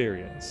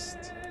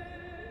experienced.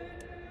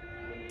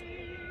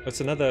 What's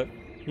another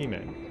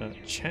He-Man?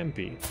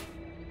 Champy.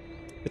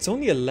 It's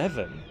only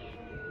 11.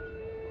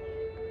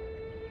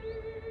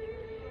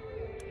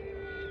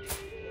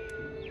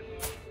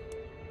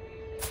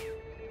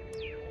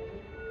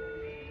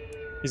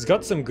 He's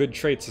got some good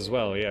traits as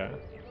well, yeah.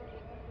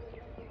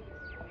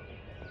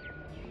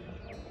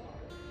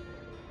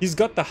 He's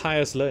got the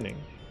highest learning.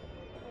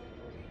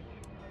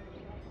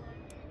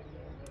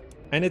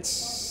 And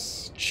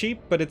it's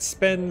cheap, but it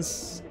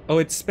spends... Oh,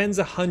 it spends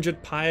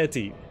 100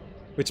 piety,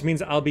 which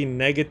means I'll be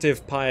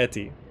negative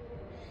piety.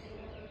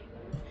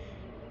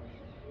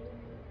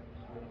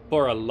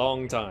 For a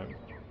long time.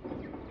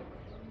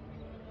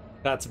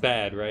 That's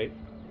bad, right?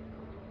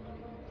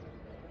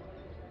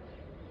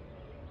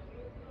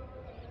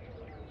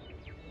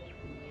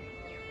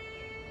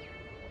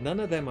 None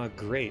of them are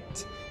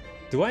great.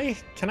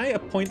 Can I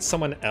appoint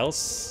someone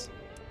else?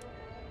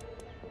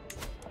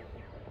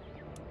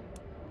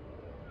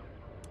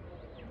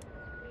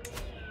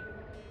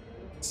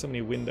 So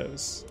many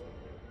windows.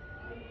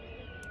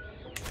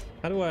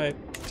 How do I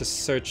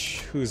just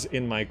search who's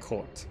in my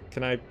court?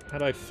 How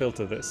do I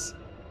filter this?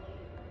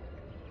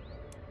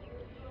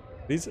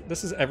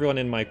 This is everyone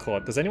in my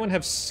court. Does anyone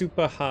have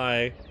super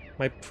high?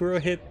 My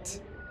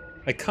Purohit?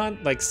 I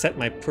can't like set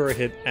my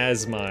Purohit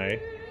as my...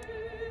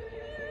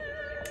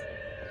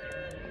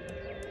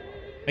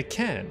 I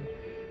can.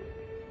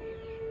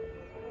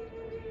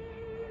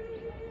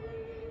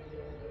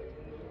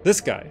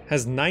 This guy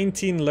has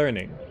 19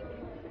 learning.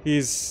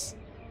 He's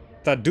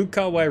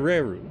Taduka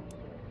Waireru.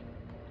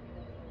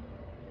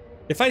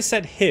 If I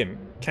set him,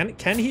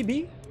 can he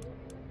be?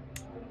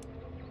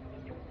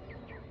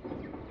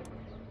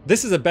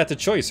 This is a better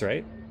choice,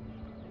 right?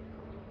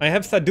 I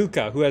have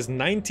Thaduka, who has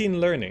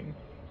 19 learning.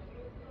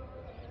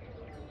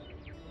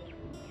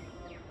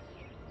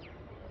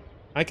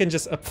 I can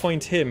just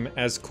appoint him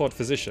as court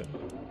physician.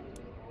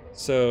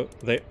 So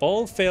they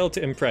all fail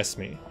to impress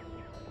me.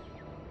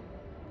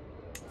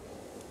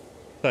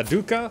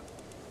 Thaduka,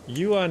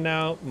 you are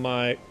now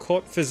my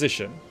court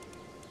physician.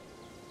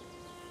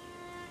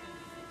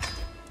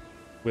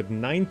 With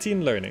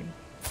 19 learning.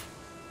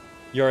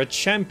 You're a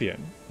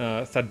champion.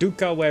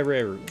 Thaduka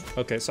Wereru.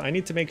 Okay, so I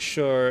need to make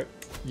sure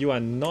you are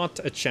not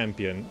a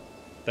champion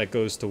that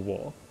goes to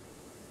war.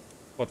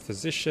 Court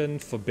physician,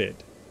 forbid.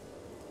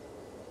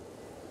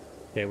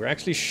 Okay, we're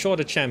actually short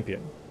a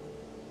champion.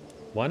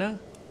 Wanna?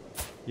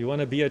 You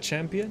wanna be a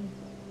champion?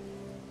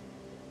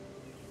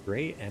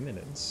 Grey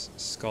Eminence.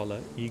 Scholar,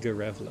 eager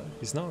reveler.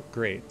 He's not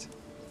great.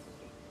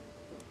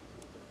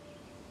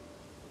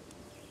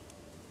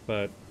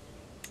 But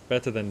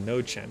better than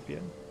no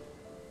champion.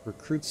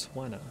 Recruits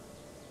Wanna.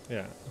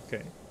 Yeah,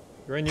 okay.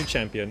 You're a new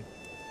champion.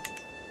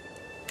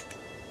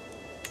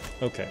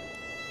 Okay.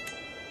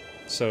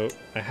 So,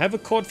 I have a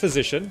court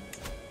physician.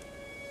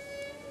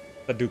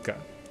 Paduka.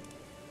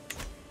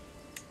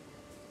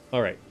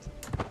 Alright.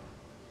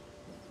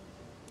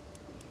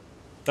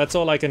 That's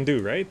all I can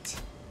do, right?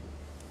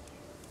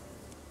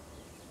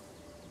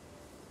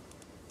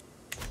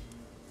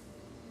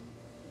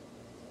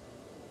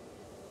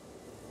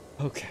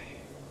 Okay.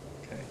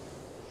 Okay.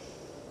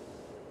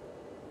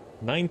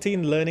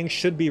 19 learning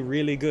should be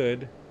really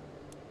good.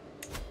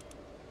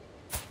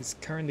 He's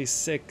currently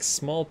sick.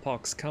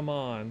 Smallpox, come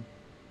on.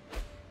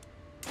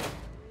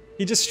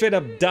 He just straight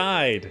up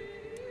died.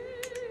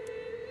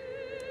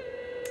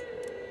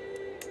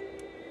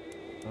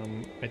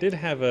 I did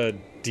have a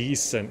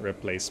decent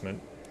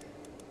replacement.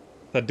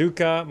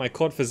 Paduka, my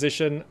court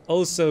physician,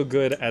 also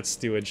good at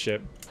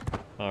stewardship.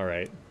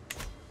 Alright.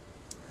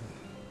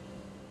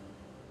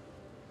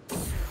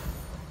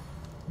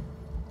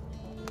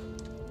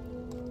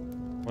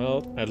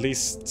 Well, at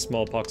least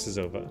smallpox is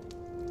over.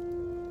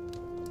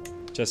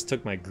 Just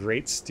took my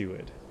great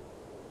steward.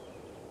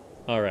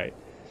 Alright.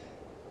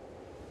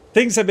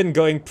 Things have been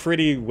going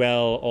pretty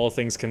well, all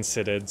things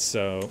considered,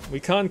 so we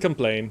can't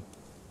complain.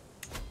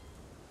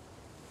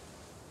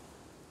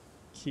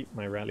 Keep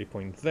my rally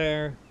point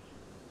there.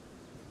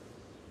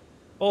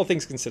 All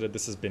things considered,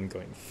 this has been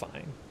going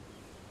fine.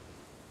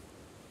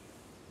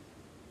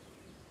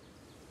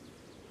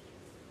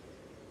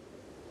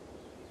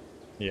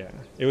 Yeah,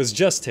 it was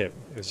just him.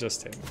 It was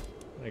just him.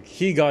 Like,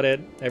 he got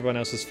it, everyone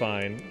else was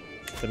fine.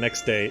 The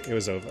next day, it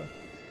was over.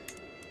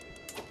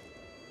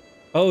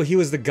 Oh, he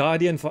was the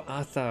guardian for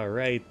Atha,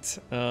 right.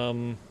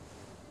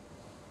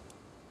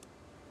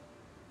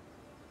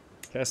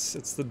 Guess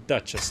it's the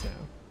Duchess now.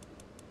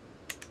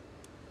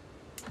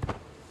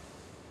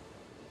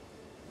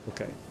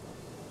 Okay.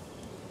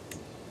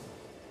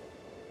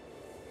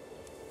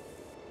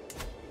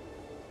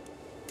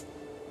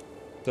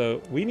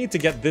 So, we need to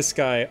get this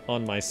guy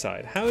on my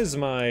side. How is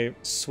my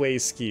sway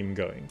scheme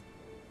going?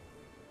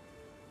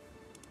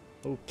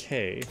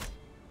 Okay.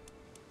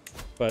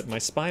 But my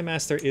Spy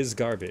Master is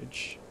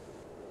garbage.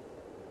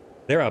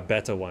 There are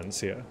better ones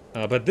here.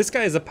 But this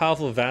guy is a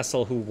powerful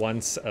vassal who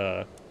wants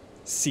a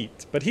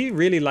seat. But he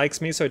really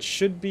likes me, so it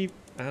should be...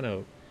 I don't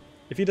know.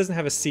 If he doesn't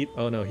have a seat...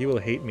 Oh no, he will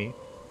hate me.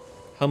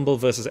 Humble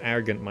versus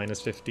arrogant,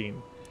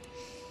 -15.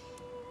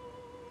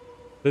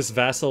 This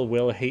vassal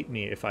will hate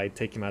me if I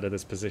take him out of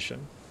this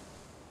position.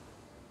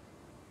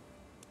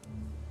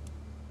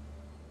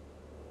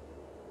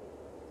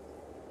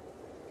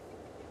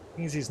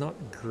 Means he's not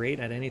great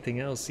at anything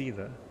else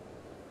either.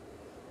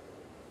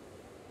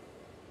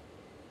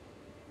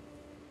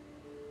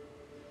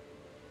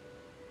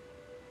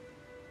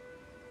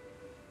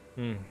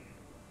 I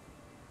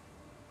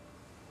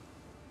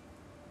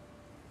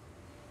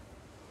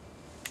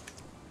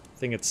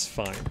think it's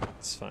fine.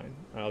 It's fine.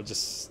 I'll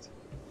just...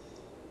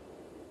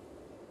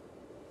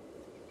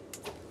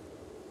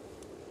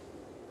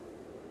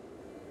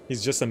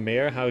 He's just a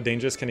mayor? How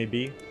dangerous can he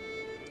be?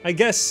 I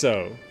guess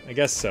so. I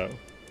guess so.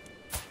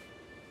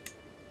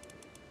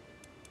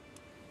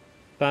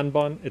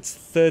 Fanbon, it's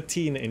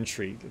 13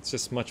 intrigue. It's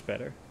just much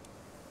better.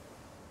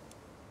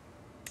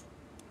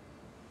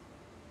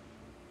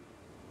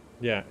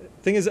 Yeah,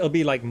 thing is, it'll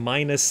be like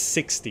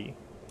 -60.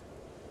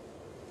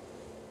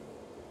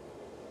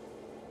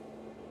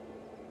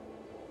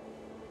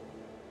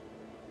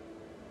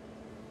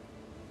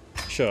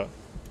 Sure.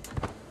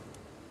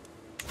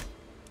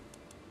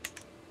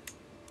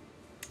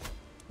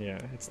 Yeah,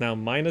 it's now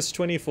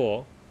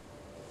 -24.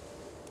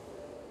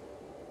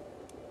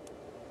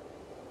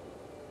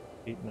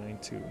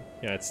 892.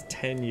 Yeah, it's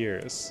 10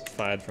 years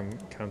fired from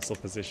council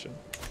position.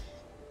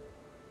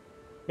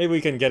 Maybe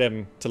we can get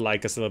him to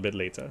like us a little bit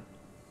later.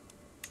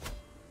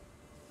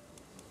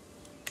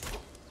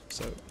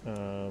 So,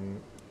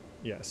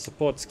 yeah,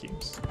 support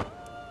schemes.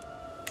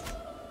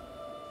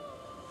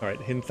 Alright,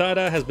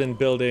 Hinthada has been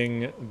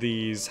building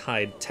these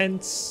hide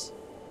tents.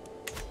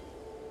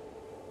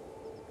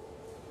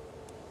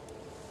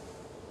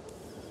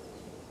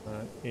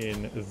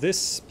 In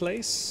this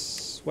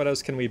place, what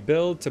else can we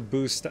build to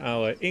boost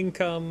our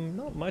income?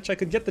 Not much. I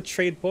could get the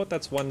trade port.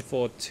 That's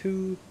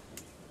 142.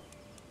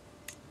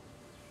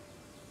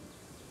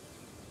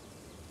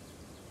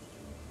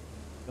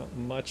 Not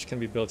much can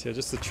be built here.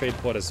 Just the trade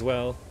port as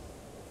well.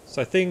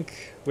 So I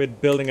think we're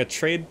building a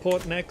trade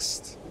port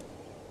next.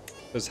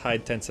 Those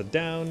hide tents are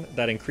down.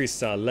 That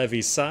increases our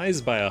levy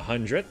size by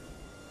 100.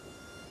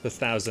 The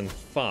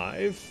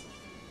 1,005.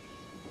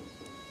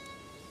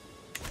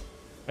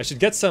 I should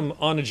get some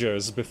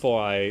onagers before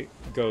I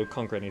go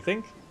conquer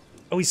anything.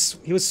 Oh,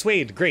 he was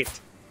swayed. Great.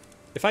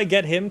 If I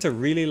get him to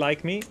really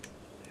like me,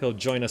 he'll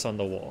join us on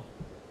the war.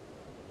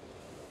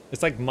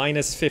 It's like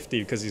 -50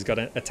 because he's got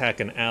to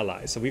attack an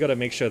ally. So we got to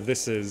make sure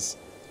this is...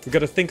 We got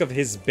to think of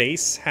his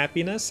base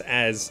happiness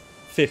as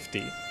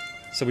 50.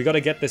 So we got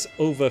to get this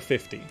over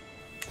 50.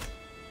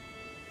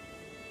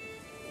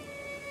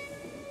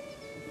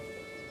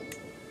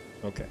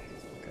 Okay.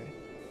 Okay.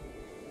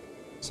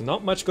 So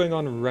not much going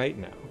on right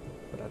now.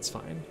 But that's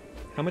fine.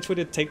 How much would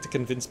it take to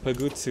convince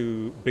Pegu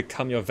to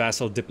become your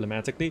vassal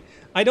diplomatically?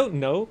 I don't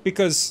know,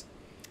 because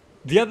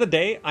the other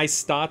day I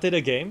started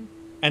a game,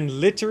 and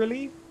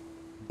literally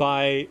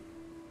by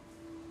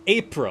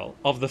April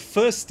of the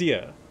first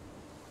year,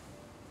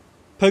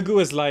 Pegu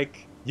was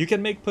like, you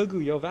can make Pegu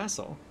your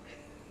vassal.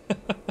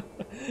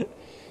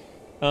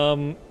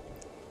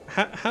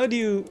 How do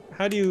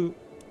you,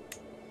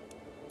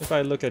 if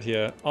I look at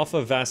here,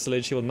 offer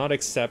vassalage, he will not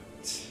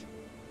accept.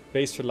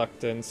 Base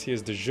reluctance, he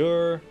is de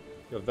jure,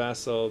 your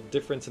vassal,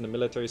 difference in the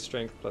military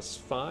strength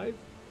 +5.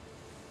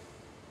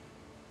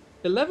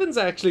 11's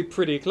actually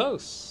pretty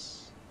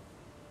close.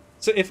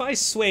 So if I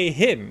sway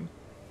him,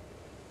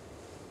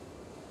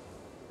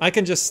 I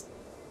can just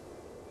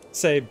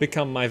say,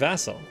 become my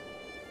vassal.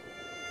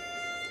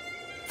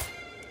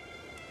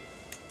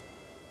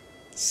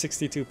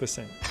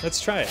 62%. Let's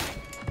try it.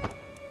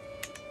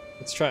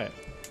 Let's try it.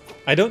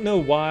 I don't know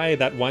why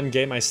that one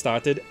game I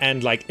started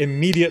and like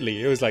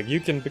immediately it was like, you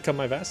can become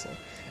my vassal.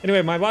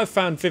 Anyway, my wife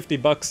found 50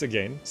 bucks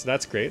again, so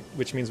that's great,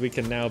 which means we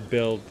can now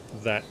build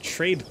that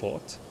trade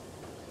port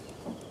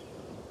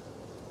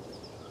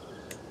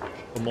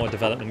for more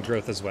development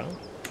growth as well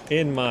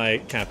in my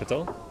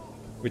capital,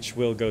 which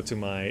will go to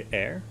my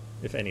heir,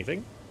 if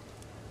anything.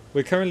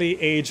 We're currently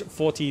age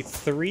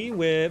 43.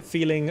 We're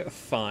feeling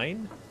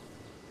fine.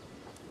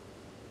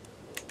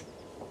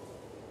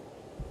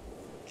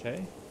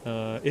 Okay.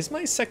 Is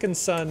my second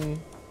son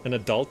an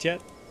adult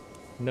yet?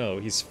 No,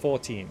 he's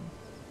 14.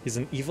 He's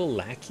an evil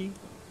lackey.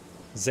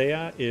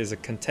 Zaya is a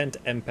content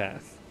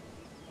empath.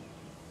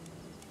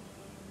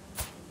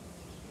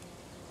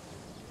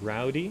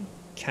 Rowdy,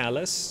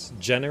 callous,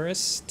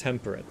 generous,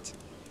 temperate.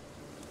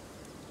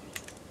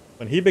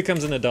 When he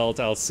becomes an adult,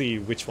 I'll see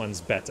which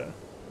one's better.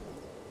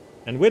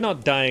 And we're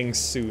not dying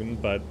soon,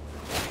 but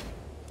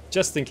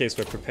just in case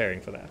we're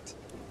preparing for that.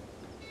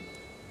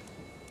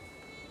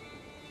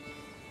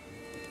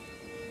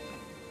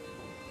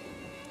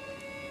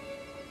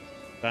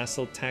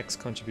 Vassal tax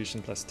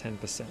contribution plus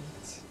 10%.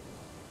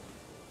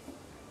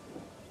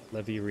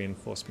 Levy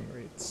reinforcement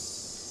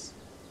rates.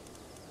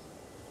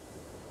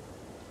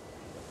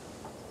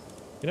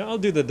 You know, I'll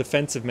do the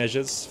defensive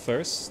measures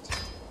first.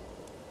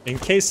 In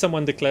case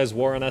someone declares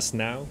war on us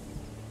now.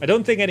 I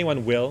don't think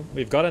anyone will.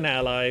 We've got an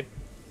ally.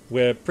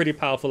 We're pretty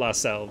powerful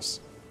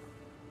ourselves.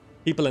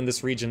 People in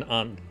this region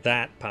aren't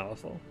that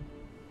powerful.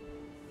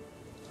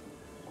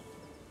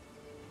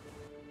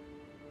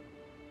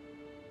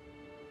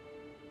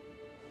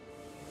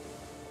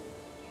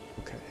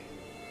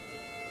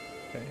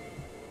 Okay.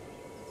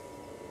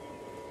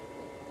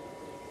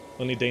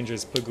 Only danger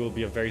is Pug will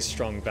be a very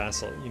strong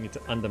vassal. You need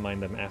to undermine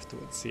them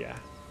afterwards, yeah.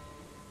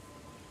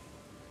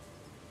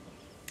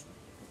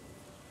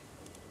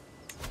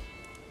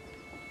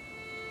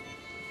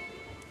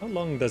 How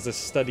long does the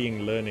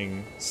studying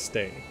learning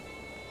stay?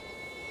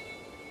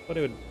 What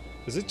it would...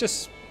 Is it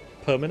just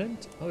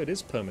permanent? Oh, it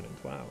is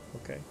permanent. Wow,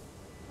 okay.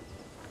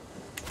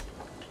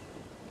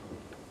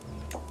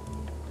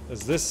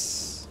 Does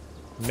this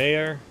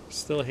mayor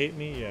still hate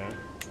me? Yeah.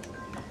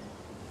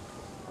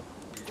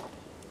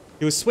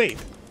 He was swayed.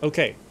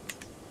 Okay.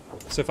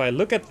 So if I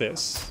look at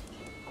this,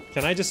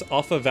 can I just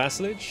offer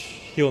vassalage?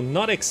 He'll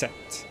not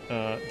accept.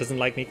 Doesn't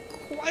like me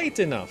quite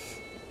enough.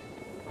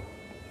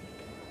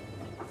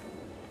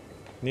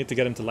 Need to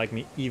get him to like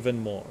me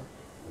even more.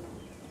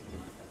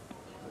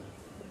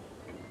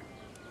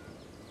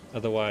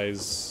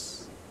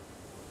 Otherwise...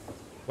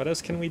 What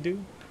else can we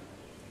do?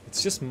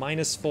 It's just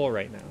 -4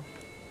 right now.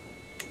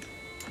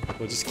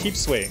 We'll just keep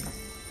swaying.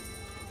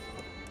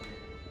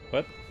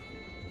 What?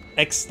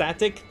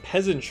 Ecstatic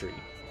peasantry.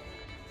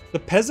 The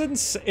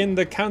peasants in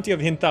the county of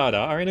Hintada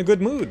are in a good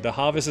mood. The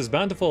harvest is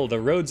bountiful, the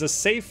roads are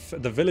safe,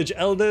 the village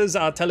elders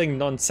are telling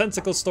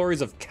nonsensical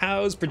stories of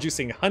cows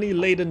producing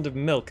honey-laden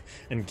milk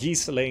and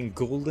geese laying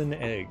golden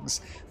eggs.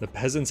 The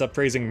peasants are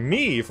praising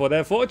me for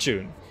their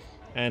fortune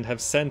and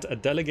have sent a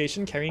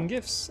delegation carrying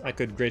gifts. I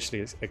could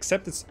graciously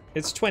accept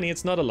it's 20,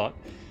 it's not a lot.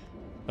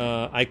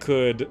 I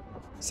could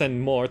send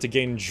more to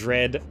gain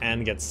dread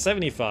and get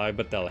 75,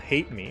 but they'll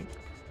hate me.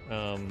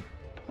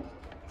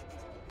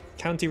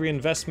 County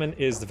reinvestment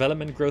is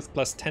development growth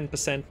plus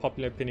 10%,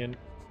 popular opinion.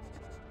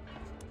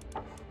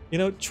 You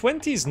know,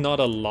 20 is not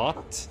a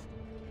lot.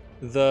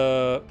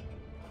 The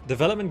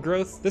development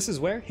growth, this is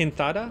where?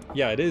 Hintada?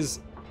 Yeah, it is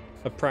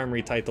a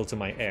primary title to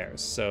my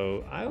heirs,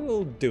 so I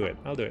will do it.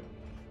 I'll do it.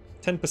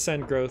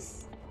 10%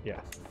 growth,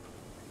 yeah.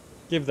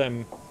 Give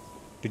them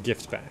the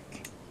gift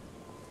back.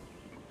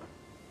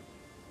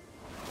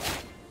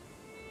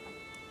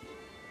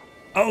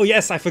 Oh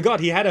yes, I forgot,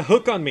 he had a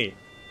hook on me.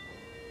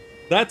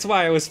 That's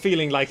why I was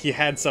feeling like he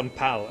had some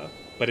power,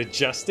 but it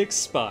just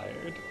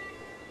expired.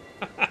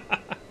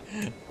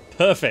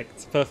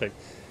 Perfect, perfect.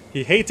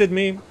 He hated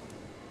me.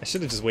 I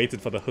should have just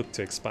waited for the hook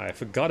to expire. I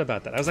forgot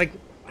about that. I was like,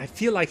 I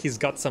feel like he's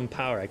got some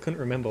power. I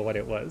couldn't remember what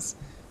it was.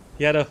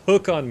 He had a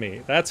hook on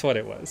me. That's what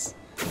it was.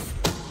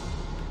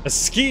 A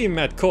scheme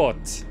at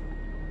court.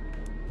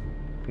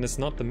 And it's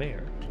not the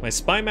mayor. My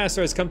spy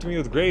master has come to me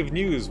with grave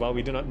news. While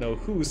we do not know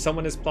who,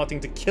 someone is plotting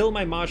to kill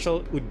my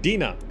marshal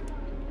Udina.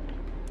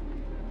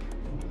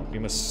 We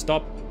must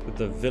stop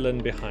the villain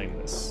behind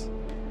this.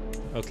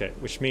 Okay,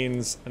 which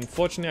means,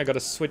 unfortunately, I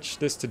gotta switch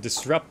this to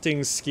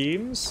disrupting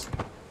schemes.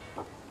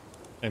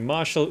 And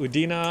Marshal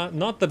Udina,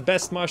 not the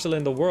best marshal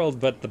in the world,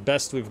 but the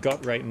best we've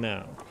got right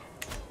now.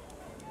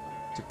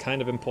 So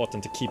kind of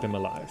important to keep him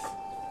alive.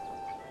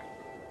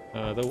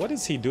 Though, what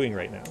is he doing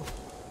right now?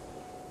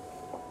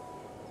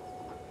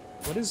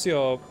 What is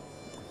your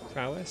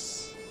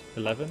prowess?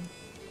 11?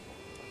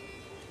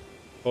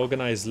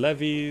 Organize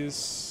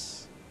levies.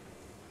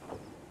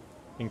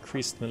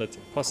 Increased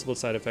military. Possible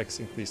side effects,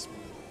 increased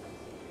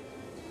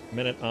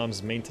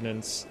men-at-arms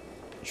maintenance.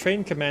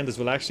 Train commanders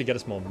will actually get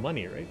us more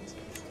money, right?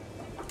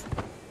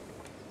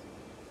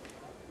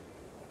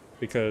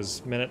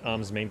 Because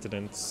men-at-arms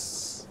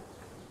maintenance...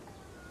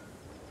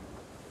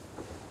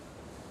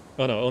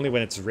 Oh no, only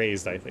when it's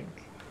raised, I think.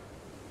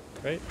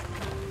 Right?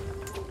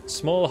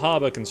 Small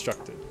harbor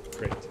constructed.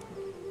 Great.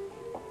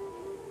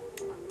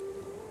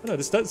 Oh, no,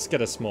 this does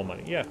get us more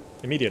money. Yeah,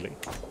 immediately.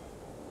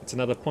 It's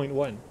another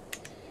 0.1.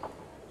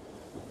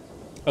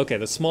 Okay,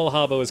 the small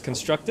harbor was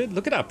constructed.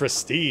 Look at our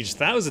prestige,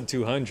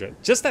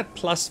 1,200. Just that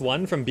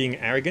 +1 from being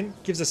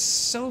arrogant gives us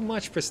so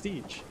much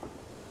prestige.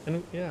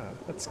 And yeah,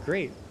 that's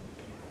great.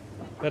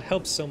 That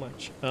helps so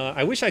much.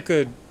 I wish I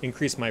could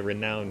increase my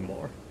renown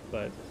more,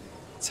 but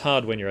it's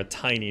hard when you're a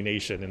tiny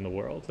nation in the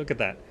world. Look at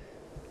that.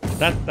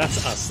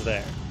 That's us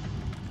there.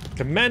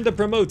 Commander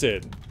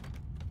promoted.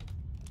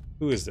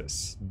 Who is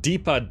this?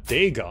 Deepa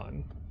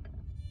Dagon.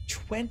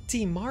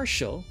 20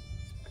 marshal?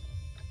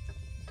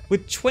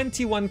 With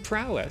 21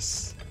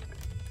 prowess.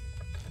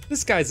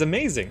 This guy's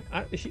amazing.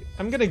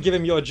 I'm gonna give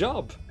him your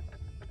job.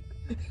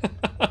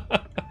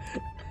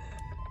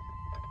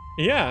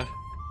 Yeah.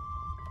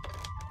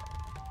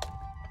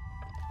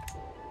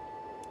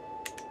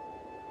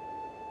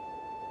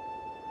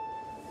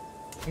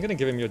 I'm gonna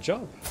give him your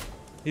job.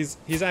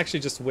 He's actually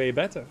just way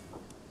better.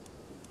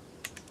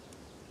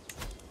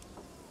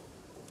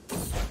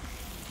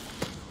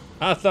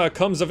 Arthur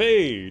comes of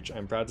age!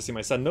 I'm proud to see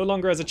my son no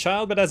longer as a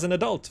child, but as an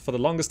adult. For the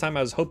longest time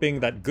I was hoping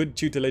that good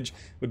tutelage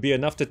would be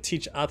enough to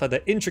teach Arthur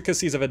the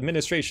intricacies of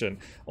administration.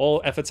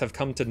 All efforts have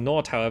come to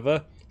naught,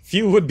 however.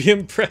 Few would be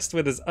impressed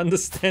with his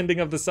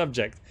understanding of the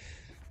subject.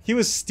 He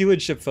was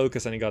stewardship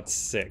focused and he got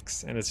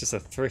 6, and it's just a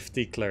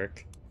thrifty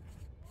clerk.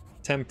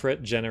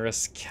 Temperate,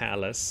 generous,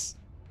 callous.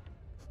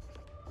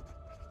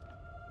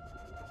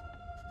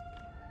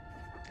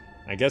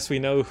 I guess we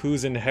know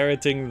who's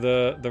inheriting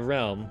the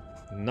realm.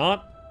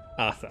 Not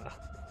Arthur.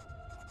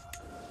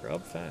 Grow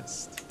up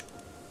fast.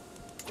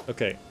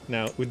 Okay,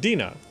 now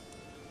Udina.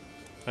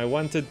 I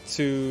wanted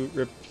to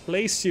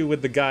replace you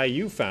with the guy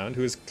you found,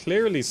 who is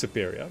clearly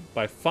superior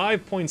by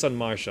 5 points on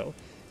martial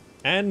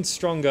and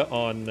stronger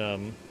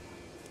on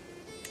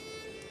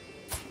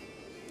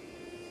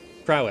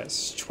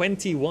prowess.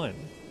 21.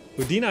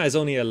 Udina is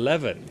only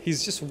 11.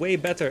 He's just way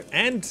better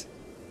and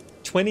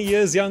 20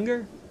 years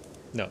younger?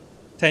 No,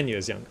 10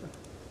 years younger.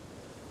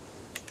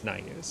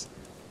 9 years.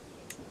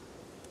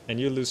 And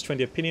you lose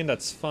 20 opinion,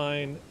 that's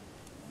fine.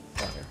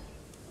 Fire.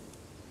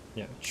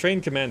 Yeah, train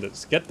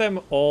commanders. Get them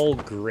all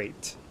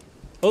great.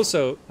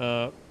 Also,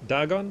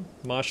 Dagon,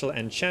 Marshal,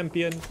 and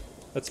Champion.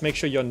 Let's make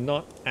sure you're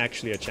not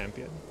actually a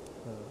champion.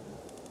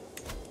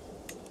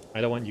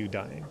 I don't want you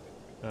dying.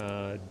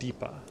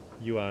 Deepa,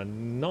 you are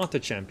not a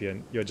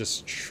champion. You're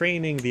just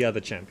training the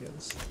other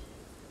champions.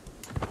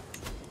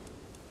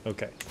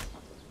 Okay.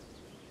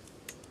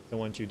 Don't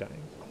want you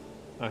dying.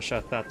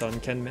 Asha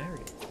Thaton can marry.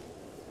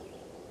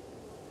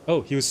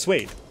 Oh, he was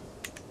swayed.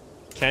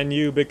 Can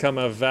you become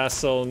a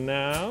vassal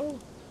now?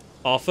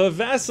 Offer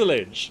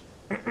vassalage.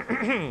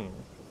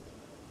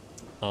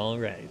 All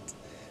right.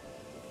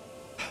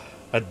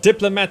 A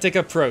diplomatic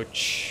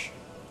approach.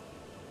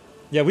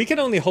 Yeah, we can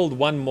only hold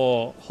one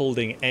more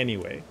holding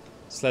anyway.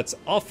 So let's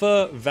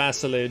offer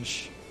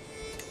vassalage.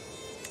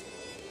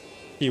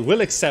 He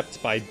will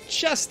accept by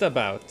just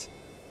about.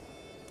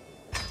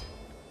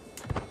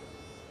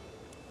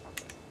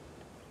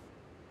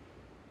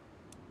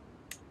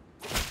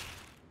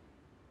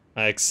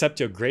 I accept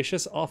your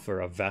gracious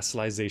offer of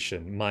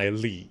vassalization, my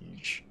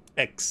liege.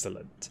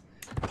 Excellent.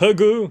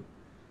 Pugu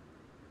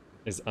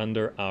is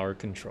under our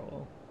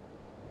control.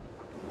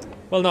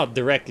 Well, not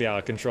directly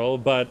our control,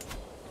 but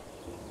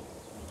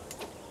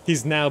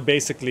he's now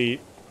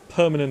basically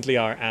permanently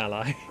our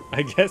ally,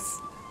 I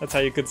guess. That's how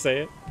you could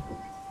say it.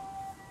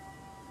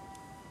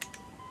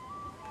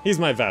 He's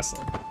my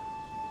vassal.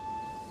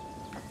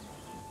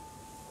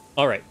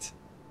 All right.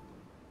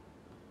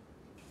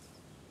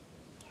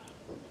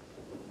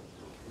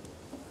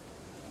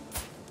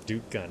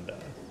 Duke Gunda.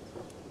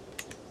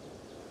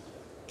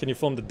 Can you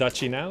form the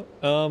duchy now?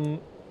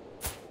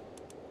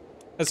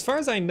 As far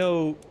as I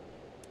know,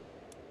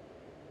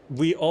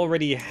 we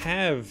already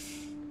have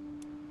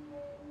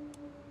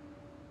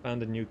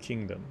found a new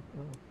kingdom.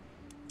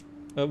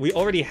 We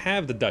already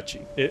have the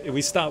duchy.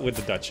 We start with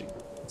the duchy.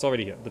 It's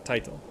already here, the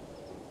title.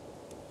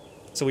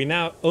 So we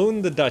now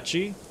own the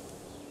duchy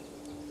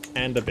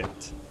and a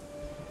bit.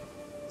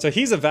 So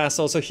he's a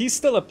vassal, so he's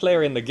still a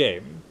player in the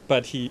game,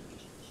 but he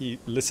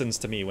listens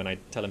to me when I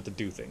tell him to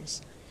do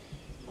things.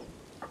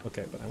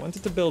 Okay, but I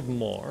wanted to build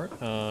more.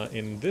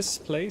 In this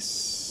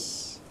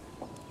place,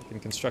 I can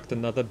construct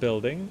another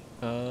building.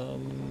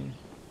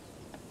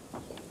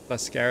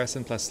 Plus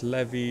garrison, plus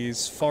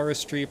levies,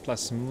 forestry,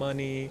 plus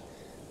money.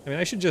 I mean,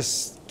 I should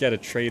just get a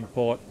trade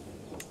port.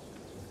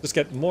 Just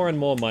get more and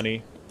more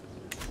money.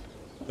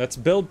 Let's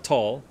build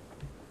tall.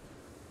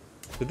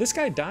 Did this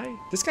guy die?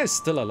 This guy's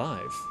still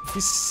alive.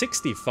 He's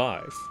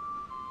 65.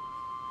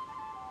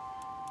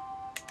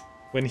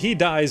 When he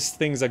dies,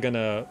 things are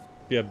gonna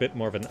be a bit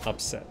more of an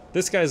upset.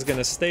 This guy's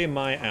gonna stay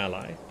my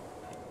ally.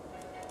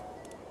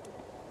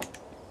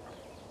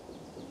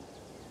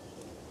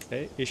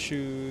 Okay,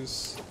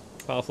 issues.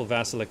 Powerful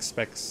vassal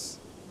expects.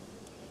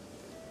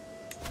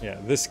 Yeah,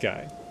 this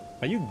guy.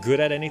 Are you good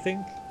at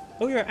anything?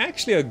 Oh, you're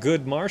actually a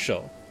good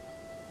marshal.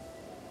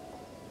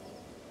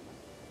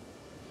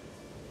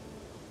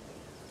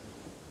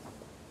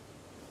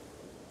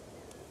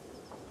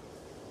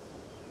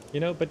 You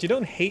know, but you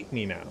don't hate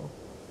me now.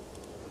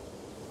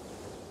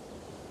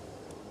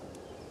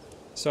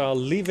 So I'll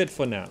leave it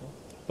for now.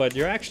 But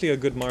you're actually a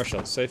good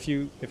marshal, so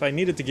if I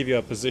needed to give you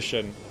a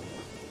position,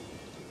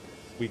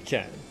 we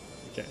can.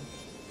 We can.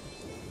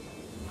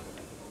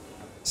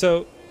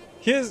 So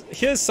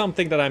here's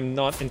something that I'm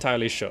not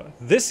entirely sure.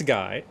 This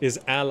guy is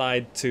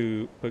allied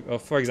to,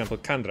 for example,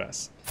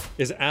 Kandras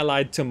is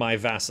allied to my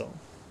vassal,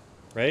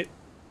 right?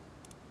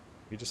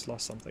 We just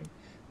lost something.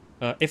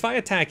 If I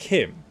attack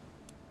him,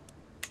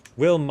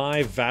 will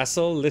my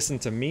vassal listen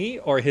to me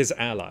or his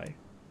ally?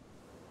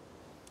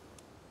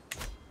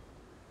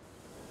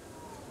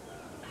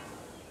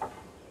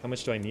 How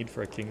much do I need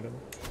for a kingdom?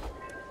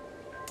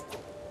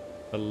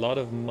 A lot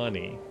of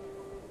money.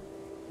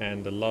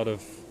 And a lot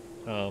of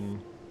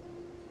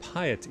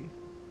piety.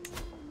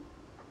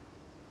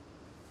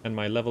 And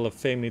my level of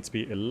fame needs to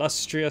be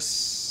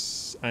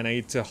illustrious. And I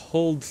need to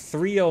hold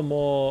 3 or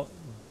more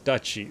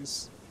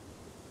duchies.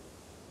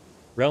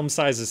 Realm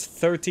size is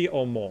 30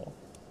 or more.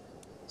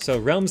 So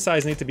realm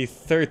size need to be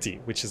 30,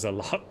 which is a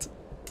lot.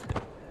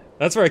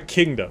 That's for a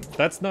kingdom.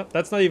 That's not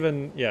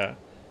even, yeah.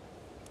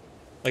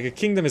 Like a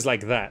kingdom is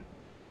like that.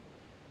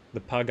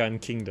 The Pagan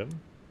kingdom.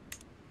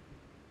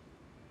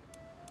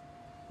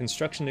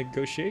 Construction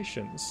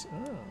negotiations.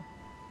 Ah.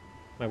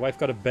 My wife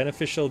got a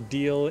beneficial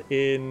deal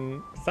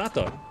in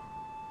Thaton.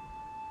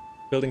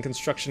 Building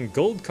construction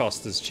gold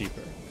cost is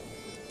cheaper.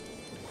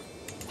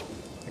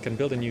 I can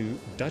build a new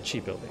duchy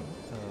building.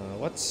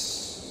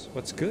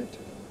 What's good?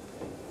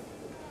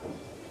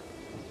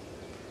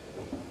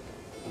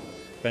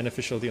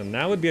 Beneficial deal.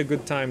 Now would be a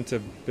good time to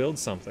build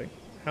something.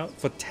 How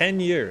for 10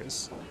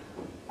 years?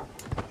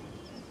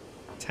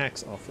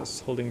 Tax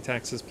office, holding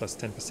taxes plus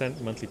 10%,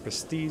 monthly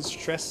prestige,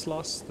 stress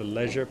loss, the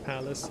leisure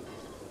palace,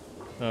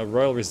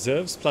 royal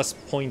reserves plus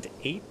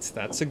 0.8.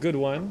 That's a good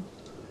one.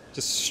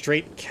 Just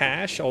straight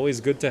cash,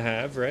 always good to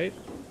have, right?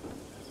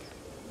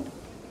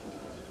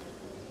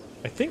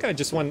 I think I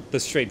just want the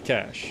straight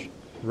cash.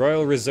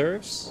 Royal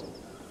reserves,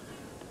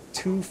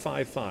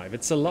 255.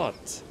 It's a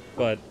lot,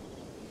 but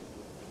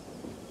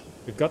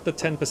we've got the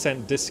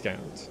 10%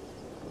 discount.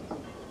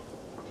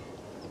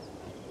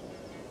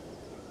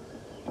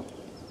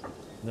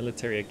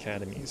 Military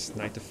academies,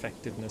 knight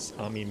effectiveness,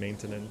 army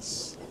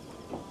maintenance.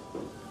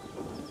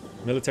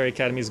 Military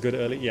academy is good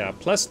early. Yeah,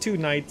 plus 2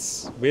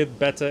 knights with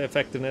better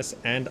effectiveness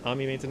and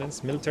army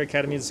maintenance. Military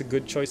academy is a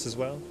good choice as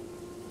well.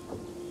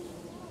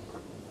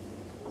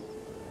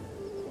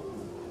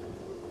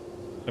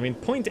 I mean,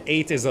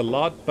 0.8 is a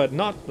lot, but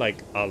not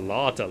like a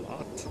lot.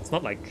 It's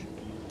not like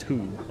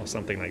 2 or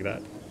something like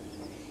that.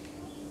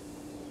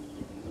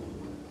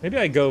 Maybe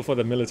I go for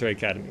the military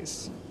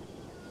academies.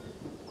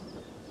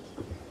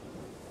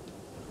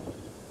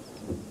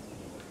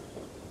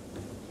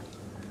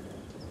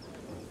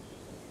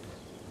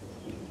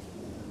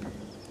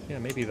 Yeah,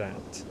 maybe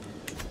that.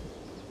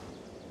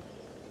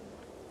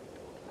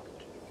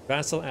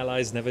 Vassal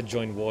allies never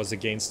join wars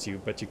against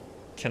you, but you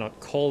cannot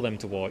call them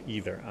to war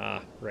either.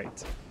 Ah,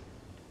 right.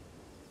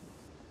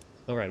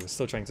 Alright, we're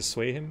still trying to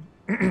sway him.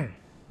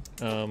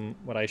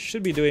 What I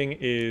should be doing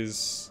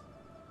is,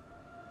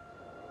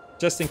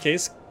 just in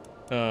case,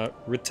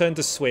 return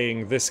to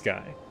swaying this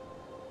guy.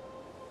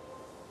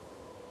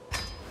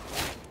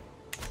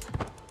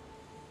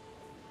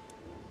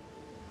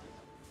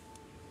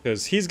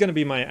 Because he's going to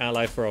be my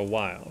ally for a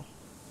while.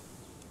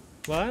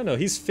 Well, I don't know,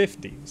 he's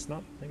 50. It's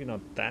not, maybe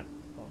not that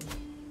long.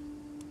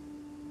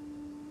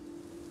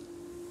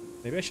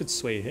 Maybe I should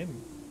sway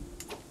him.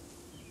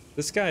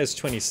 This guy is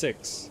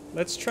 26.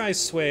 Let's try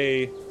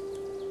sway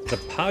the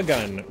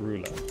Pagan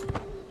ruler.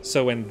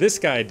 So when this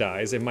guy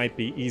dies, it might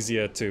be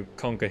easier to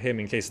conquer him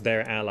in case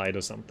they're allied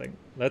or something.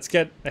 Let's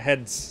get a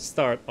head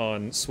start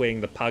on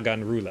swaying the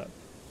Pagan ruler.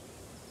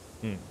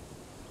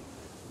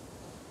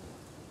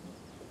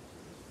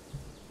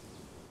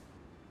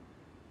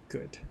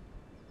 Good.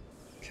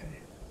 Okay.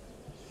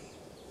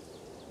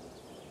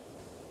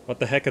 What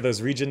the heck are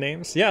those region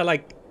names? Yeah,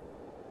 like,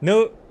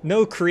 no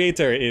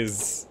creator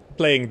is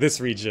playing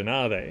this region,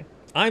 are they?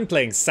 I'm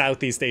playing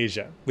Southeast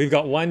Asia. We've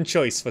got one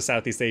choice for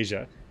Southeast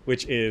Asia,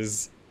 which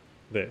is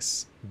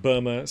this.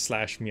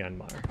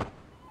 Burma/Myanmar.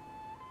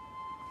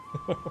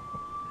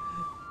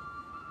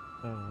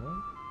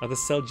 Are the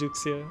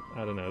Seljuks here?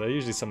 I don't know. They're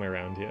usually somewhere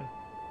around here.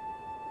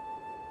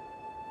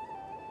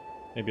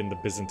 Maybe in the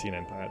Byzantine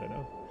Empire, I don't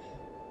know.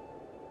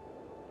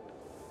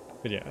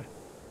 But yeah,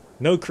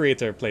 no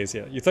creator plays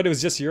here. You thought it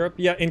was just Europe?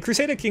 Yeah, in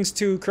Crusader Kings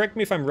 2, correct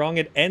me if I'm wrong,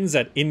 it ends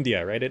at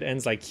India, right? It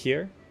ends like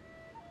here.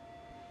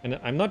 And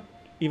I'm not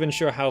even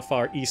sure how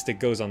far east it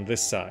goes on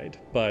this side,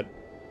 but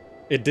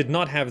it did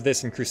not have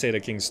this in Crusader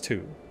Kings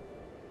 2.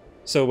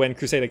 So when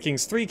Crusader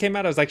Kings 3 came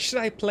out, I was like, should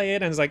I play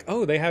it? And it's like,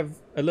 oh, they have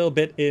a little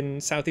bit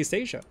in Southeast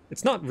Asia.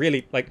 It's not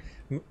really, like,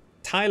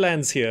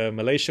 Thailand's here,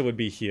 Malaysia would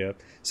be here.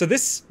 So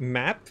this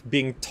map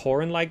being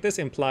torn like this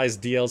implies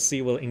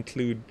DLC will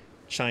include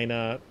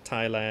China,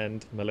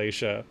 Thailand,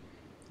 Malaysia,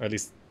 or at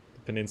least the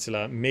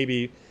peninsula,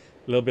 maybe a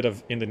little bit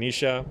of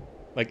Indonesia.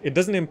 Like, it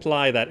doesn't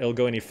imply that it'll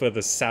go any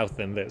further south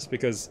than this,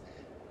 because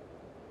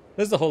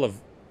there's the whole of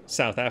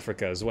South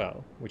Africa as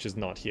well, which is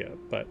not here,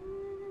 but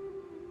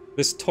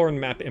this torn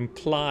map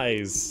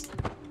implies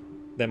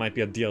there might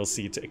be a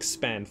DLC to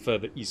expand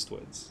further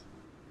eastwards.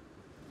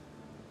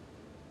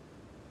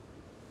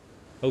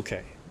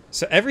 Okay,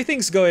 so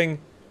everything's going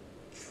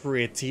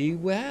pretty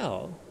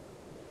well.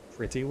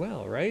 Pretty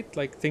well, right?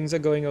 Like, things are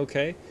going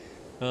okay.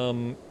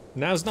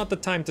 Now's not the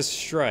time to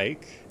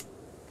strike,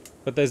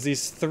 but there's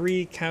these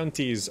 3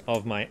 counties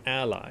of my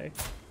ally.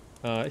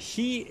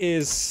 He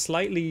is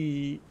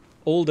slightly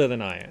older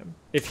than I am.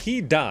 If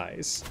he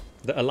dies,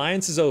 the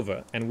alliance is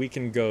over and we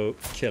can go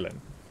kill him.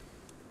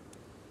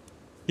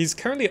 He's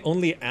currently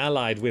only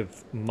allied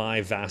with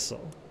my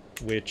vassal,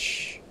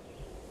 which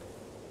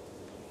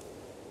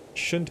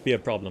shouldn't be a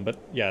problem. But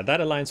yeah, that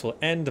alliance will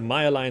end.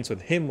 My alliance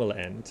with him will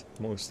end,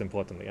 most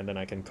importantly. And then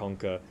I can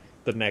conquer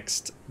the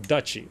next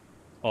duchy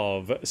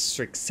of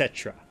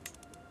Crusader.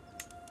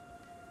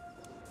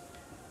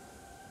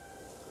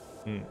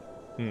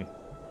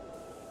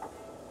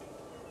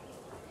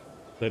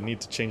 The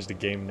need to change the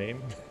game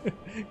name.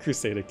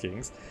 Crusader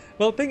Kings.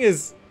 Well, thing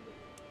is,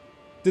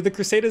 did the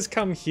Crusaders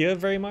come here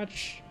very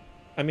much?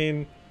 I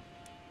mean,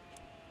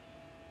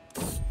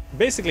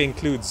 basically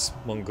includes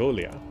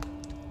Mongolia.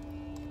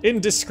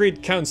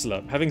 Indiscreet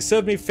counselor. Having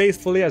served me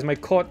faithfully as my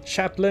court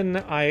chaplain,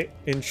 I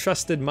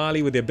entrusted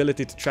Mali with the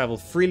ability to travel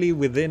freely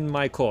within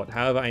my court.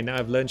 However, I now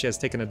have learned she has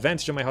taken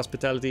advantage of my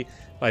hospitality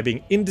by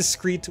being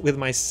indiscreet with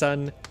my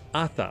son,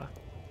 Arthur.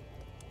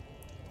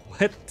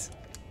 What?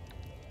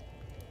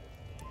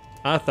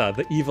 Arthur,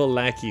 the evil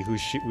lackey who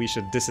we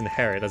should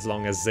disinherit as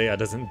long as Zaya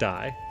doesn't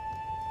die.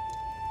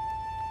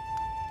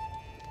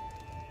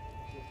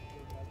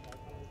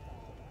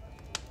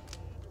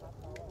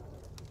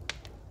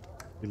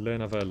 You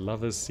learn of her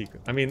lover's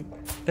secret. I mean,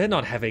 they're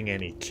not having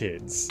any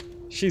kids.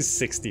 She's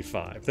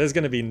 65. There's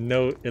gonna be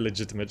no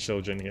illegitimate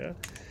children here.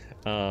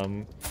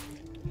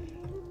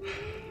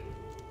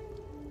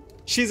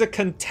 She's a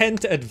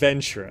content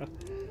adventurer.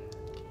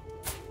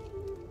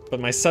 But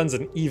my son's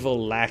an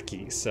evil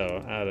lackey,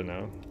 so I don't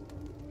know.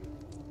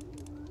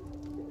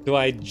 Do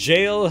I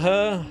jail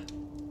her?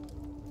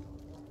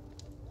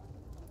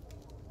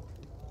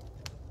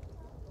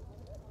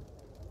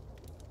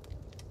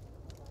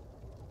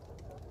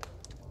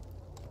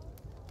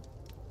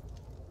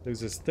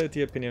 Loses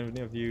 30 opinion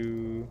of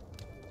you.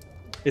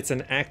 It's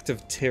an act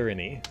of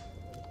tyranny.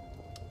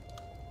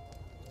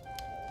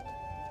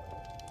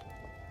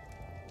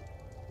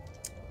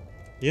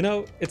 You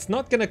know, it's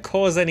not gonna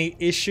cause any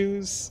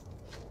issues,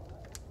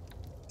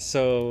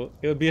 so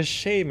it would be a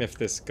shame if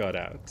this got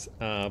out.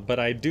 But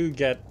I do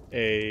get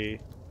a...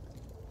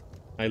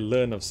 I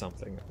learn of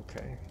something,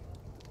 okay.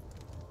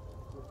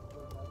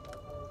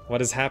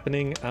 What is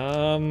happening?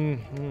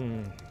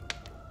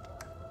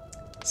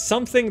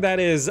 Something that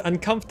is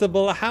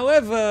uncomfortable,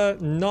 however,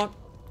 not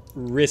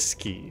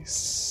risky.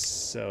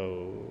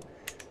 So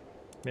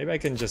maybe I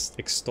can just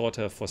extort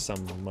her for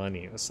some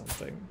money or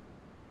something.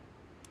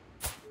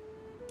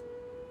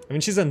 I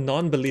mean, she's a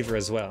non-believer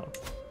as well.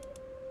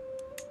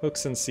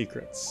 Hooks and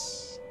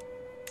secrets.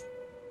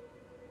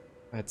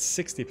 At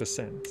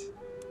 60%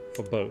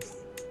 for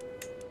both.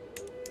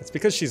 It's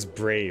because she's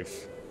brave.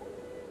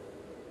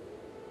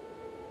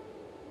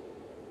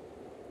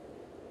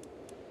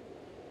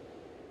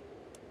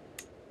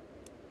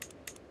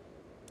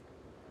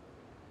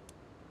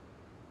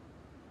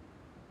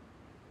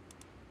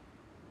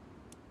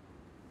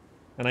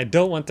 And I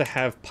don't want to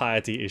have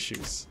piety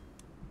issues.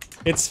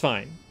 It's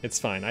fine. It's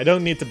fine. I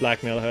don't need to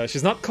blackmail her.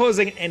 She's not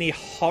causing any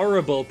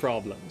horrible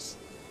problems.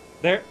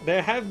 There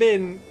have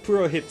been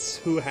Purohits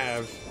who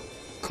have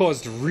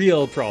caused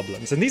real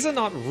problems. And these are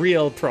not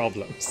real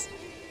problems.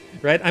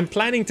 Right? I'm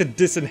planning to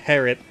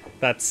disinherit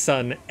that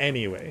son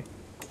anyway.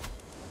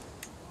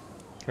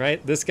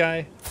 Right? This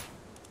guy.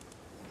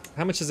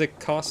 How much does it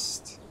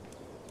cost?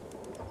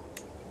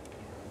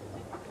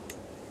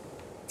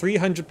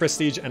 300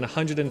 prestige and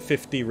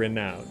 150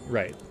 renown.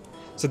 Right.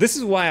 So this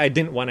is why I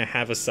didn't want to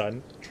have a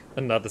son.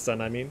 Another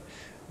son, I mean.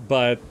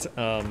 But,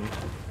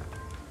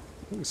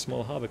 ooh,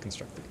 small harbor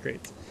constructed.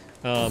 Great.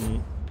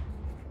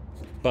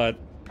 But,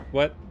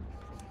 what?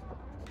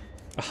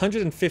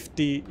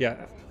 150,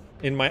 yeah.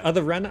 In my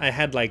other run, I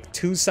had like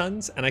 2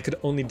 sons, and I could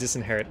only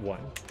disinherit 1.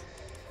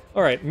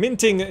 Alright,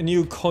 minting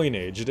new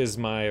coinage. It is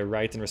my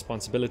right and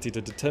responsibility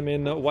to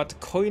determine what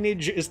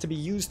coinage is to be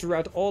used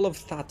throughout all of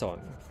Thaton.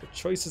 The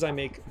choices I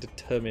make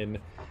determine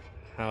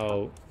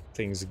how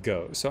things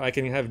go. So I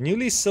can have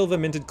newly silver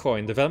minted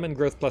coin, development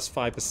growth plus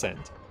 5%.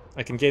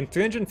 I can gain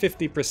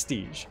 350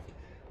 prestige.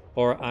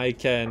 Or I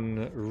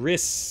can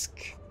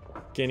risk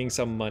gaining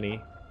some money.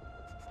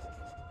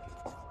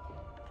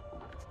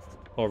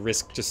 Or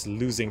risk just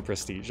losing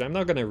prestige. I'm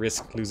not going to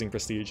risk losing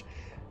prestige.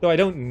 Though I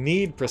don't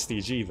need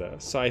prestige either.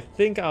 So I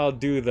think I'll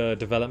do the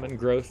development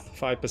growth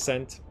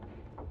 5%.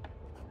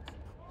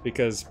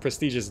 Because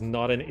prestige is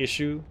not an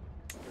issue.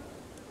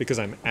 Because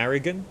I'm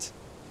arrogant.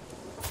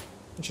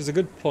 Which is a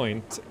good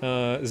point.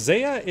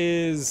 Zaya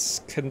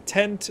is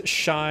content,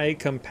 shy,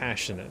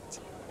 compassionate.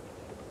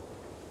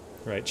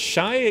 Right,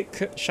 shy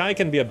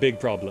can be a big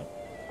problem.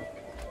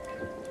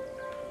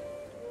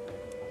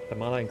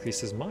 Tamala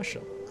increases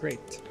martial.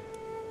 Great.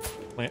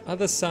 My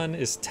other son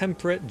is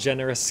temperate,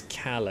 generous,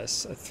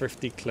 callous, a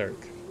thrifty clerk.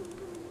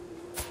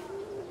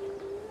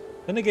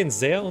 Then again,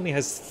 Zaya only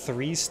has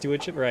 3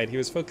 stewardship. Right, he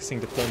was focusing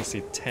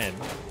diplomacy 10.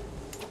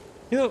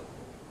 You know,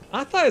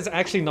 Atha is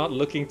actually not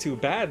looking too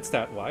bad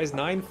stat-wise.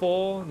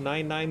 9-4,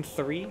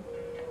 9-9-3.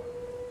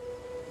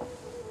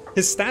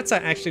 His stats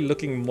are actually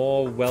looking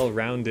more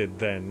well-rounded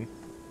than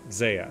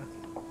Zaya,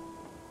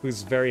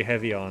 who's very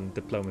heavy on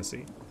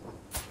diplomacy.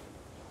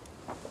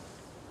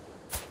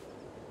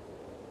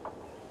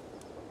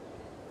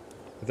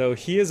 Though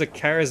he is a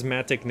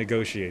charismatic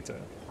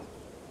negotiator.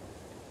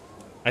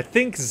 I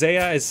think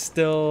Zaya is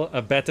still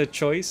a better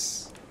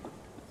choice.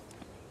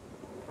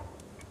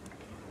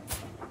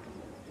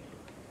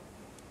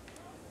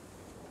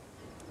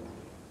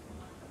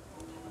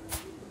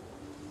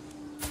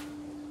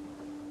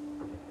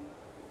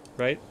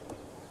 Right?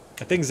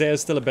 I think Zaya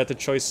is still a better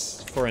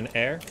choice for an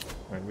heir.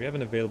 Alright, we have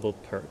an available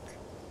perk.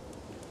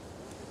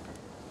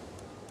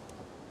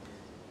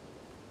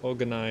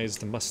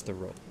 Organized muster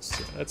rolls.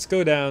 Yeah, let's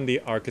go down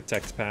the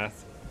architect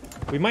path.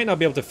 We might not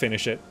be able to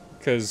finish it,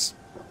 because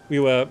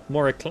we were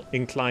more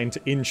inclined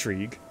to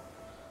intrigue.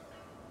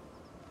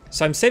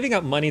 So I'm saving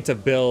up money to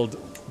build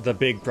the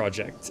big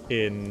project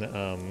in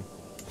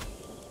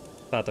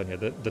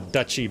Thaton, the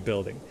Duchy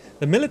building.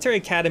 The military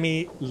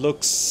academy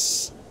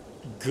looks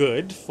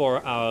good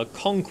for our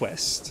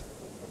conquest.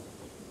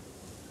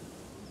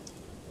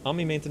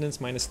 Army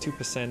maintenance minus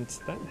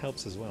 2%. That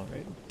helps as well,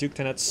 right? Duke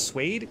Tenat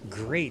Swayed?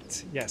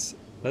 Great. Yes.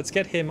 Let's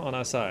get him on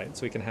our side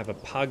so we can have a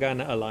Pagan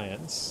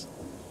alliance.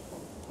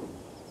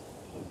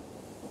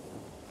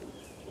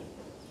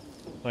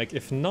 Like,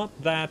 if not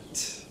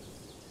that...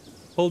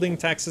 Holding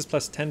taxes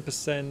plus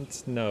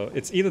 10%. No,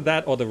 it's either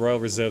that or the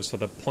royal reserves for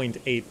the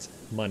 0.8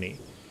 money.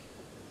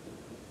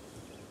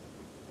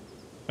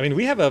 I mean,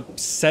 we have a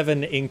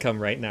 7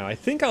 income right now. I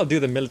think I'll do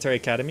the military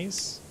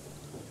academies.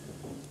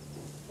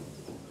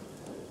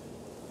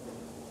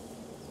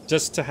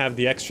 Just to have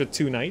the extra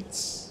 2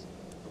 knights.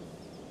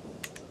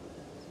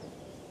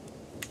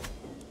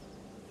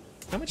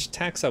 How much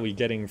tax are we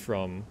getting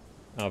from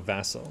our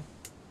vassal?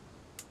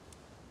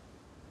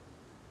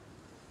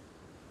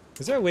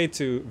 Is there a way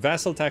to...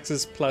 Vassal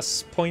taxes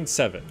plus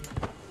 0.7.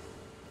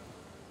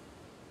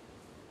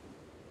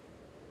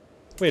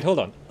 Wait, hold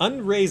on.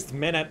 Unraised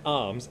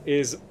men-at-arms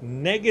is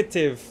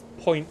negative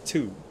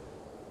 0.2.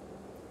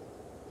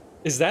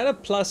 Is that a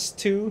plus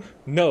 2?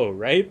 No,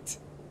 right?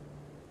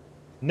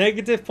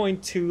 Negative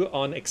 0.2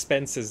 on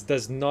expenses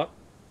does not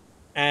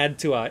add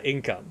to our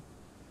income.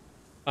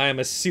 I am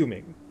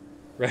assuming,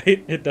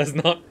 right? It does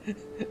not.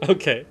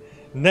 Okay.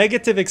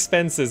 Negative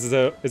expenses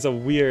is a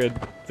weird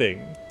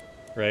thing,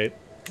 right?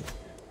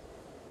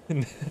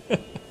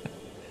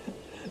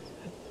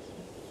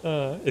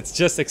 It's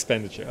just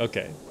expenditure.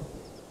 Okay.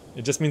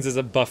 It just means there's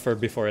a buffer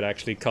before it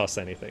actually costs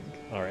anything.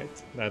 All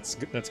right. That's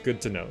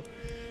good to know.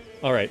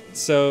 All right.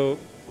 So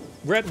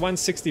we're at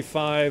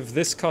 165.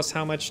 This costs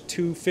how much?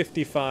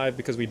 255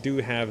 because we do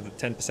have the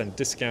 10%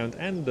 discount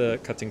and the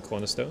cutting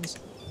cornerstones.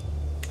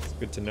 It's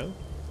good to know.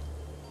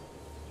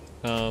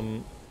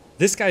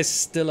 This guy's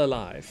still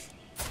alive.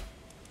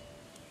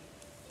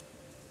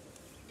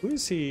 Who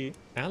is he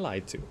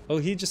allied to? Oh,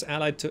 he just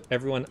allied to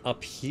everyone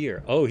up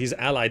here. Oh, he's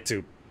allied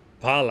to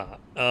Pala.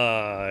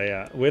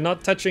 Yeah. We're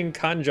not touching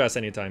Kanjas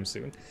anytime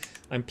soon.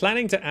 I'm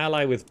planning to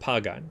ally with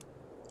Pagan,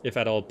 if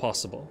at all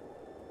possible.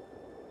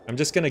 I'm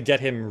just gonna get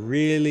him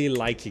really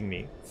liking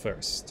me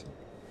first.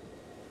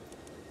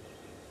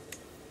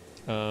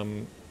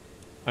 I'm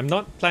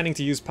not planning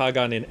to use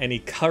Pagan in any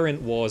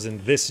current wars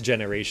in this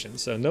generation,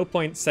 so no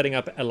point setting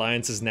up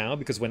alliances now,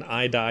 because when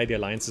I die, the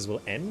alliances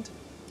will end.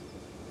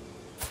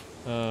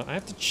 I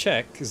have to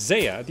check.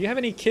 Zaya, do you have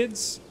any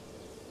kids?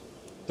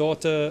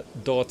 Daughter,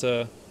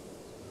 daughter.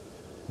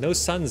 No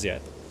sons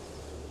yet.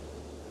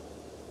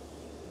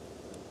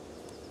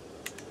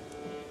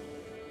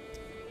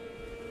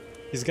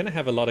 He's gonna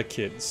have a lot of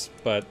kids,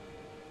 but...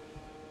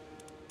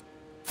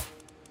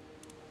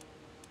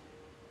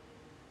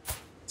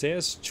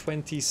 Zaya's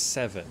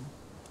 27.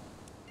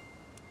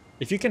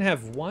 If you can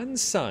have one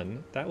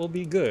son, that will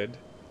be good.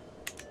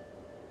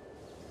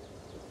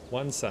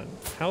 One son.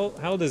 How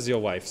old is your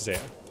wife, Zaya?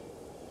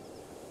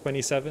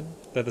 27?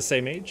 They're the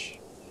same age?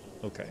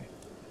 Okay.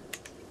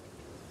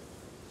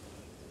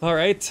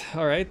 Alright,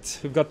 alright.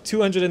 We've got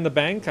 200 in the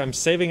bank. I'm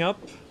saving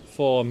up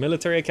for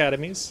military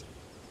academies.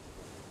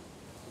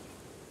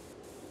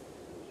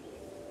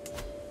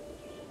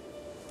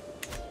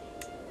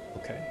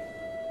 Okay.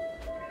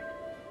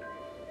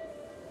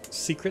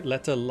 Secret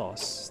letter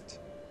lost.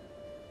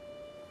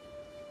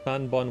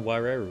 Fanbon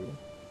Wareru.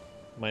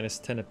 Minus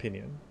 10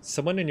 opinion.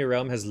 Someone in your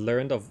realm has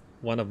learned of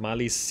one of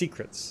Mali's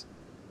secrets.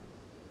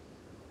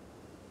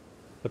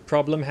 The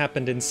problem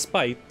happened in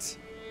spite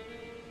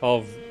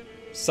of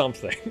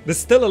something. There's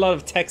still a lot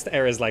of text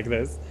errors like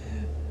this.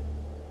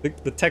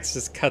 The text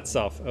just cuts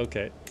off.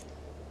 Okay.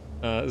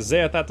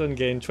 Zaya Thaton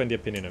gained 20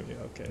 opinion of you.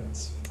 Okay,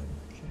 that's fine.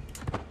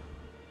 Okay.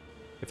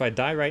 If I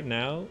die right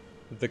now,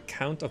 The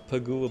Count of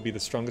Pagu will be the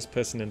strongest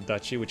person in the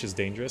Duchy, which is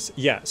dangerous.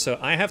 Yeah, so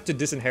I have to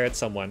disinherit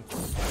someone.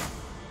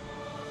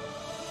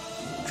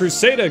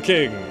 Crusader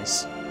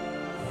Kings!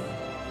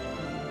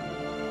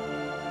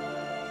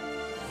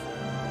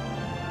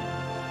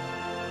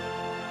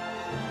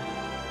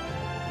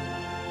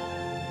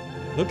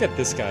 Look at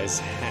this guy's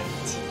hat.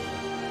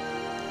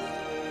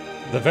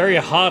 The very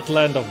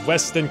heartland of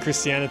Western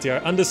Christianity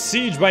are under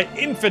siege by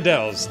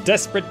infidels.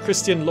 Desperate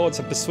Christian lords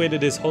have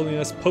persuaded His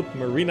Holiness Pope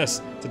Marinus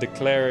to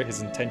declare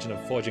his intention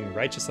of forging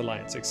righteous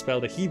alliance to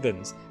expel the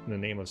heathens in the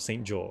name of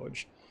St.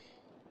 George.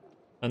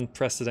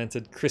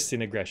 Unprecedented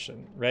Christian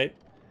aggression, right?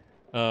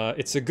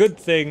 It's a good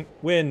thing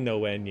we're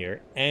nowhere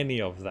near any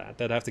of that.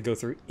 They'd have to go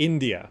through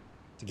India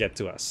to get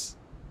to us.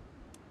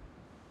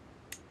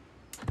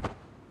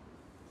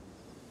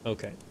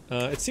 Okay.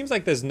 It seems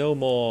like there's no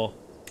more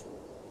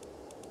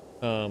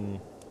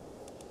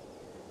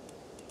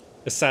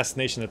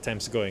assassination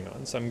attempts going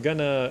on, so I'm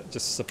gonna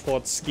just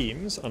support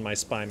schemes on my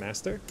spy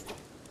master.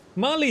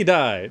 Mali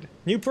died.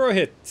 New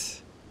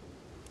Purohit.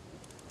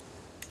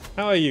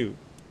 How are you?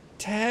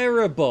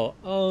 Terrible.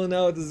 Oh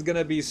no, this is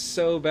gonna be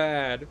so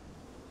bad.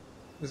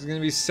 This is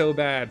gonna be so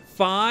bad.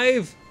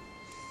 5?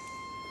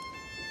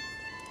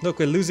 Look,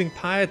 we're losing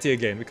piety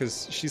again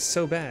because she's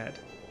so bad.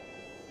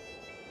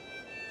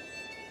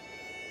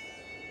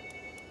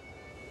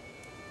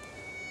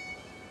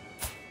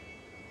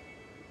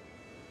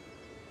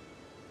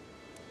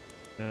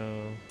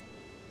 No.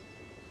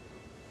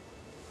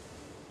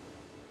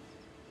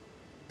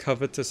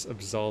 Covetous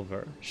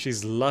Absolver.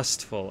 She's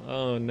lustful.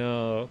 Oh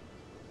no.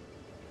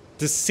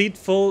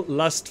 Deceitful,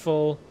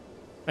 lustful,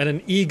 and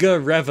an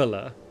eager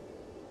reveler.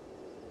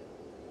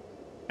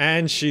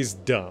 And she's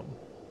dumb.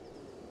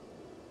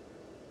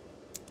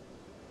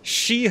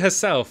 She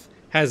herself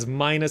has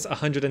minus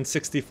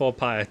 164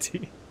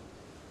 piety.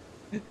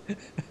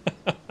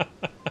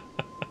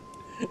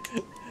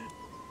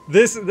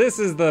 This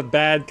is the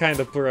bad kind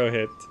of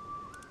Purohit.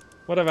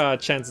 What are our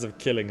chances of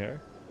killing her?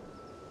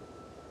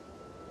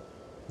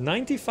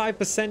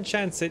 95%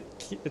 chance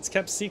it's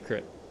kept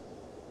secret.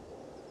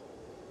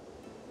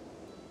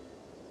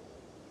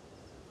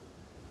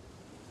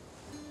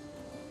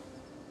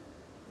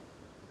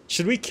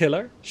 Should we kill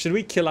her? Should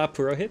we kill our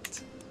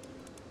Purohit?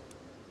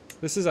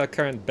 This is our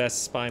current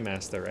best spy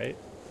master, right?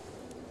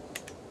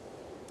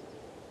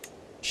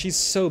 She's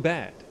so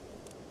bad.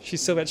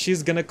 She's so bad.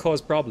 She's gonna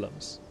cause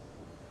problems.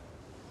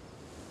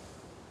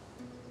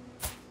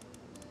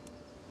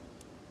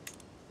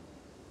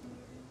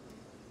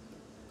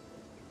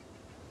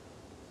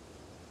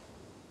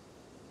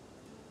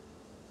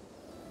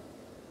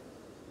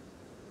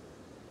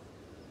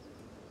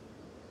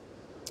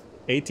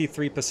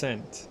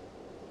 %83%.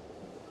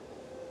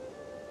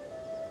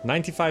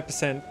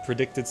 95%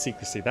 predicted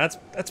secrecy. That's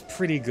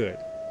pretty good.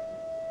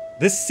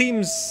 This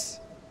seems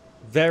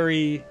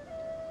very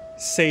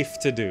safe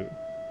to do.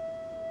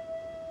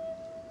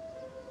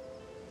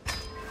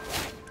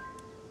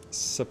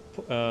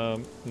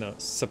 No,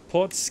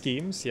 support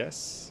schemes,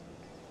 yes.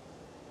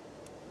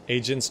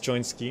 Agents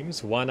join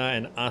schemes. Wana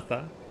and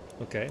Atha.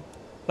 Okay.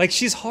 Like,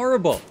 she's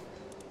horrible.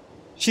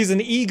 She's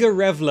an eager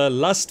reveler,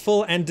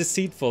 lustful and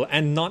deceitful,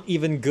 and not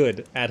even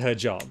good at her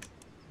job.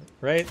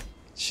 Right?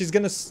 She's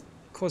gonna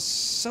cause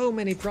so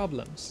many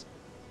problems.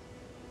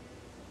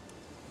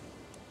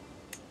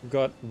 We've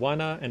got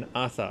Wana and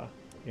Atha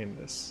in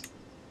this.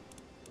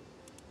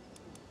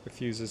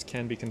 Refusers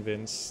can be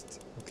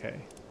convinced. Okay.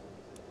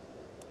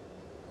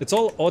 It's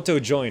all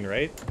auto-join,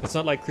 right? It's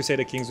not like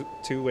Crusader Kings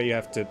 2 where you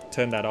have to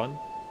turn that on.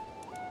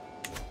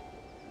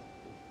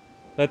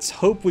 Let's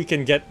hope we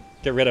can get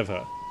rid of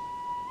her.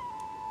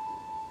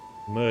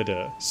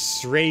 Murder.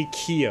 Srey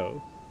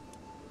Kyo.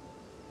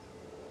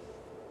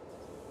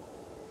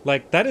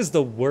 Like, that is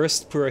the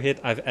worst Purohit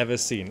I've ever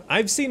seen.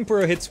 I've seen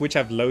Purohits which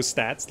have low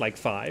stats, like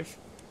 5.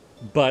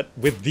 But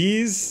with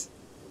these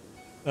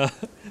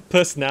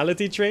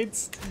personality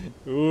traits,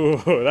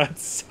 ooh,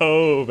 that's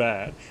so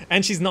bad.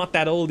 And she's not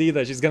that old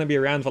either. She's gonna be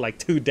around for like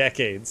 2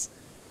 decades.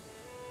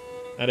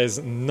 That is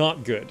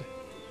not good.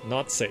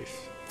 Not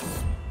safe.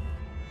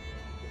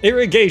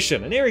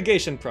 Irrigation. An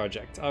irrigation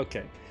project.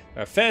 Okay.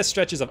 There are fair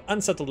stretches of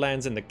unsettled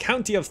lands in the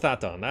county of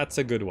Thaton. That's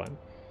a good one.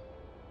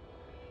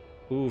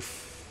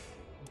 Oof.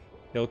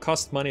 It'll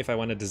cost money if I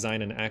want to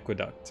design an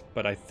aqueduct,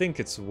 but I think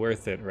it's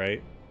worth it,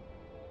 right?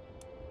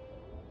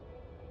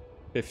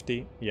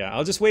 50? Yeah,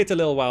 I'll just wait a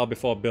little while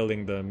before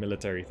building the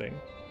military thing.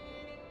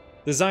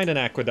 Design an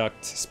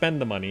aqueduct,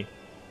 spend the money.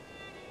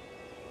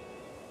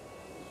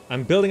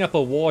 I'm building up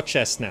a war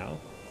chest now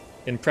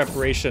in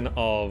preparation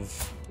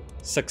of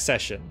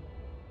succession.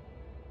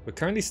 We're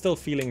currently still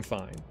feeling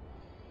fine.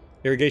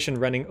 Irrigation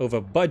running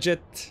over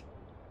budget.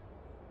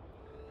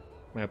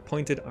 My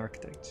appointed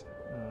architect.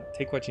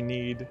 Take what you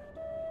need.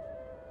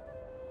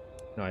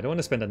 No, I don't want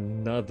to spend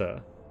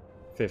another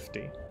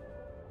 50.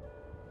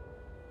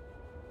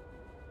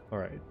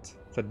 Alright.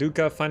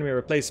 Faduka, find me a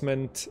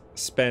replacement.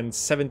 Spend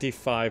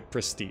 75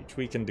 prestige.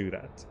 We can do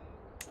that.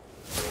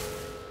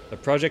 The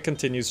project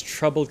continues.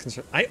 Troubled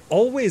construction. I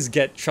always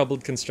get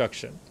troubled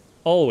construction.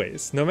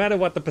 Always, no matter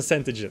what the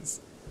percentage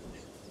is.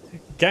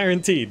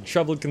 Guaranteed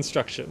troubled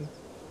construction.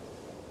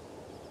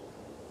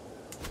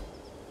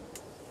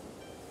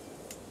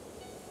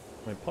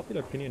 My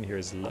popular opinion here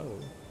is low.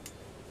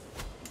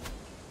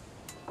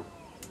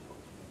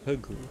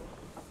 Hugu.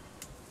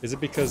 Is it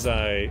because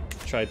I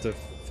tried to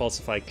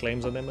falsify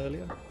claims on them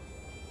earlier?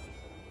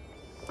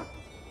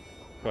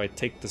 Do I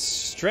take the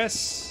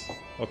stress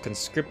or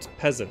conscript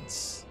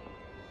peasants?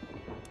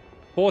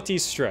 40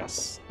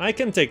 stress. I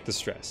can take the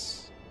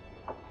stress.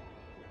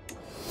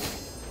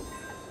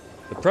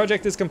 The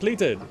project is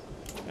completed,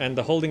 and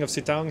the holding of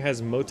Sitaung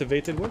has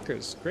motivated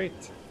workers.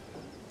 Great.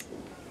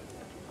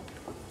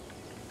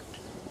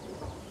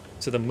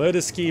 So the murder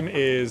scheme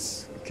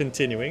is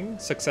continuing.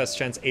 Success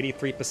chance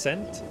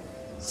 83%.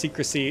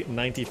 Secrecy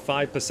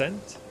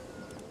 95%.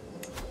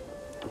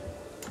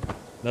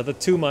 Another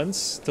 2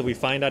 months till we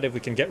find out if we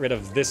can get rid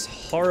of this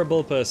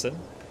horrible person.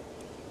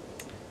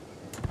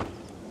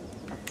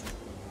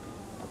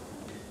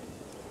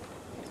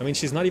 I mean,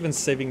 she's not even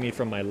saving me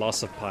from my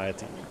loss of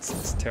piety.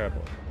 It's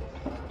terrible.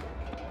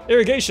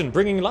 Irrigation,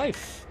 bringing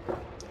life.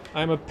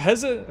 I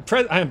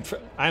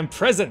am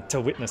present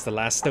to witness the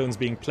last stones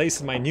being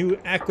placed in my new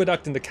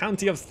aqueduct in the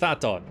county of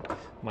Thaton.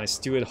 My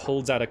steward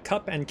holds out a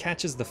cup and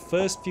catches the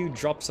first few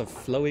drops of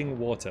flowing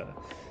water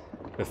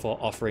before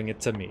offering it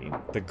to me.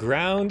 The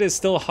ground is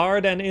still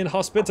hard and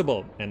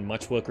inhospitable, and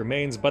much work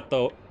remains, but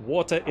the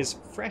water is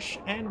fresh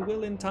and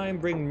will in time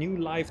bring new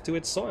life to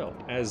its soil.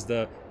 As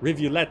the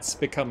rivulets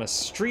become a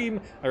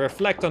stream, I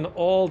reflect on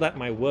all that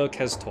my work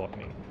has taught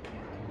me.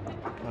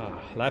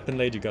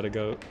 Lapinlade, you gotta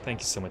go.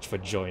 Thank you so much for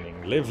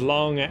joining. Live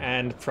long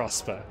and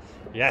prosper.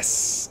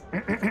 Yes!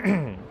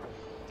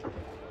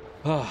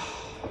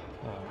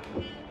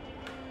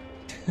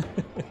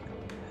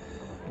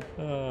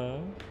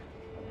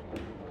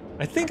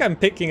 I think I'm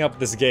picking up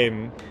this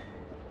game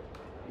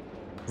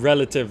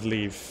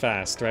relatively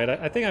fast, right?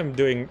 I think I'm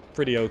doing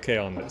pretty okay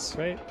on this,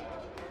 right?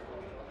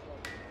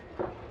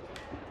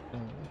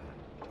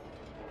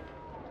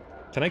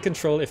 Can I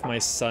control if my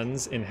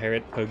sons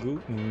inherit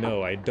Pagu?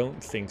 No, I don't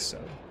think so.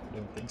 I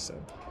don't think so.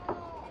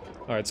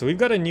 Alright, so we've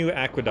got a new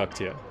aqueduct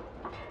here.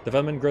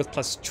 Development growth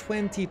plus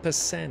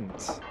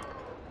 20%.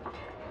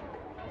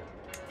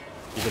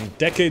 Even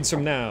decades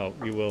from now,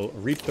 we will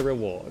reap the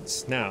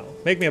rewards. Now,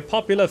 make me a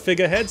popular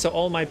figurehead so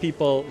all my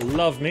people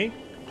love me.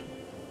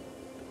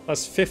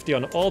 Plus 50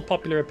 on all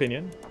popular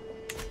opinion.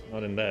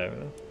 Not in there,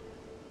 huh?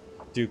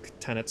 Duke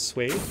Tannet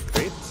Swade,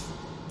 great.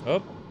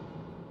 Oh.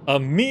 A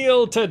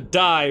meal to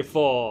die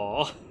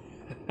for!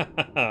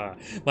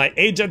 My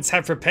agents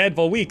have prepared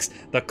for weeks.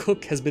 The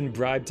cook has been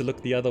bribed to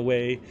look the other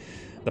way.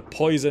 The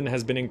poison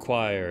has been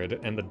inquired,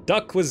 and the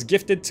duck was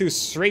gifted to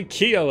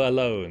Sreikio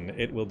alone.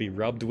 It will be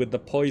rubbed with the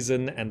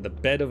poison, and the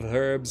bed of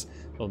herbs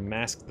will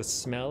mask the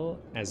smell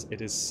as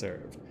it is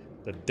served.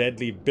 The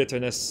deadly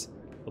bitterness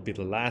will be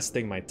the last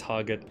thing my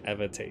target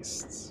ever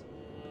tastes.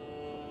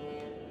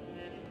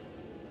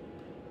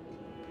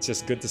 It's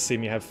just good to see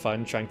me have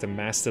fun trying to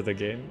master the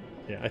game.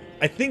 Yeah,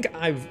 I think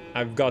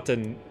I've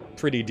gotten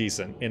pretty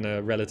decent in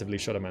a relatively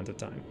short amount of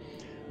time.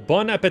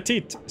 Bon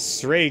appetit,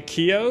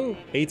 Sreikio.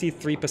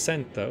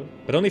 83% though,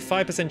 but only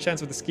 5%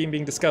 chance of the scheme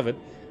being discovered.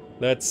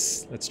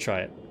 Let's try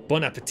it.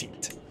 Bon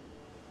appetit.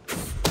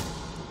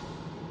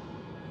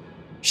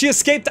 She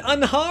escaped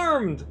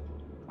unharmed!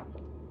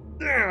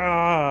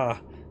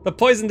 The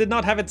poison did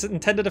not have its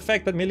intended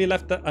effect, but merely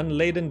left the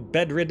unladen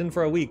bedridden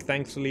for a week.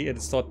 Thankfully, it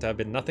is thought to have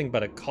been nothing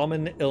but a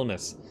common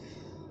illness.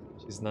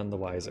 She's none the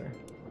wiser.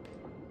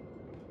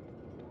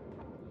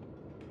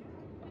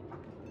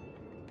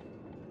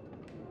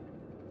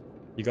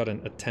 You got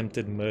an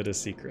attempted murder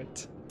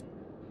secret.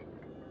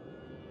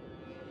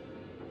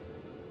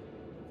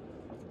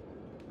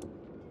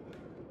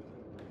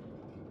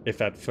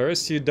 If at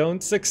first you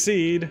don't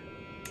succeed...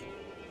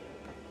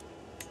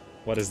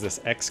 What is this,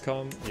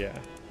 XCOM? Yeah.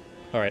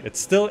 Alright, it's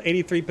still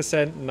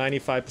 83%,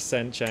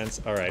 95%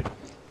 chance. Alright.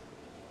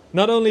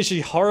 Not only is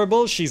she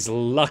horrible, she's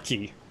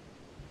lucky.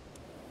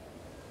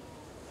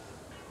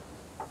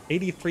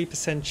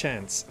 83%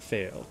 chance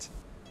failed.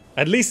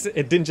 At least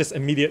it didn't just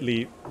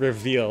immediately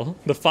reveal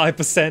the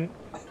 5%.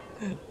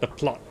 The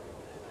plot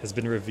has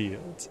been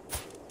revealed.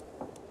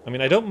 I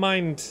mean, I don't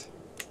mind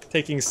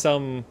taking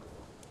some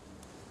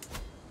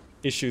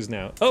issues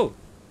now. Oh!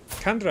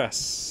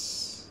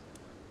 Kandras.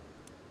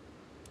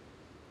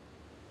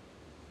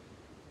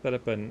 Set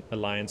up an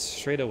alliance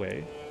straight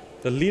away.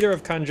 The leader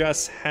of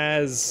Kandras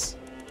has...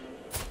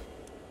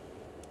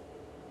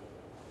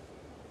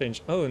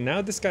 changed. Oh,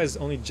 now this guy's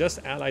only just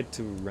allied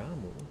to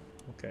Ramu.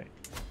 Okay.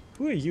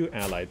 Who are you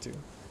allied to?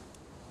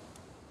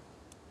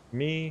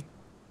 Me,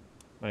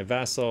 my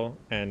vassal,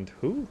 and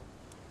who?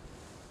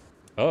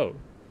 Oh,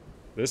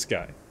 this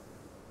guy.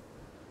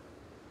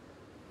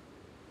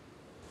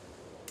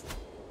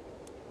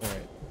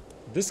 Alright.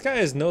 This guy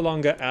is no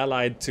longer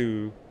allied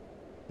to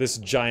this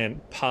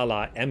giant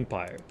Pala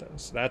Empire, though,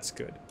 so that's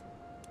good.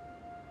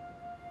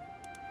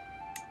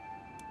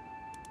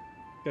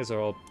 You guys are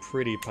all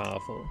pretty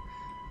powerful.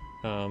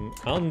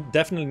 I'll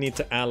definitely need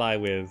to ally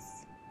with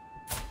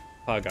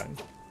Pagan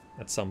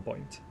at some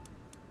point.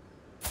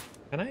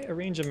 Can I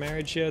arrange a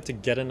marriage here to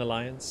get an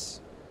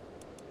alliance?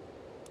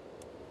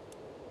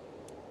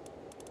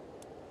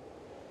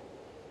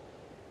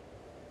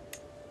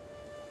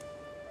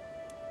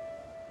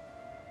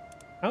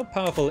 How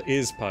powerful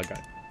is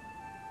Pagan?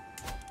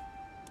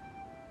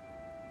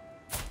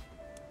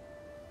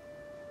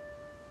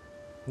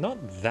 Not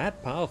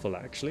that powerful,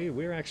 actually.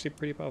 We're actually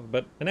pretty powerful,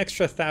 but an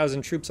extra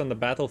 1,000 troops on the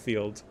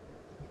battlefield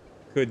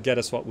could get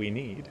us what we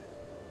need.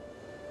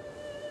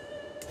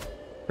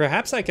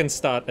 Perhaps I can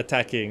start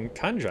attacking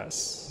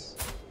Kandras,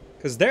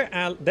 because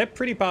they're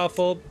pretty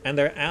powerful and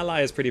their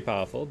ally is pretty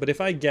powerful. But if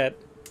I get...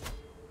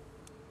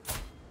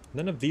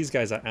 None of these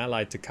guys are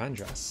allied to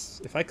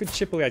Kandras. If I could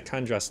chip away at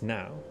Kandras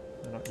now...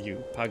 Not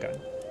you, Pagan.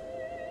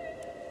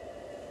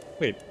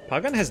 Wait,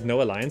 Pagan has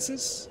no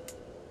alliances?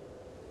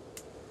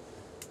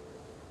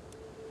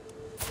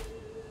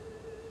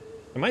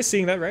 Am I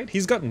seeing that right?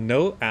 He's got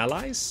no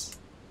allies?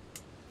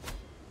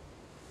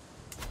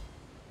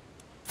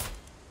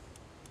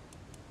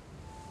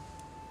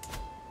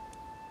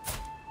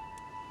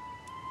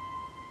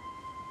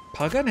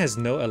 Pagan has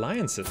no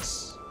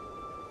alliances.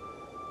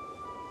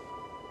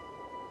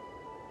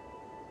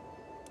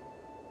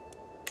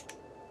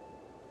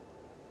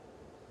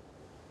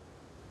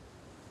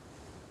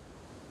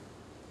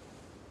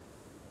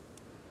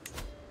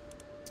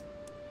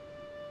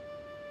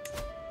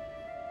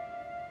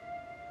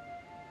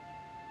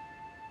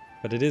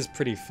 But it is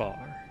pretty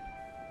far,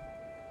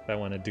 if I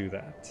want to do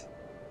that.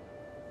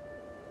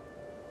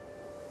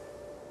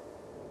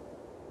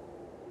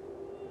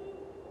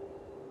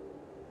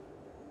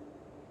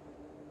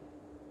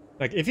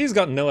 Like, if he's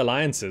got no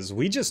alliances,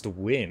 we just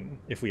win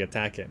if we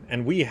attack him.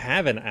 And we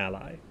have an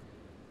ally.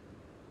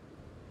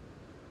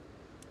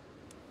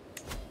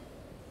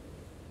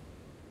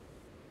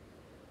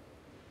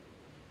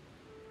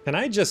 Can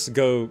I just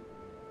go...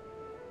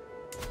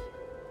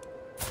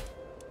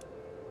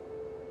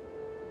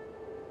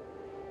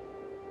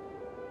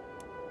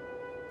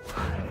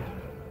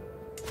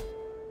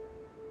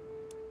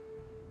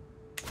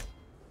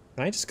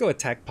 Can I just go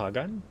attack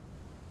Pagan?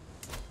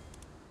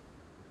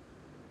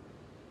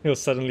 He'll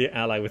suddenly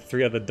ally with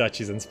 3 other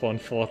duchies and spawn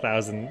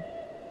 4,000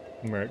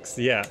 mercs.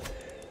 Yeah.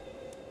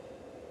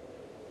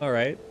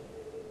 Alright.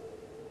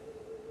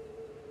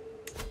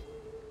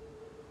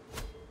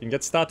 You can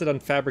get started on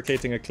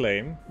fabricating a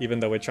claim,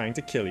 even though we're trying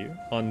to kill you,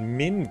 on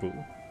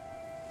Minbu.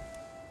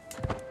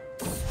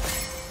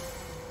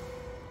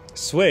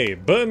 Sway,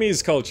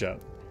 Burmese culture.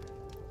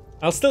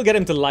 I'll still get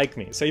him to like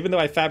me, so even though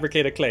I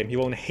fabricate a claim, he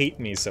won't hate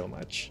me so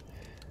much.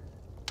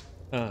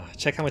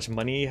 Check how much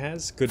money he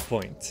has. Good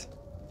point.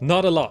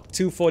 Not a lot.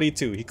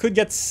 242. He could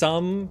get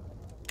some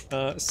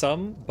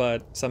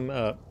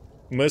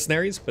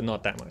mercenaries, but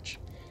not that much.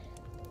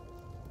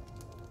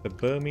 The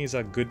Burmese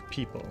are good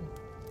people.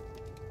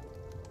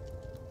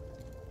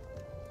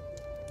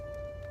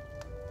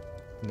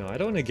 No, I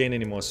don't want to gain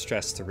any more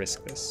stress to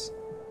risk this.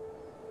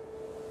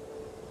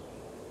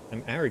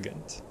 I'm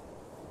arrogant.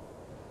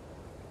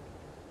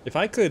 If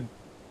I could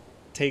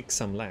take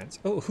some lands...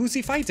 Oh, who's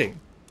he fighting?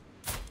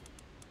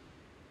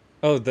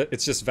 Oh,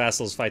 it's just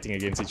vassals fighting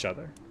against each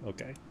other.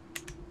 Okay.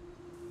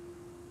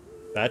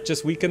 That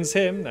just weakens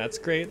him. That's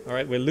great.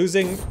 Alright, we're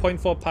losing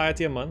 0.4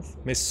 piety a month.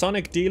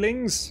 Masonic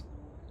dealings?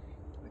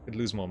 I could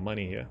lose more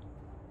money here.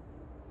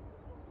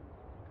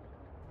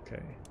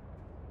 Okay.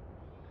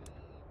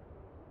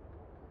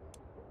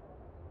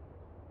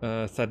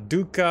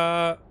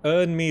 Thaduka,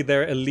 earn me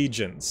their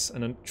allegiance.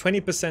 And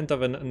 20%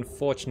 of an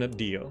unfortunate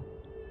deal.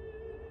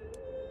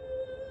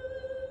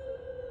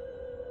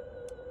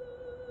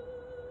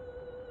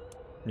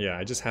 Yeah,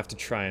 I just have to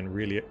try and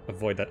really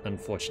avoid that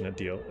unfortunate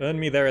deal. Earn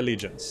me their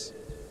allegiance.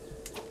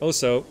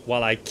 Also,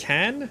 while I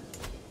can,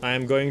 I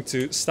am going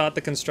to start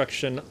the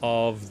construction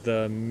of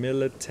the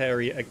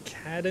military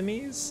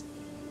academies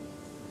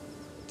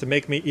to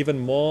make me even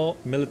more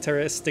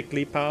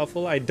militaristically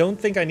powerful. I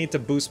don't think I need to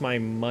boost my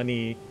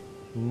money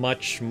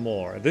much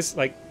more. This,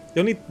 like, the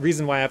only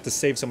reason why I have to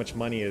save so much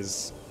money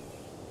is...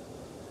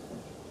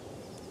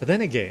 But then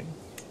again,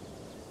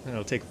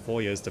 it'll take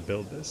 4 years to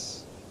build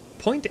this.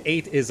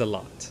 0.8 is a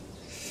lot.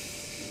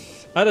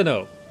 I don't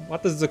know.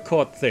 What does the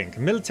court think?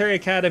 Military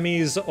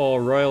academies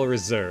or royal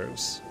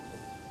reserves?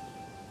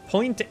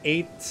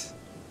 0.8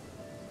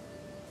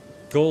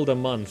 gold a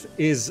month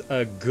is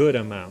a good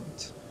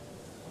amount.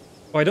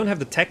 Oh, I don't have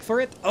the tech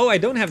for it? Oh, I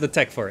don't have the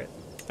tech for it.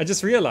 I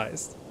just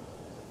realized.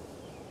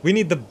 We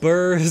need the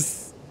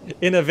burst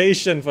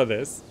innovation for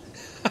this.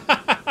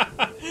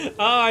 Oh,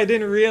 I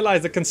didn't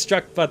realize the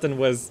construct button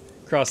was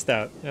crossed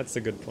out. That's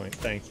a good point.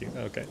 Thank you.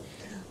 Okay.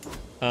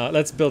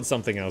 Let's build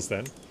something else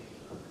then.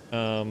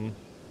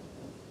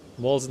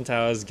 Walls and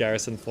towers,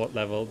 garrison, fort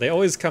level. They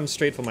always come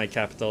straight for my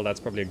capital. That's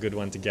probably a good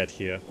one to get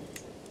here.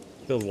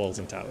 Build walls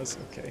and towers.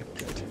 Okay,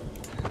 good.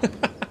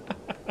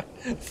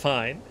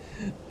 Fine.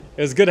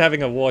 It was good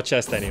having a war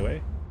chest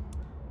anyway.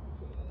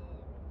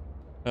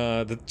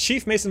 The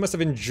chief mason must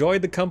have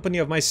enjoyed the company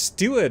of my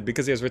steward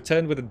because he has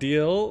returned with a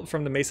deal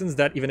from the masons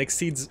that even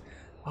exceeds...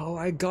 Oh,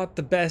 I got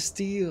the best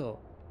deal.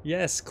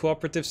 Yes,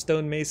 cooperative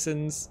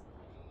stonemasons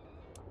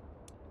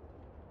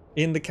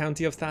in the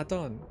county of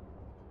Thaton.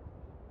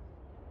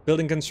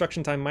 Building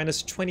construction time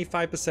minus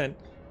 25%.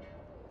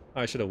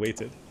 Oh, I should have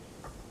waited.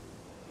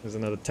 There's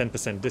another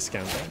 10%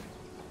 discount there.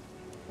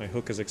 My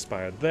hook has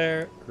expired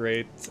there.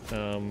 Great.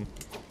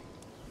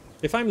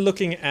 If I'm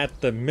looking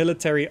at the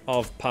military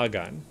of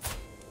Pagan,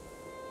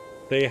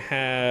 they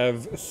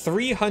have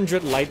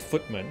 300 light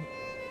footmen,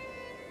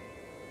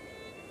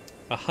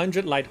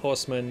 100 light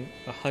horsemen,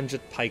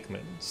 100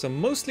 pikemen. So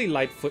mostly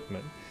light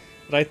footmen.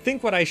 But I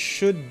think what I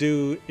should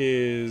do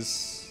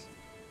is...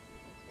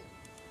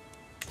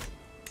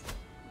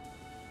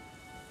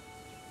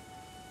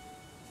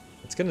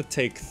 It's gonna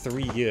take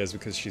 3 years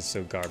because she's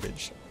so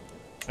garbage.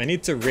 I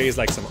need to raise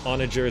like some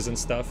onagers and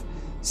stuff.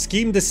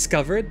 Scheme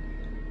discovered?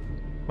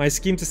 My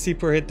scheme to see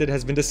per hit that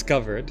has been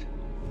discovered.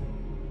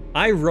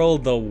 I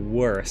rolled the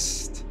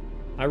worst.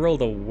 I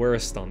rolled the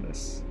worst on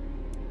this.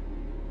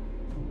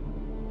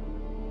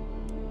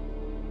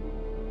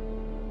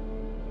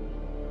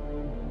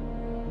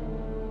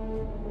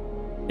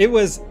 It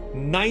was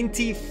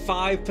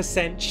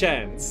 95%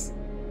 chance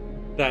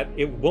that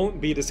it won't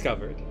be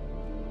discovered.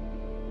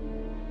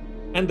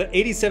 And the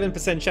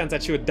 87% chance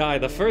that she would die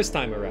the first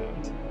time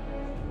around.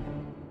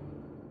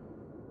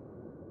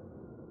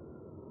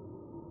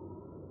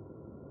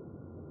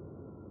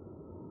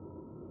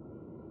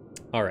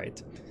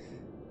 Alright.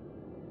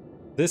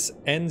 This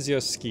ends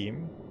your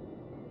scheme.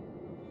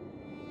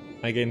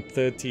 I gain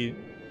 30.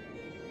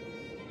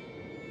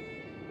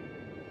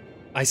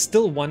 I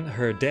still want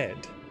her dead.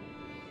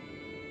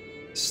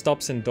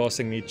 Stops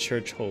endorsing me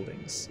church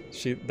holdings.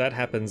 That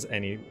happens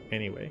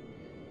anyway.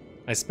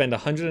 I spend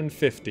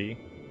 150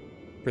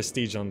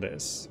 prestige on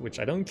this, which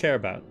I don't care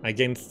about. I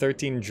gain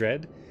 13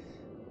 dread.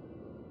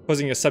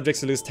 Causing your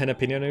subjects to lose 10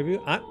 opinion of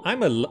you.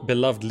 I'm a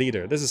beloved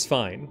leader. This is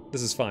fine.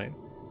 This is fine.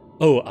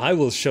 Oh, I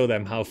will show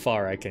them how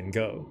far I can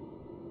go.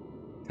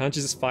 Can't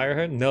you just fire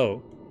her?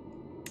 No.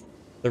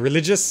 The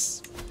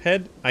religious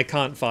head, I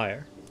can't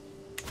fire.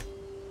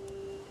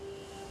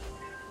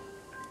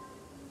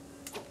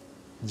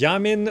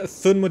 Yamin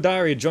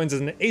Thunmudari joins as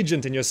an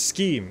agent in your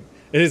scheme.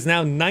 It is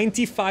now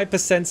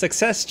 95%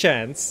 success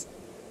chance,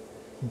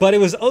 but it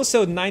was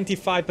also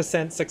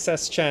 95%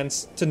 success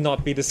chance to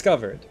not be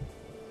discovered.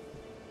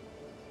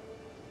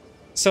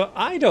 So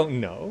I don't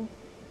know.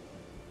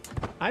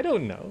 I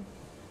don't know.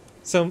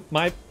 So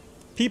my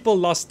people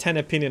lost 10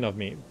 opinion of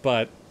me,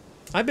 but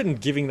I've been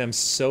giving them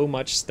so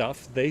much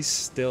stuff, they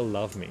still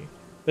love me.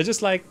 They're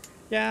just like,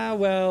 yeah,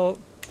 well,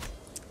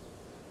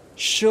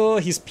 sure,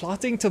 he's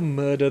plotting to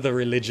murder the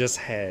religious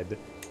head.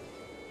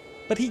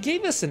 But he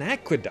gave us an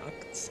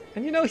aqueduct.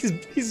 And you know,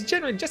 he's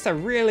generally just a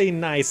really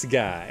nice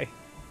guy.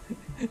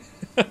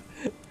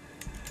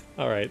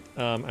 Alright,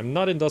 I'm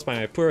not endorsed by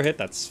my poor hit,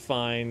 that's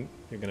fine.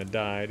 You're gonna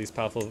die. These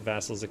powerful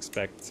vassals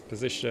expect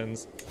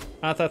positions.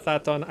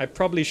 Thaton, I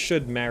probably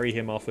should marry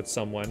him off with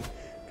someone.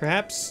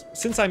 Perhaps,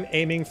 since I'm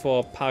aiming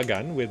for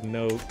Pagan with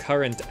no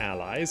current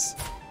allies,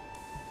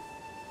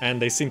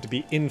 and they seem to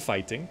be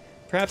infighting,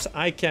 perhaps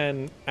I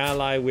can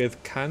ally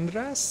with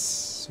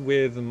Kandras,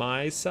 with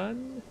my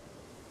son?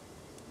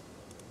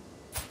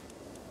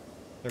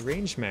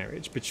 Arranged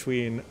marriage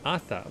between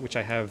Atha, which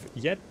I have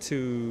yet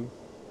to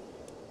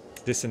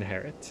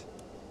disinherit.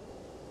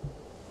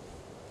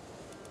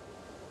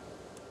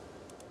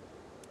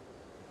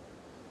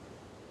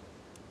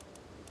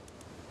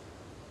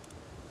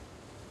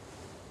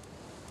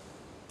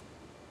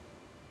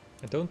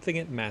 I don't think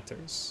it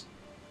matters.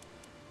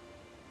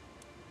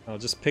 I'll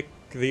just pick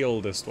the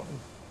oldest one.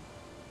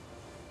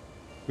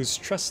 Who's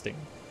trusting.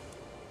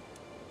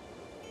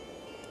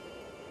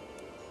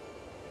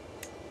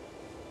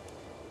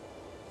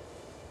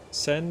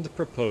 Send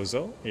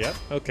proposal. Yep,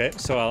 okay.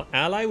 So I'll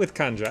ally with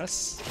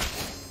Kandras.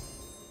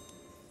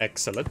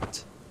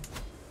 Excellent.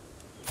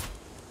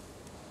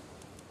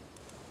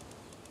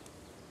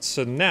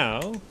 So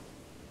now...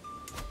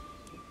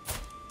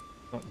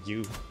 Not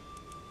you.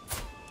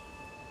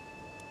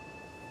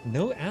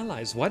 No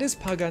allies. What is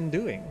Pagan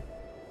doing?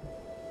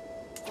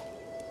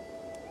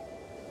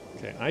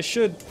 Okay, I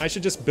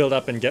should just build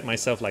up and get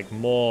myself like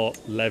more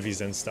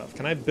levies and stuff.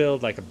 Can I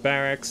build like a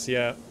barracks?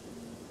 Yeah.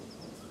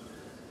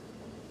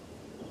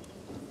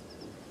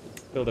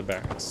 Build a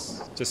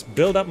barracks. Just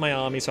build up my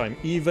army so I'm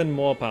even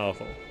more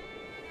powerful.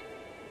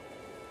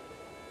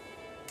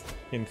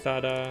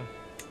 Inthada.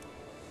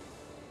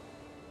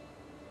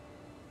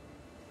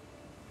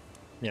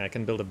 Yeah, I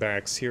can build a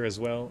barracks here as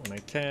well, and I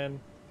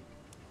can.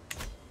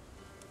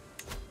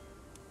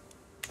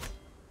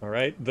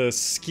 Alright, the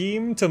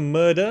scheme to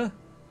murder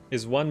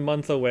is 1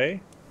 month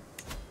away.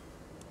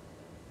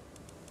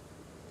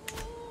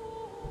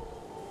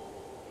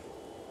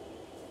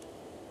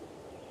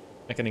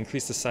 I can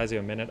increase the size of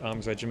your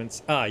men-at-arms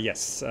regiments. Ah,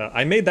 yes.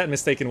 I made that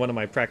mistake in one of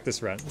my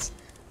practice runs.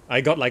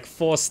 I got like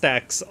 4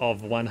 stacks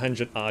of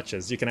 100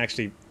 archers. You can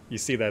actually... You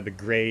see that the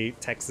grey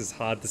text is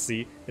hard to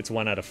see. It's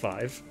 1 out of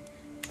 5.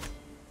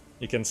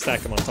 You can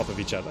stack them on top of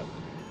each other.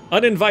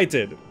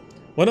 Uninvited.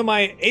 One of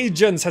my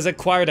agents has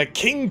acquired a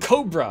king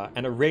cobra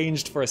and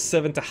arranged for a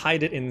servant to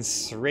hide it in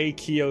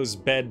Sreikio's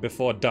bed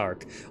before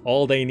dark.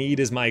 All they need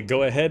is my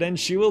go-ahead and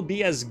she will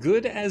be as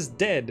good as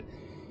dead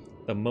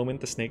the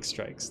moment the snake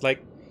strikes.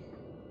 Like,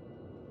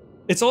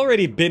 it's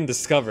already been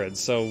discovered,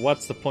 so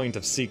what's the point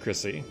of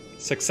secrecy?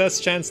 Success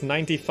chance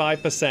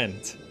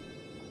 95%.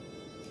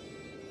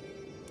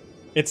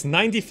 It's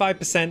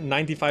 95%,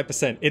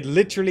 95%. It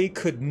literally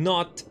could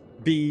not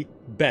be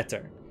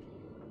better.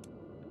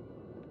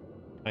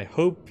 I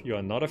hope you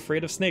are not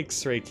afraid of snakes,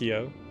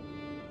 Sreikio.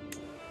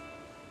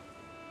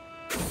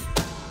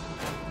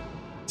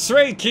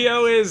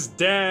 Sreikio is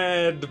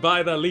dead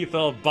by the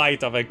lethal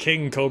bite of a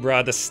king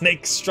cobra. The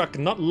snake struck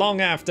not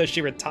long after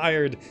she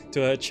retired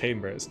to her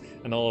chambers,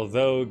 and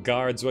although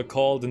guards were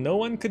called, no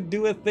one could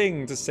do a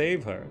thing to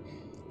save her.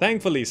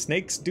 Thankfully,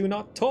 snakes do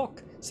not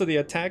talk, so the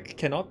attack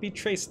cannot be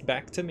traced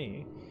back to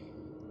me.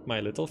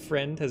 My little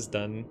friend has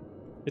done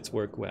its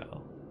work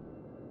well.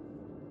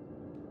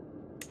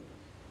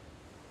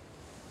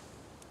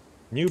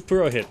 New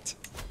Purohit.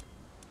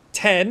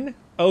 10.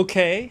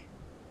 Okay.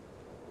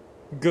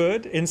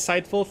 Good.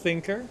 Insightful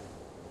thinker.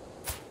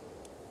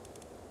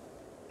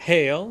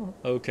 Hale.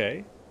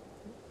 Okay.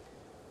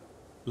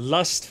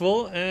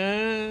 Lustful.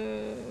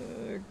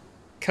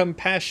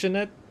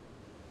 Compassionate.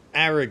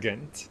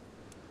 Arrogant.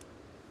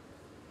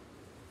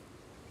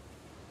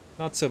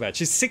 Not so bad.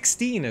 She's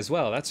 16 as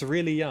well. That's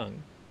really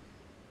young.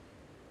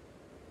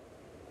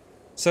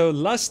 So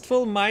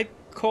lustful might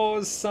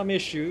cause some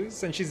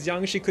issues, and she's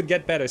young, she could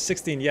get better.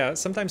 16, yeah,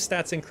 sometimes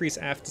stats increase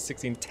after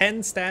 16.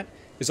 10 stat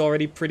is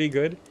already pretty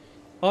good.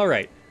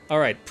 Alright,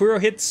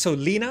 Purohit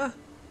Solina.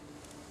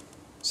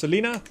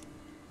 Solina,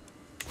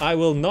 I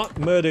will not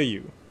murder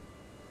you.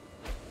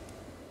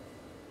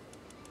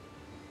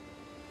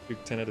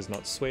 Duke Tenet is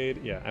not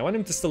swayed. Yeah, I want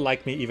him to still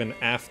like me even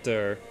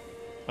after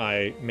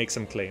I make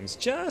some claims.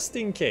 Just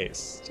in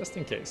case. Just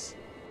in case.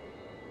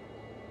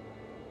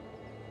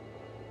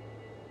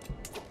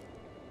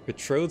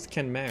 Betrothed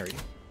can marry.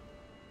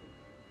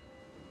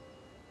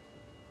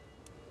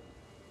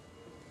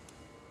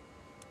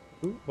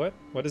 Ooh, what?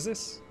 What is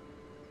this?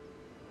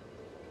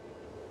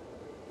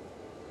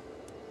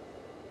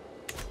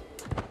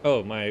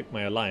 Oh, my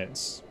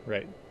alliance.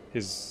 Right.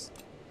 His...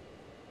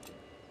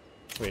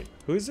 Wait,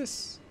 who is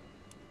this?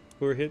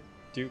 Purohit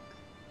Duke.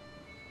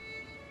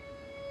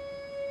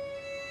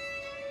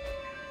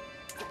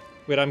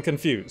 Wait, I'm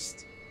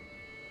confused.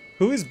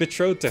 Who is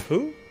betrothed to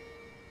who?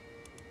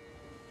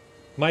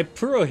 My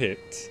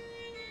Purohit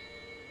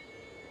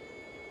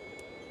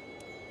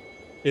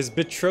is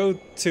betrothed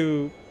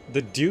to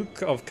the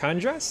Duke of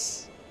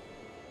Kandras?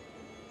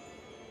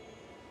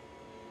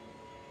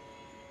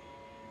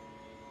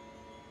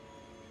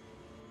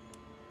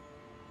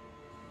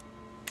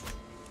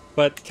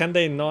 But can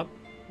they not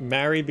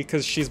marry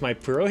because she's my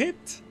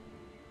Purohit?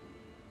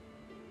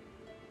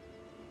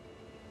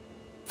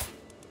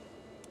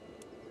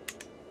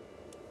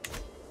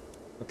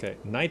 Okay,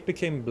 Knight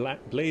became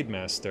Blade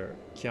Master,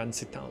 Kian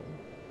Sitang.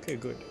 Okay,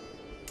 good.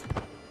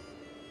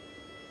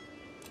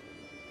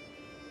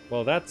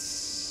 Well,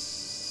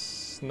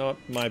 that's not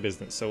my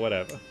business, so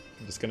whatever.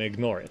 I'm just gonna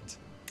ignore it.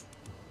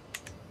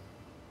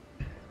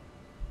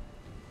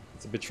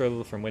 It's a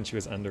betrothal from when she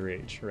was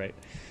underage, right?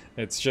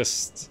 It's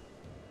just...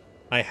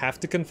 I have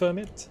to confirm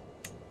it.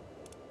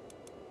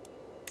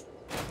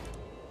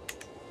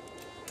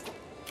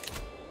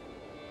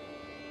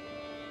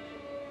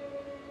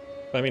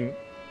 I mean...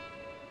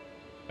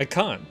 I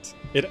can't.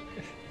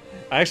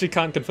 I actually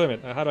can't confirm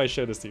it. How do I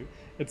show this to you?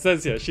 It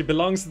says here, she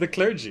belongs to the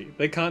clergy.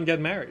 They can't get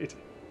married.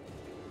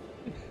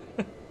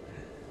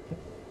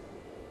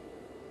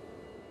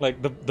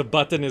 Like, the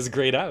button is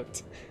grayed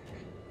out.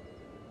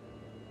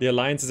 The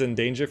alliance is in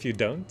danger if you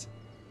don't.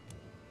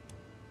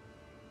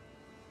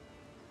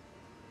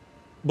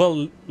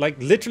 Well, like,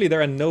 literally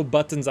there are no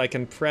buttons I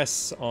can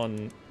press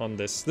on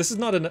this. This is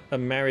not a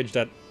marriage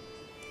that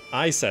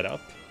I set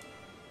up.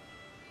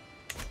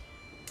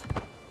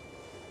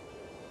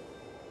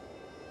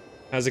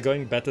 How's it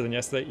going? Better than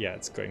yesterday? Yeah,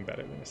 it's going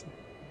better than yesterday.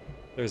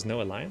 There's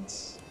no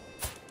alliance?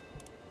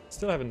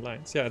 Still have an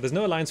alliance. Yeah, there's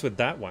no alliance with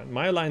that one.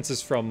 My alliance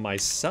is from my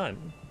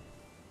son.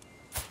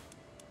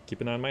 Keep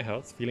an eye on my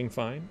health. Feeling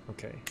fine?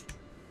 Okay.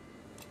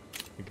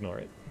 Ignore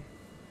it.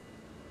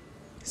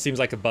 Seems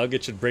like a bug.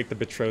 It should break the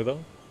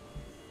betrothal.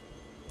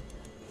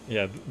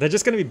 Yeah, they're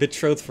just gonna be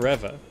betrothed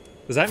forever.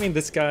 Does that mean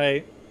this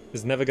guy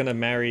is never gonna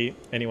marry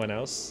anyone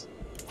else?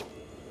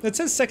 It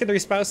says secondary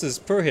spouses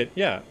per hit.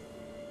 Yeah.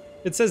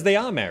 It says they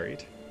are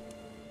married.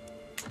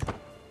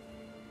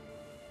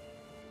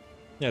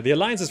 Yeah, the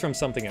alliance is from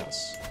something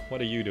else. What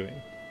are you doing?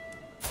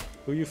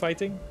 Who are you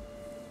fighting?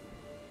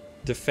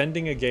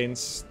 Defending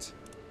against...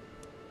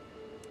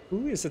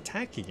 Who is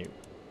attacking you?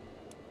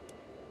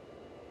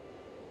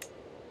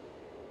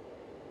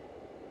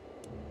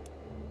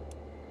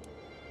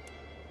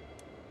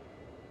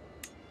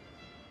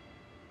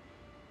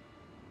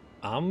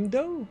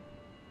 Amdo?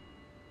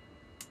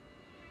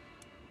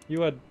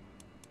 You are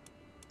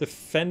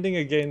defending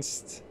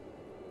against...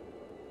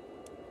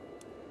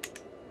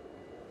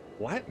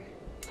 What?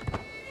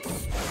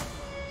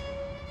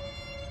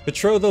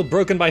 Betrothal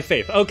broken by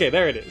faith. Okay,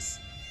 there it is.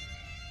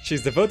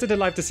 She's devoted her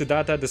life to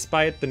Siddhartha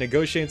despite the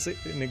negotiations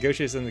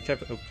and the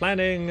careful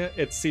planning.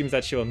 It seems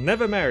that she will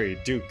never marry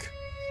Duke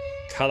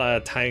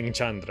Kala Taing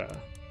Chandra.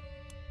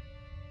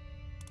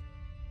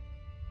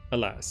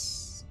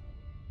 Alas.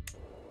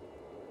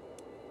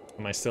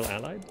 Am I still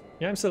allied?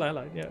 Yeah, I'm still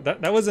allied. Yeah,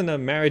 that wasn't a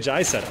marriage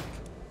I set up.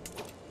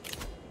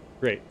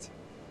 Great.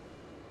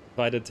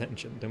 Divided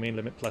attention. Domain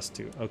limit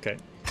 +2. Okay.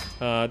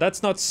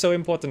 That's not so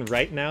important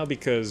right now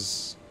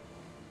because,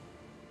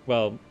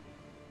 well,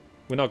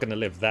 we're not going to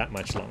live that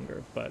much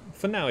longer, but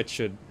for now it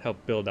should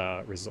help build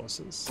our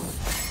resources.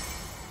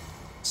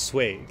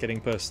 Sway, getting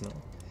personal.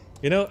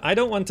 You know, I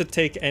don't want to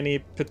take any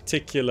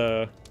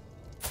particular...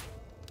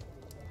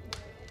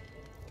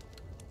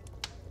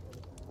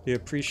 He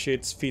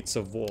appreciates feats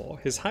of war.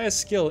 His highest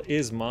skill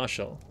is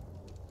martial.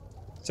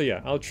 So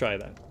yeah, I'll try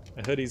that.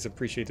 I heard he's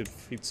appreciated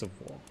feats of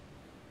war.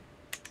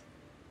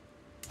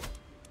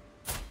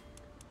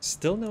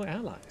 Still no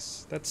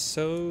allies. That's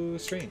so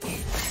strange.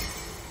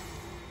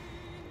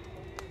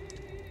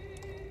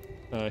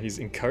 He's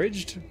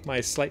encouraged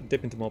my slight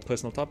dip into more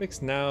personal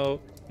topics.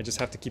 Now I just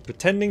have to keep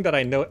pretending that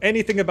I know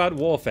anything about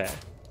warfare.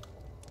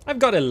 I've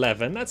got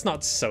 11. That's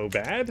not so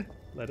bad.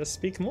 Let us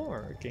speak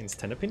more. Gains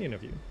 10 opinion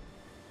of you.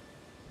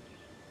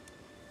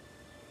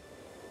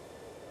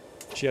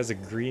 She has a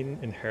green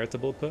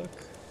inheritable perk.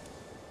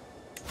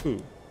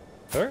 Who?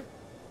 Her?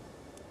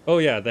 Oh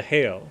yeah, the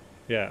hail.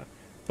 Yeah.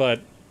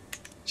 But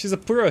she's a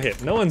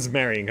Purohit. No one's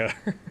marrying her.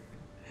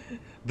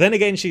 Then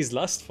again, she's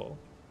lustful.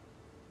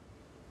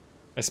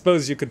 I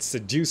suppose you could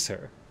seduce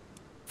her.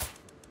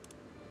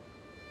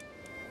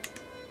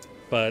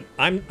 But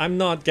I'm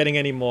not getting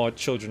any more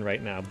children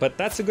right now. But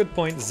that's a good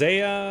point.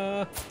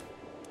 Zaya...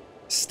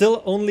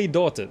 Still only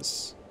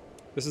daughters.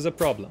 This is a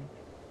problem.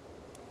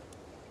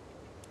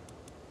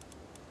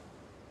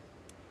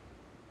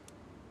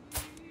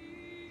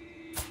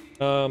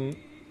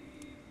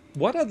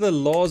 What are the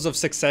laws of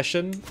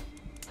succession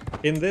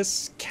in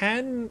this?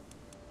 Can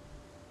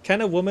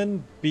a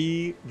woman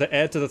be the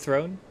heir to the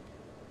throne?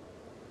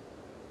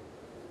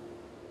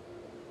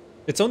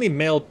 It's only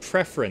male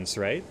preference,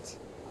 right?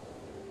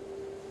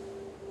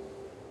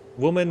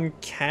 Woman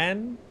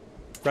can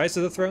rise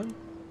to the throne?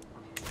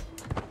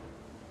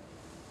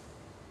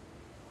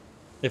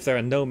 If there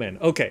are no men.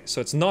 Okay,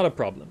 so it's not a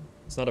problem.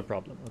 It's not a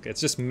problem. Okay,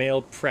 it's just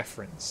male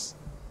preference.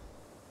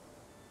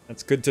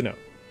 That's good to know.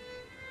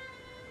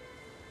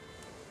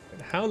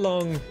 How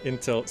long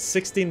until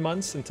 16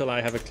 months until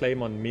I have a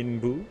claim on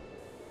Minbu?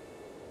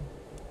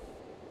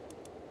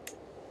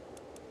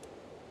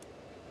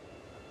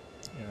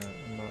 Yeah,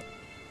 I'm not.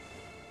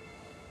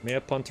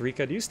 Mayor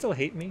Ponterica, do you still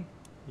hate me?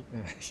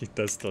 He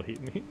does still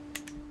hate me.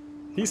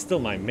 He's still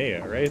my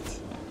mayor, right?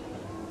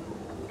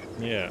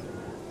 Yeah,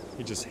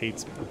 he just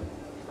hates me.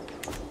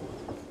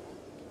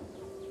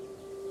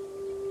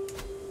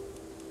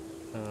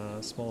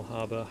 Small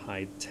harbor,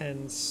 high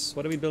tents.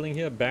 What are we building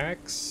here?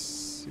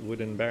 Barracks?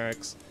 Wooden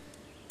barracks.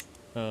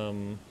 I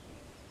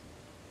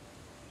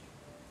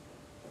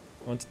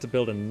wanted to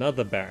build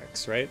another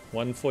barracks, right?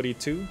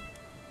 142.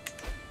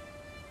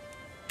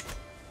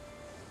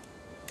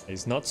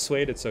 He's not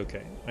swayed, it's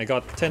okay. I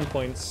got 10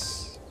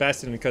 points.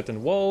 Bastion and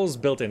curtain walls,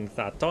 built in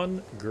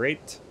Thaton.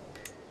 Great.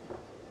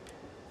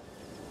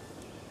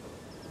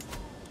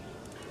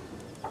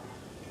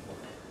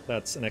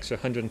 That's an extra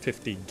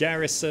 150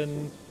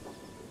 garrison.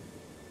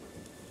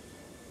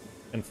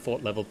 And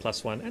fort level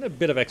 +1, and a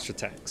bit of extra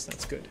tax.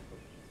 That's good.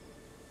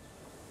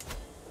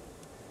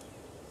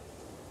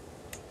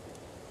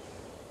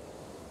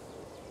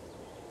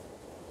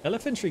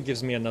 Elephantry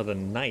gives me another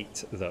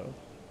knight, though.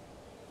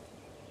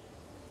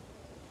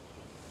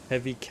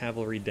 Heavy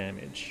cavalry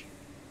damage.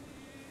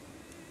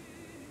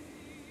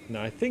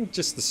 No, I think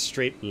just the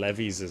straight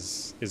levies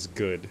is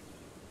good.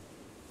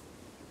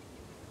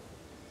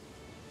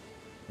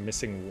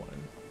 Missing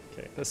one.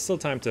 Okay, there's still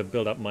time to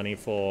build up money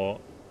for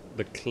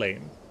the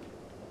claim.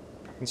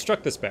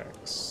 Construct this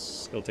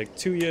barracks. It'll take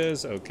 2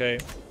 years. Okay,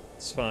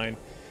 it's fine.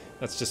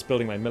 That's just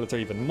building my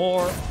military even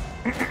more.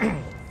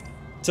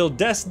 Till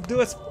death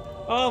do us.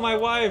 Oh, my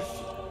wife.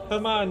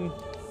 Come on.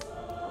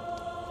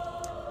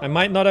 I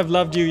might not have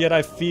loved you, yet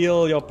I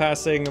feel your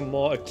passing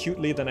more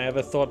acutely than I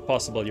ever thought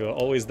possible. You are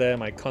always there,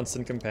 my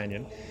constant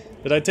companion.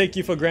 Did I take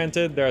you for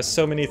granted? There are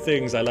so many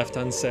things I left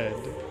unsaid.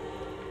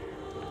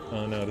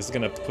 Oh no, this is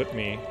gonna put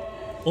me...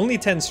 Only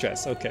 10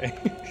 stress, okay.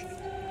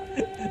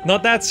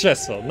 Not that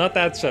stressful, not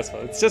that stressful.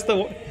 It's just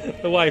the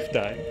wife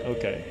dying.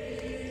 Okay.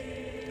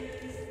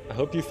 I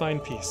hope you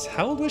find peace.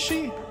 How old was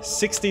she?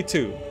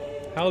 62.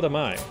 How old am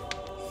I?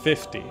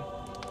 50.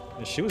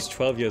 She was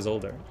 12 years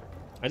older.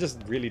 I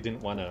just really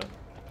didn't want to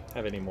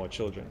have any more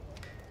children.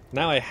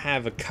 Now I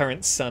have a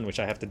current son which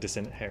I have to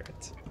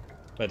disinherit.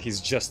 But he's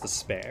just a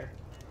spare.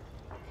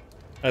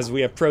 As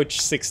we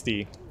approach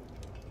 60...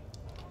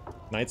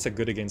 Knights are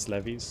good against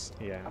levies?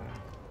 Yeah.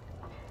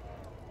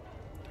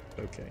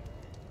 Okay.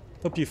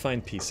 Hope you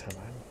find peace,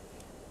 Haman.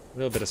 A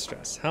little bit of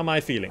stress. How am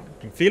I feeling?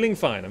 I'm feeling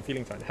fine. I'm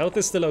feeling fine. Health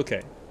is still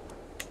okay.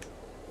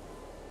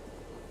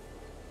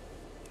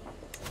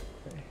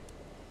 Okay.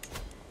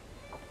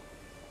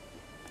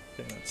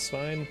 It's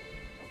fine.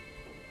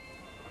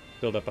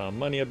 Build up our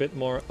money a bit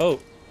more. Oh,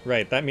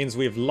 right. That means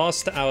we've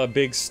lost our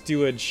big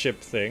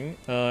stewardship thing.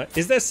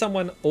 Is there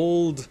someone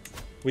old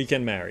we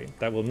can marry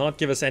that will not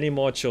give us any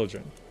more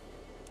children?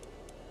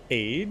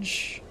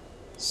 Age.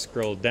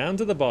 Scroll down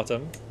to the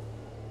bottom.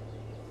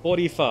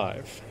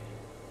 45.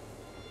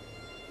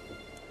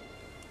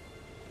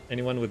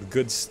 Anyone with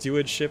good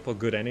stewardship or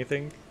good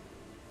anything?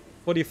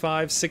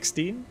 45,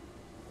 16.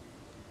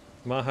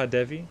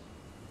 Mahadevi.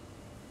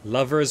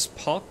 Lover's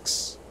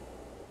pox.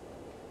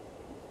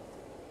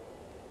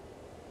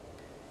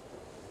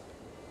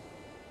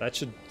 That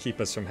should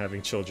keep us from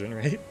having children,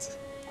 right?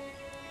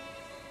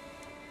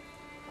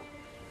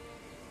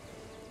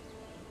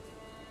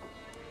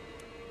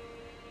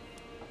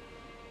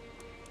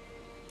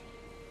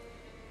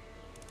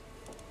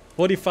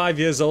 "45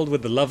 years old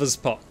with the lover's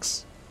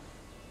pox."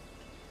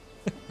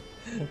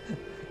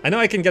 I know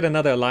I can get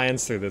another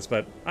alliance through this,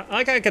 but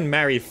I can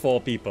marry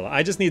 4 people.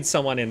 I just need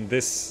someone in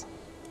this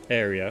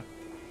area.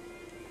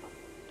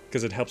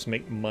 Because it helps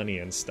make money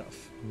and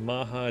stuff.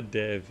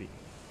 Mahadevi.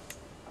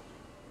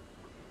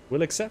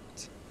 Will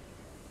accept.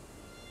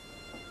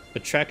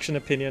 Attraction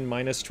opinion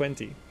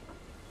 -20.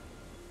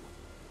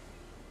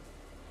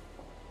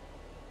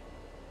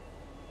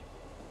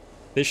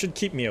 They should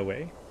keep me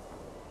away.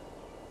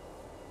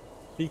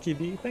 Beaky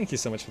B, thank you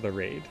so much for the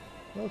raid.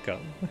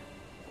 Welcome.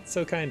 It's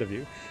so kind of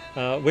you.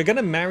 We're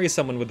gonna marry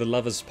someone with the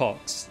lover's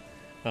pox.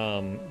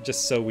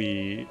 Just so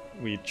we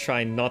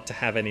try not to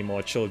have any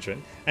more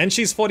children. And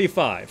she's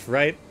 45,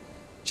 right?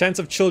 Chance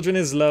of children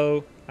is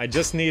low. I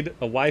just need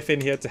a wife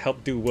in here to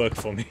help do work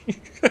for me.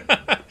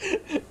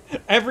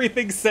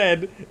 Everything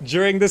said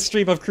during this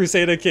stream of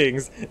Crusader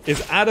Kings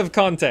is out of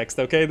context,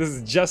 okay? This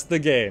is just the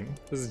game.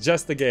 This is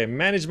just the game.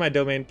 Manage my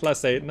domain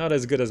 +8, not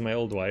as good as my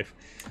old wife.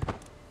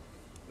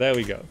 There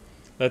we go.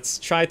 Let's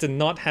try to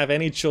not have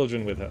any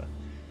children with her.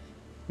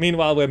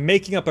 Meanwhile, we're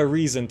making up a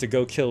reason to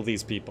go kill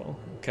these people,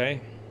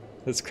 okay?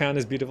 This crown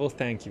is beautiful,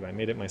 thank you, I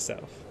made it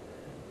myself.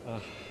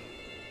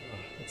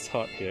 It's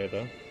hot here,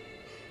 though.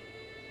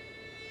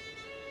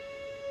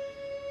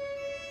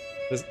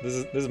 This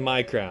is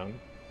my crown.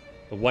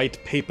 The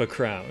white paper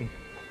crown.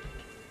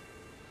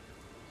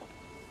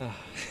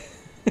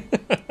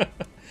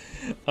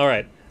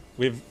 Alright,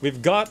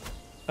 we've got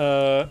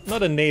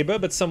not a neighbor,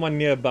 but someone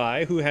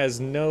nearby who has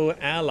no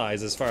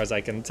allies as far as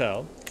I can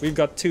tell. We've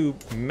got 2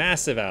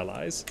 massive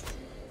allies,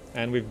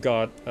 and we've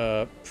got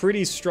a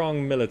pretty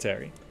strong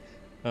military.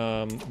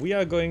 We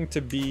are going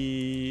to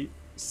be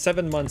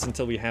 7 months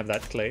until we have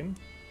that claim.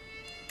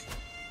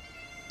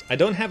 I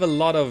don't have a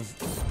lot of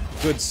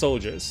good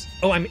soldiers.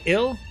 Oh, I'm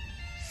ill?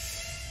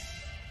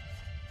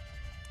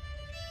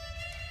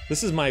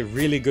 This is my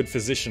really good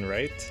physician,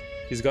 right?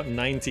 He's got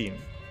 19.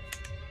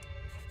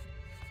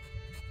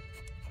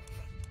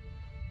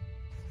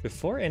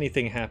 Before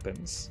anything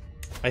happens,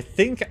 I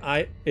think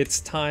it's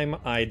time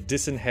I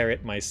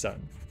disinherit my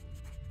son.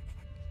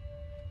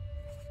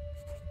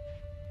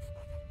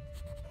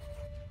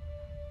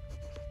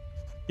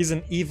 He's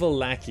an evil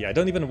lackey. I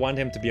don't even want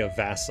him to be a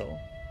vassal,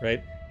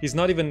 right? He's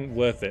not even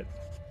worth it.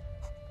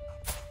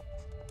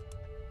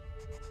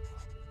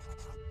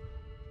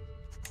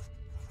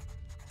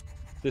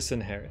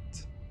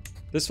 Disinherit.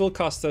 This will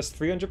cost us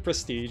 300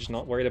 prestige,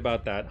 not worried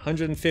about that.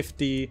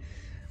 150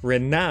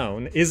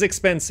 renown is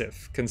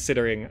expensive,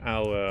 considering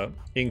our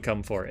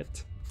income for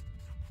it.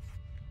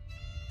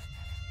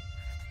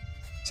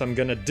 So I'm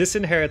gonna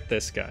disinherit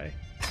this guy.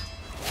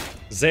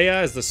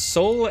 Zaya is the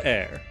sole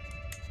heir.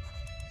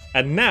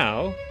 And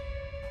now,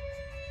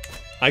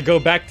 I go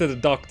back to the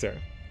doctor.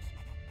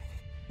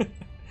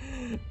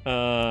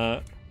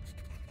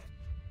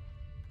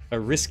 A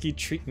risky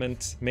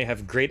treatment may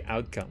have great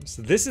outcomes.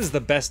 This is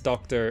the best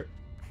doctor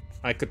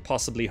I could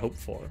possibly hope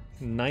for.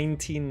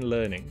 19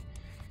 learning.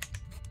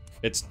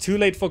 It's too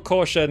late for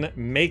caution,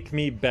 make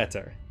me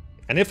better.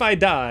 And if I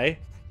die,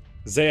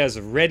 Zaya's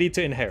ready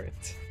to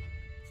inherit.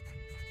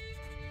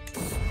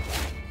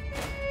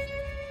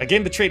 I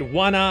gained the trait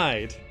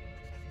one-eyed.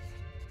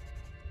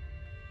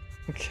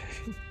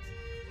 Okay.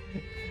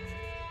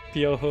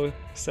 Pioho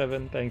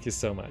 7, thank you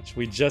so much.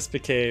 We just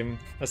became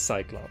a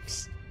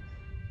Cyclops.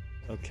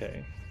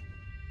 Okay.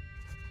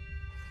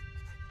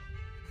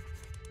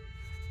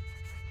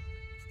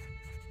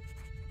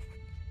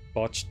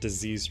 Botched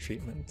disease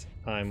treatment.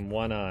 I'm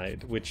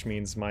one-eyed, which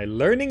means my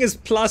learning is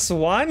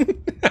 +1?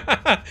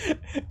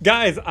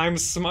 Guys, I'm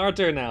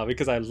smarter now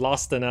because I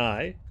lost an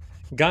eye.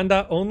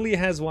 Ganda only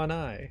has one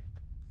eye.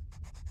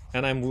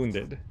 And I'm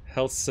wounded.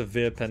 Health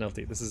severe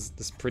penalty. This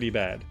is pretty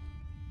bad.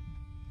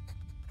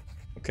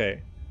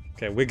 Okay.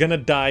 Okay, we're gonna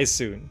die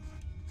soon.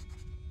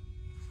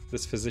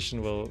 This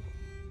physician will...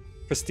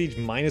 Prestige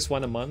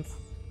 -1 a month?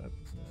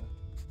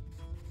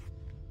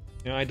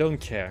 You know, I don't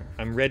care.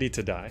 I'm ready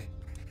to die.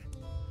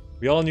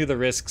 We all knew the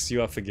risks,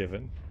 you are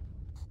forgiven.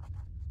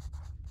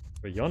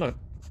 But you're not...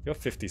 You're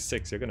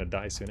 56, you're gonna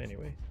die soon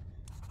anyway.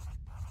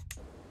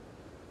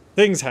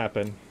 Things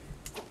happen.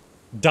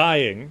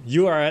 Dying.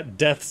 You are at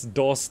death's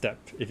doorstep.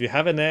 If you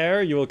have an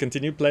heir, you will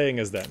continue playing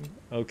as them.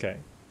 Okay.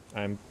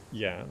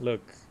 Yeah,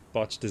 look.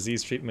 botched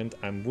disease treatment.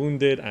 I'm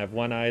wounded. I have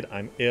one-eyed.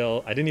 I'm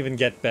ill. I didn't even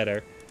get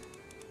better.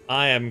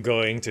 I am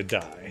going to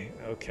die.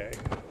 Okay.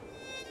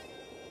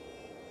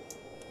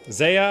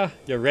 Zaya,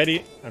 you're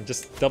ready. I'm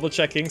just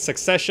double-checking.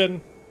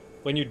 Succession.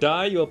 When you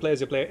die, you will play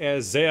as your player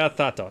heir, Zaya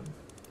Thaton,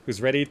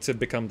 who's ready to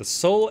become the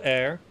sole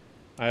heir.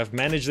 I have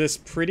managed this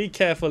pretty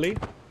carefully.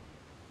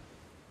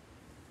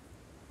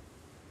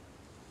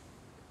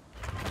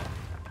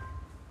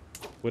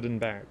 Wooden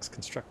barracks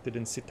constructed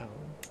in Thaton.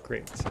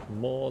 Great.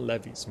 More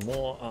levies,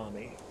 more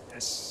army.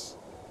 Yes.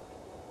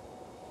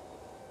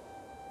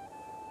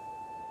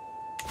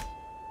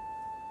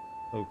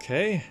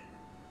 Okay.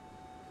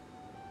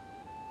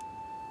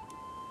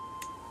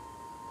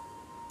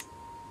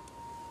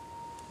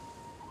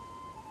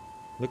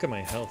 Look at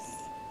my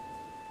health.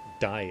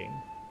 Dying.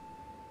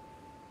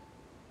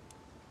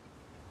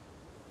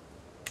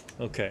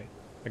 Okay.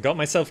 I got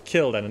myself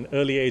killed at an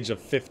early age of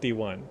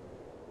 51.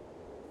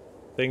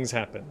 Things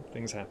happen.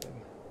 Things happen.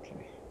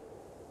 Okay.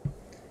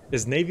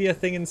 Is Navy a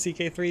thing in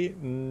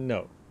CK3?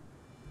 No.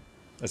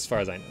 As far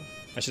as I know.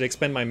 I should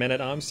expend my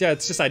men-at-arms? Yeah,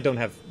 it's just I don't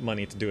have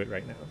money to do it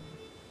right now.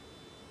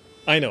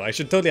 I know, I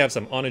should totally have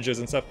some onagers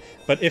and stuff.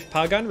 But if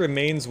Pagan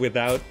remains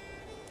without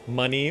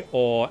money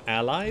or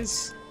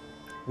allies,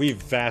 we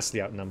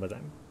vastly outnumber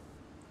them.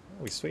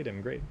 Oh, we swayed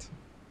him, great.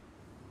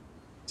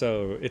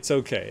 So it's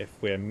okay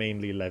if we're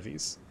mainly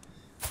levies.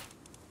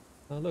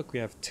 Oh look, we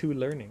have 2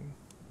 learning.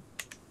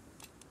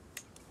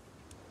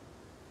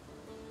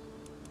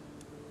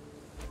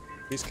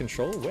 Increase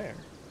control? Where?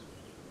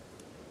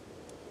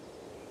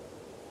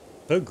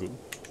 Hogu.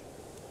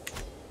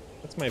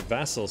 That's my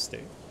vassal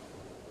state.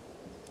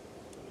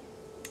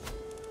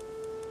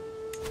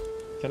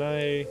 Can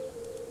I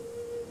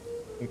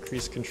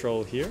increase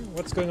control here?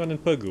 What's going on in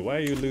Pogu? Why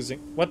are you losing?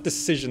 What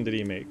decision did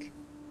he make?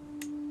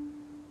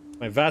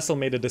 My vassal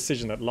made a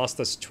decision that lost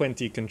us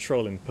 20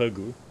 control in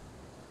Pogu.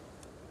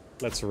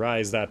 Let's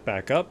rise that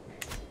back up.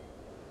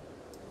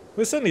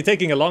 We're certainly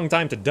taking a long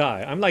time to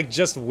die. I'm like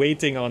just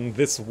waiting on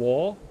this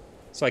war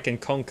so I can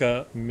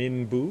conquer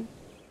Minbu.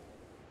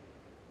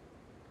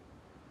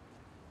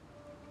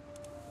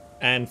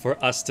 And for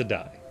us to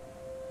die.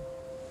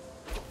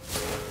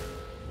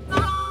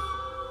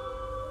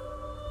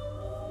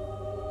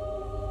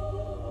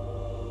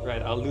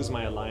 Right, I'll lose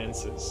my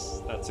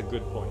alliances. That's a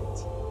good point.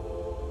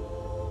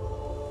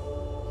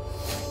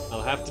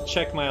 I'll have to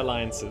check my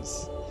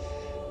alliances.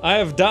 I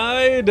have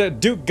died,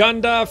 Duke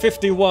Gunda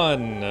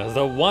 51,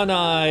 the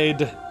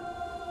one-eyed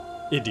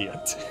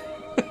idiot.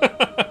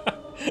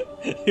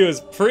 He was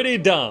pretty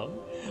dumb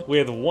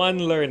with 1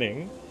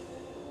 learning.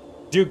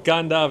 Duke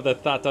Gunda of the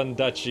Thaton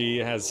Duchy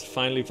has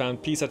finally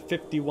found peace at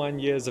 51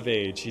 years of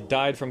age. He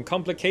died from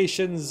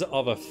complications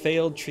of a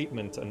failed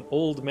treatment. An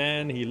old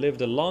man, he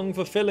lived a long,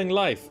 fulfilling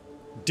life.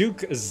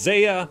 Duke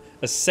Zaya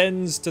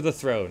ascends to the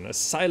throne. A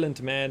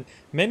silent man,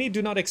 many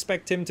do not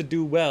expect him to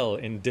do well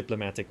in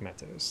diplomatic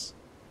matters.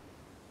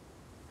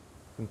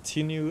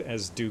 Continue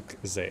as Duke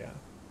Zaya.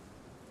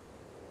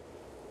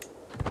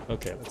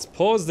 Okay, let's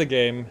pause the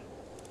game.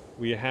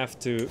 We have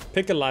to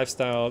pick a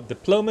lifestyle.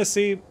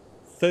 Diplomacy,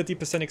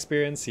 30%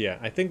 experience. Yeah,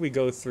 I think we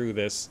go through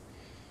this.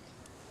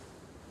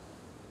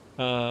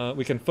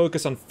 We can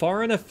focus on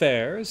foreign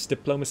affairs.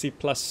 Diplomacy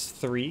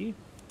 +3.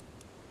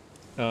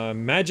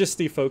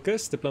 Majesty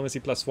focus. Diplomacy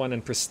 +1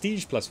 and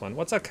prestige +1.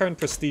 What's our current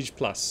prestige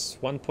plus?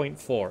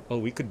 1.4. Oh,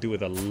 we could do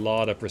with a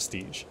lot of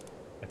prestige.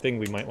 I think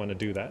we might want to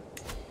do that.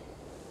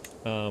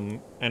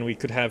 And we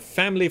could have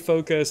family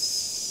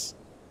focus,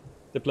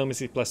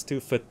 diplomacy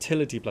 +2,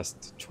 fertility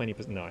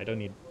 +20%. No, I don't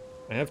need...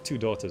 I have 2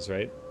 daughters,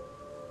 right?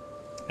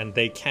 And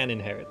they can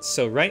inherit.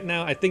 So right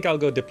now, I think I'll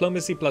go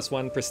diplomacy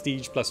 +1,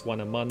 prestige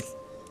 +1 a month.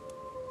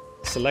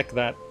 Select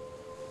that.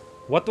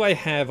 What do I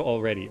have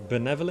already?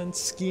 Benevolence,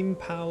 scheme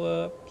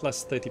power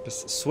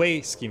 +30%,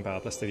 sway scheme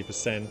power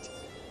 +30%.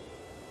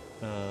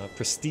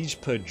 Prestige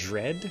per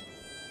dread.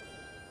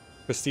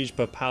 Prestige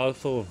per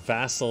powerful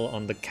vassal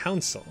on the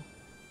council.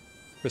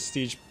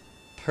 Prestige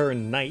per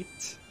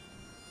knight.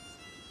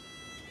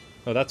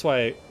 Oh, that's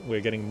why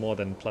we're getting more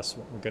than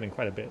 +1. We're getting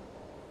quite a bit.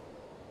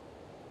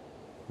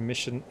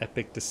 Mission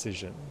epic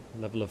decision.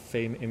 Level of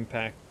fame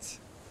impact.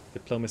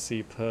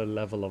 Diplomacy per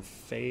level of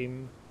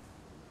fame.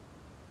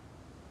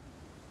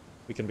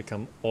 We can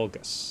become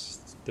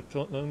August.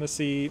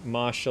 Diplomacy,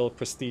 martial,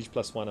 prestige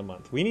 +1 a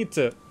month. We need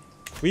to...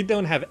 We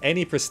don't have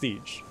any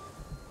prestige.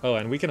 Oh,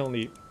 and we can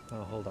only...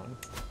 Oh, hold on.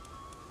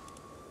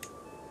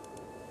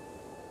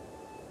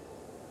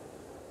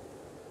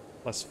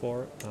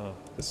 +4. Oh,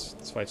 this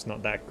fight's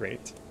not that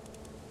great.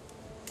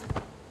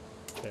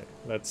 Okay,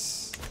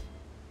 let's...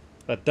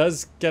 That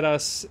does get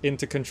us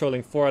into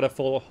controlling 4 out of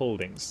 4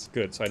 holdings.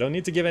 Good, so I don't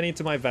need to give any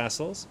to my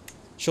vassals.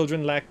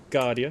 Children lack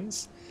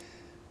guardians.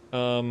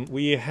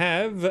 We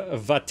have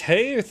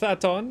Vate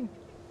Thaton,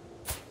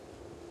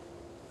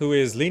 who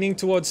is leaning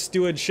towards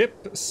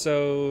stewardship,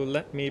 so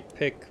let me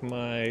pick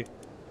my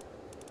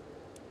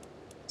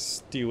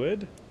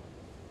steward.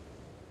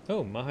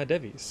 Oh,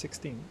 Mahadevi,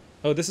 16.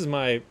 Oh, this is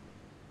my...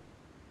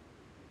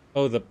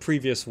 Oh, the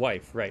previous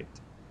wife, right.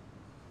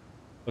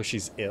 Oh,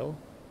 she's ill?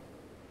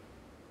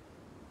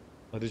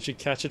 Oh, did she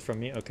catch it from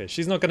me? Okay,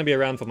 she's not going to be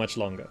around for much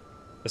longer.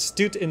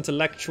 Astute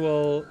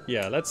intellectual.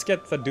 Yeah, let's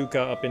get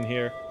Thaduka up in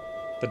here.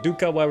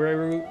 Thaduka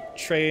Wareru,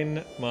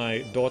 train my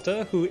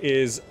daughter, who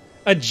is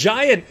a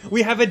giant!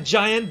 We have a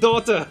giant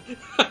daughter!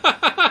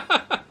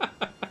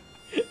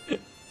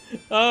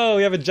 Oh,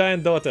 we have a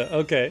giant daughter.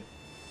 Okay.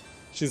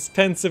 She's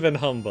pensive and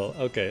humble.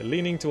 Okay,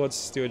 leaning towards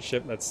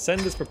stewardship. Let's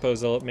send this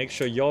proposal. Make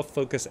sure your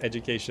focus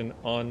education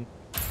on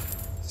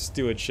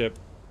stewardship.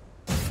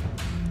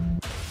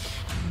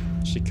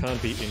 She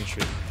can't be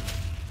intrigue.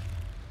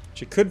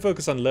 She could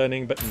focus on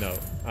learning, but no.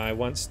 I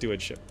want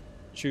stewardship.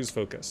 Choose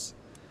focus.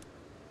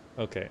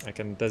 Okay, I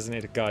can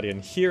designate a guardian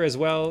here as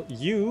well.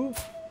 You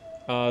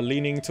are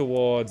leaning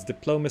towards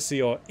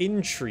diplomacy or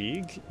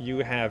intrigue. You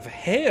have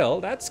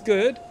hail, that's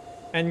good.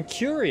 And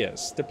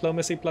curious,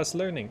 diplomacy plus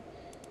learning.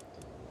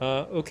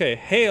 Okay,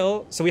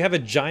 hail. So we have a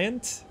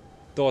giant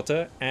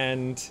daughter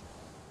and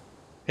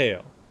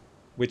hail,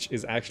 which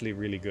is actually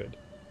really good.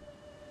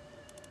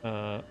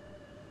 Okay,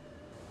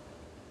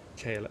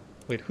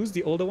 wait, who's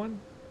the older one?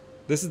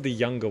 This is the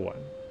younger one.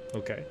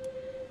 Okay.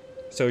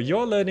 So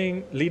you're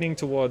leaning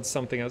towards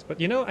something else. But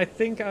you know, I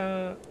think,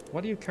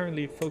 what are you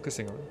currently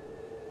focusing on?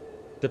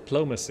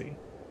 Diplomacy.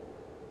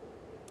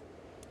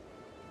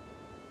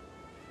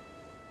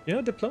 You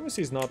know,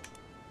 diplomacy is not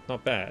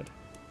bad.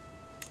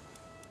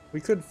 We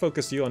could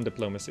focus you on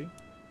diplomacy.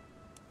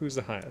 Who's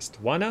the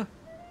highest? Wana?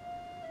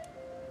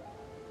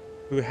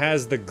 Who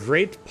has the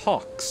Great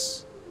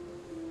Pox.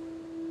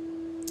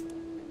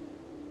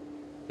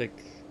 Like,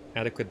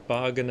 adequate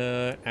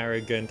bargainer,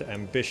 arrogant,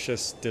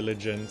 ambitious,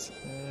 diligent.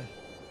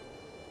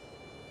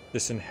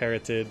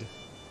 Disinherited.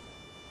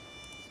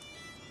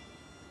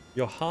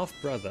 Your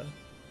half-brother.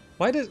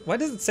 Why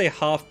does it say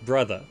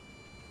half-brother?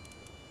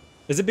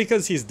 Is it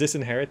because he's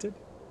disinherited?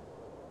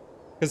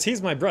 Because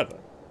he's my brother.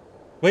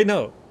 Wait,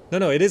 no.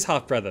 No, it is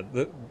half-brother.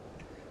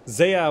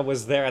 Zaya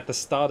was there at the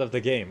start of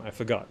the game. I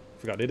forgot.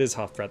 It is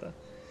half-brother.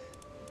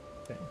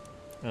 Okay.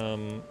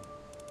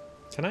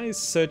 Can I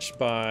search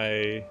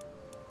by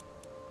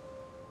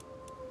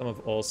some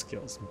of all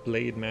skills?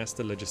 Blade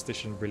master,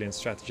 logistician, brilliant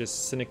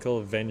strategist,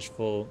 cynical,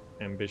 vengeful,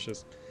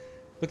 ambitious.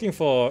 Looking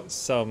for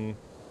some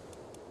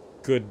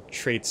good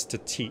traits to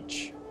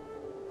teach.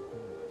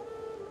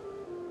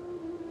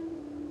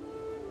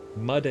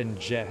 Mud and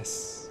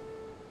Jess.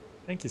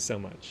 Thank you so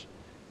much.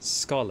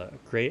 Scholar,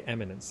 Grey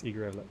Eminence,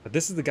 eager of life. But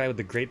this is the guy with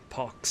the Great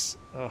Pox.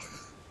 Ugh.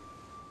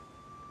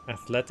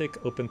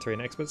 Athletic, open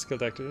terrain expert,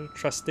 skilled actor,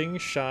 trusting,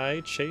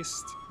 shy,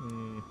 chaste.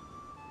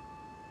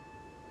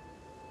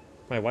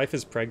 My wife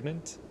is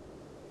pregnant?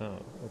 Oh,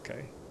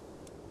 okay.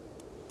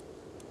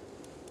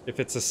 If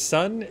it's a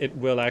son, it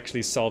will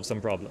actually solve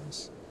some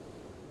problems.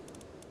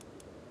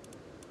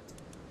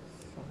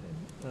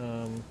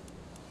 Fine.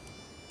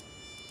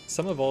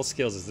 Some of all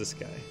skills is this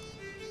guy.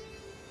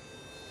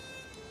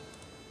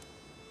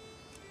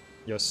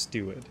 Your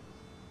steward.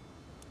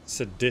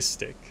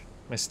 Sadistic.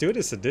 My steward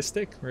is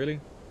sadistic? Really?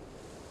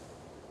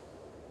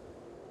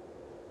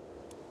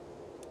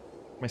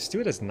 My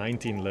steward has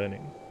 19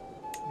 learning.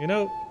 You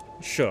know,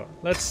 sure.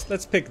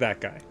 Let's pick that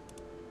guy.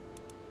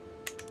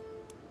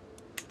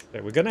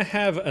 Okay, we're gonna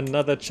have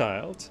another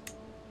child.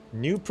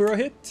 New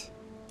Purohit?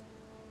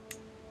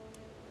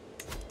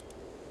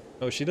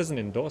 Oh, she doesn't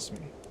endorse me.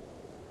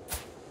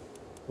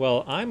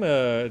 Well, I'm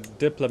a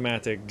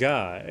diplomatic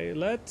guy.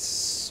 Let's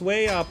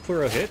sway our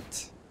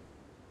Purohit.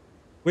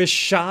 We're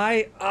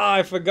shy? Ah,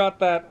 I forgot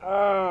that.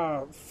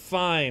 Ah,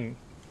 fine.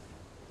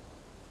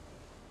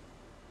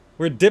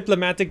 We're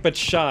diplomatic but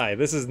shy.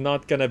 This is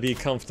not gonna be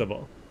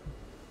comfortable.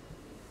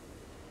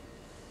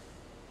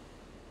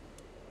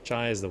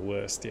 Shy is the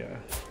worst, yeah.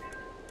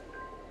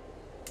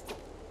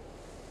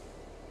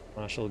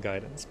 Martial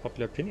guidance.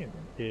 Popular opinion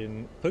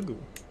in Pugu.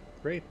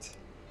 Great.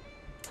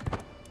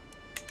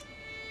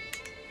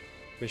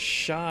 We're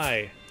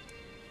shy.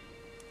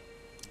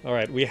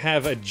 Alright, we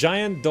have a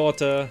giant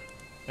daughter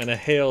and a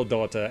hale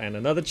daughter and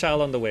another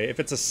child on the way. If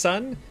it's a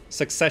son,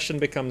 succession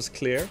becomes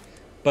clear.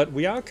 But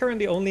we are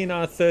currently only in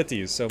our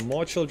 30s, so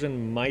more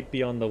children might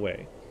be on the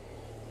way.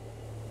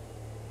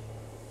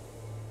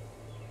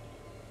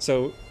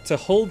 So to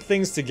hold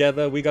things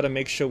together, we gotta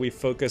make sure we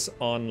focus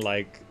on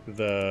like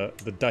the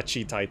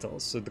duchy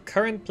titles. So the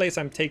current place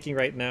I'm taking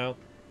right now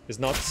is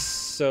not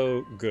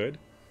so good.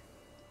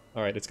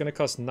 Alright, it's gonna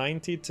cost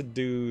 90 to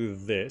do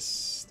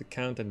this. The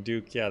Count and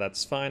Duke, yeah,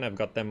 that's fine. I've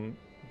got them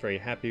very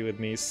happy with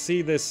me.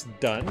 See this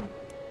done.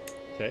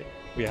 Okay,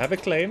 we have a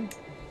claim.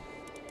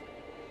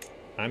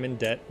 I'm in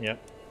debt, yeah.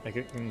 I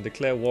can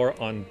declare war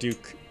on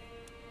Duke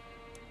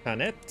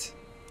Panet.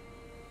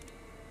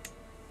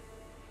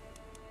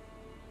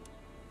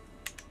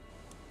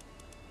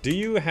 Do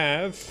you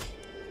have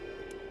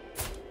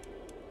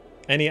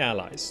any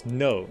allies?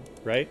 No,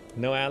 right?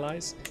 No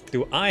allies?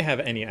 Do I have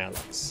any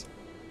allies?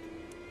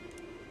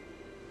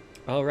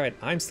 Alright,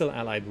 I'm still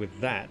allied with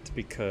that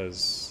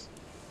because...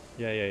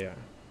 Yeah.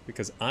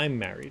 Because I'm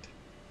married.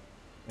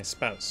 My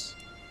spouse.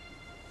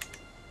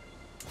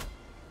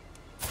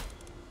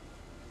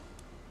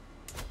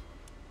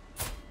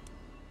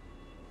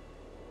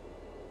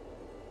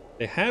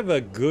 They have a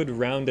good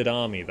rounded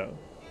army, though.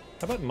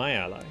 How about my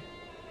ally?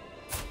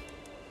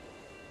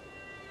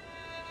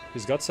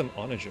 He's got some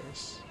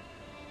onagers.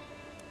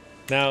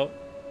 Now,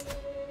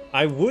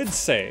 I would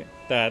say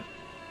that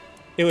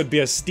it would be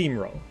a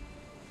steamroll.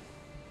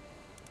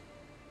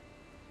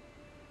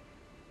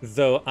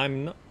 Though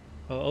I'm not...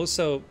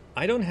 Also,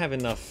 I don't have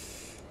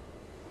enough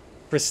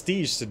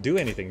prestige to do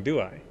anything, do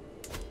I?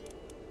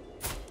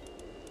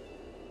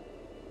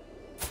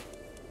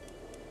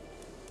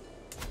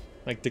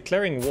 Like,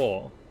 declaring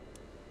war.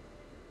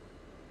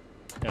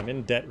 I'm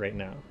in debt right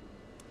now.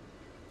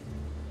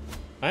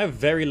 I have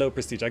very low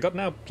prestige. I got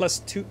now plus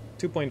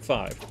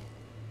 2.5.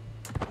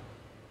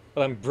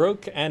 But I'm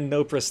broke and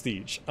no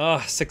prestige.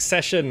 Ah,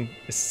 succession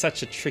is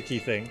such a tricky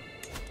thing.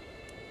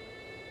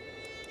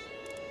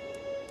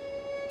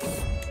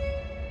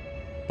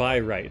 By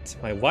right.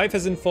 My wife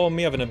has informed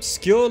me of an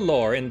obscure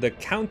law in the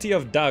county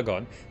of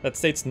Dagon that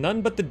states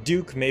none but the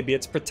Duke may be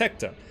its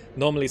protector.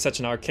 Normally such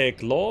an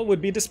archaic law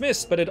would be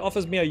dismissed, but it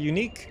offers me a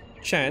unique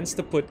chance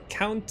to put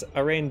Count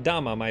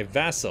Arendama, my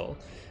vassal,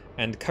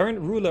 and current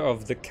ruler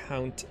of the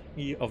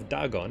county of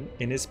Dagon,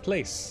 in his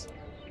place.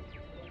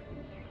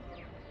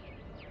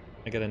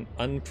 I get an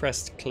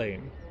unpressed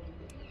claim.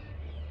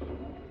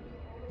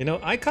 You know,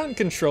 I can't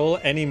control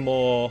any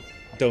more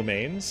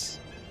domains.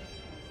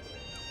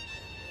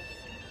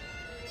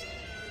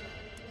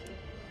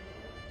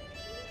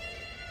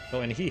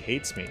 Oh, and he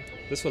hates me.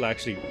 This will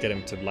actually get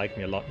him to like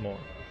me a lot more.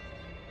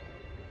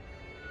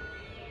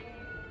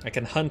 I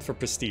can hunt for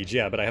prestige,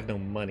 yeah, but I have no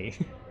money.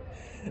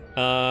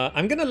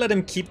 I'm gonna let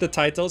him keep the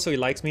title so he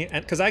likes me,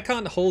 and because I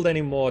can't hold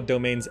any more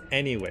domains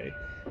anyway.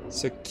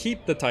 So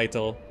keep the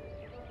title.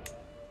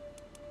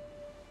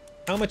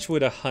 How much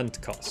would a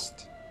hunt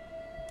cost?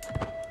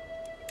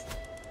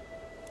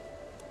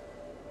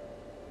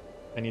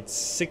 I need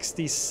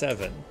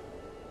 67.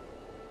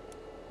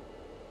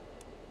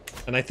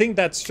 And I think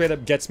that straight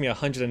up gets me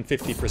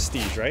 150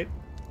 prestige, right?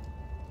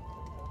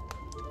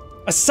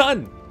 A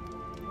son!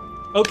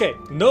 Okay,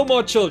 no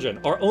more children,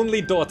 or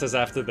only daughters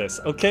after this.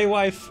 Okay,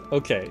 wife?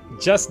 Okay,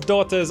 just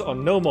daughters or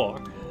no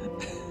more.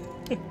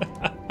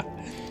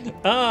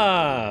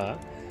 Ah!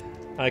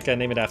 I can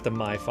name it after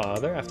my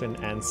father, after an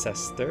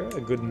ancestor. A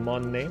good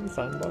Mon name,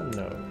 Thunball?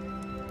 No.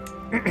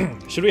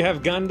 Should we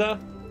have Ganda?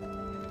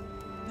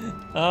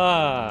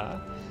 Ah!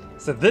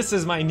 So this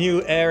is my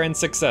new heir and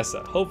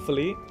successor.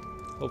 Hopefully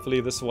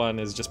this one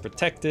is just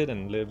protected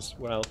and lives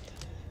well.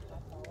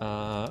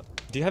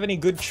 Do you have any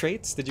good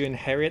traits? Did you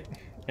inherit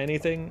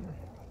anything?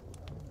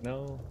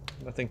 No,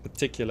 nothing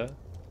particular.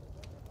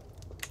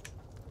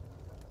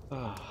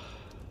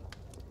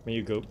 May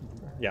you go...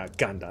 Yeah,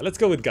 Ganda. Let's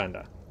go with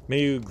Ganda.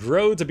 May you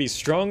grow to be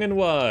strong and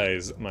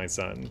wise, my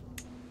son.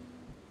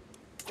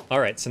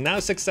 Alright, so now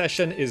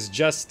succession is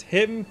just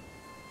him.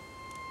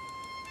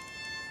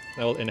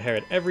 I will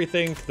inherit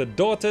everything. The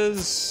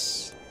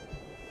daughters...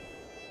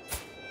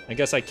 I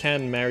guess I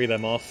can marry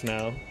them off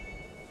now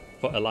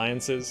for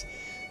alliances.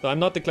 Though I'm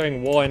not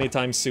declaring war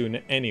anytime soon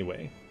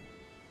anyway.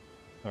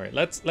 Alright,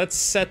 let's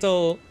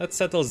settle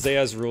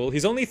Zea's rule.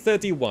 He's only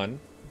 31.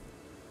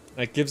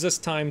 That gives us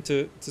time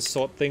to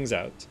sort things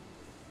out.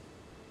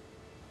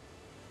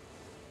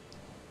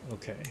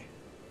 Okay.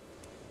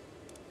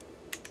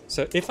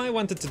 So if I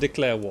wanted to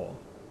declare war,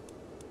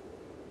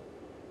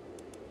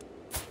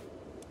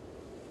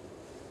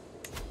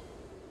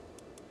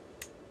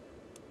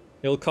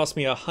 it'll cost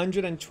me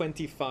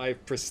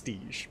 125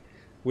 prestige,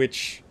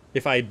 which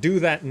if I do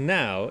that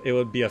now, it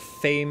would be a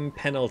fame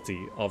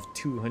penalty of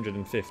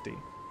 250.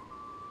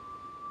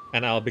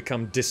 And I'll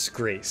become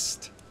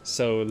disgraced.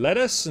 So let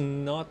us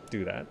not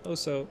do that.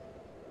 Also...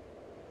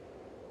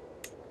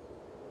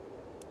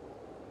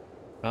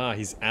 Ah,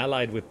 he's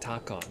allied with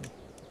Thaton.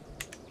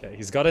 Okay,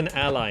 he's got an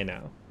ally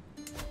now.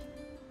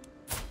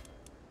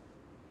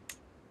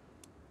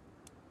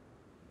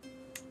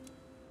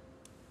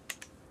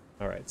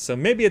 Alright, so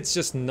maybe it's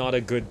just not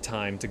a good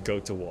time to go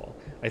to war.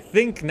 I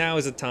think now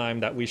is a time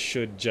that we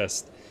should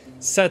just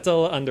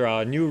settle under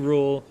our new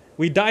rule.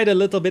 We died a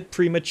little bit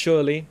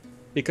prematurely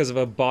because of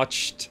a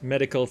botched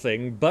medical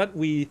thing, but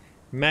we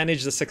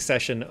managed the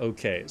succession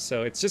okay.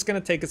 So it's just going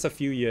to take us a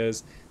few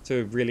years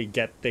to really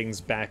get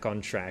things back on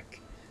track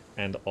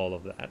and all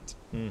of that.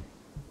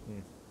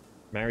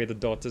 Marry the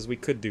daughters, we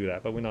could do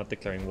that, but we're not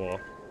declaring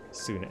war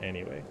soon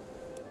anyway.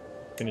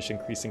 Finish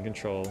increasing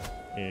control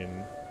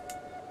in...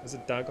 Is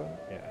it Dagon?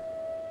 Yeah.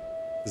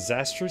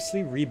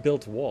 Disastrously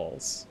rebuilt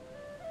walls.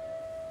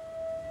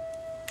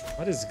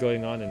 What is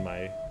going on in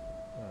my...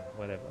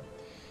 whatever.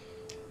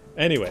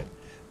 Anyway,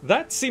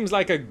 that seems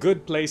like a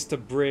good place to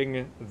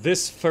bring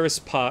this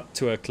first part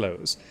to a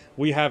close.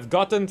 We have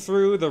gotten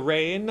through the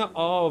reign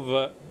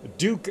of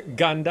Duke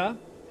Ganda.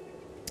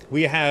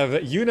 We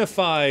have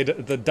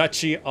unified the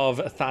Duchy of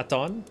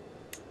Thaton,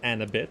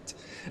 and a bit.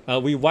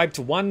 We wiped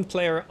one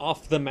player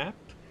off the map.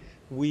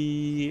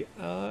 We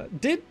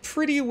did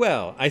pretty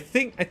well. I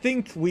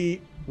think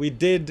we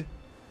did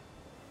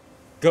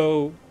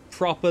go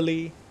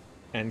properly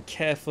and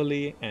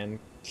carefully and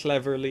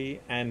cleverly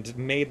and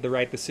made the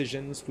right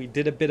decisions. We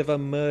did a bit of a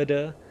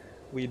murder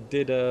we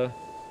did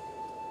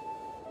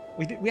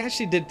we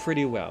actually did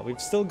pretty well.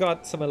 We've still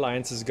got some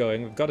alliances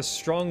going. We've got a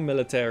strong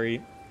military,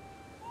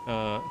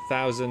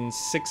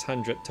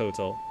 1,600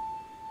 total,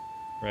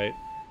 right?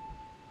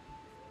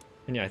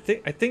 And yeah,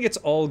 I think it's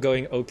all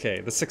going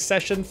okay. The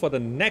succession for the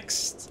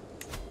next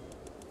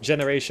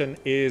generation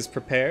is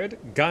prepared.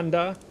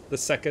 Ganda the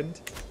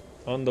second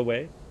on the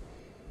way.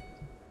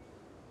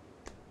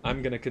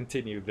 I'm gonna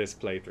continue this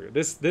playthrough.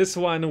 This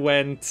one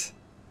went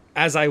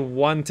as I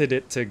wanted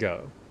it to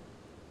go.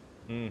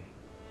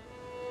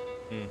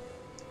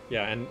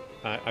 Yeah, and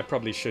I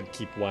probably should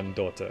keep one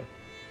daughter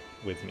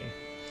with me.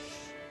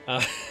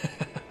 Oh,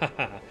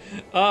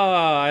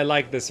 I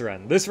like this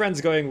run. This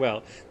run's going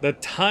well. The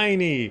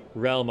tiny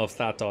realm of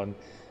Thaton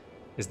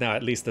is now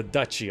at least the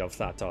Duchy of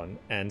Thaton,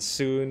 and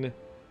soon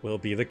will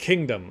be the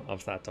Kingdom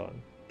of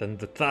Thaton. Then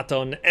the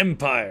Thaton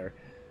Empire,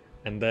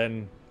 and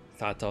then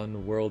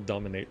Thaton World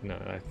Dominate. No,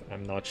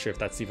 I'm not sure if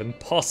that's even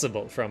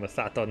possible from a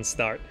Thaton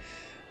start.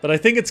 But I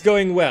think it's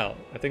going well.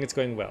 I think it's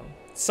going well.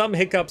 Some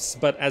hiccups,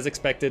 but as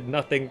expected,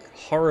 nothing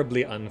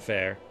horribly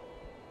unfair.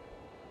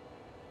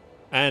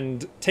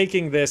 And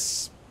taking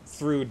this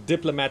through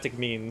diplomatic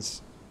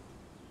means,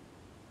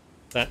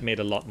 that made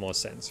a lot more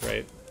sense,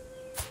 right?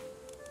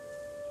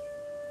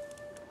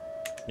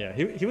 Yeah,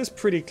 he was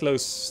pretty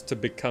close to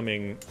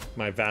becoming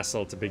my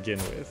vassal to begin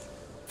with.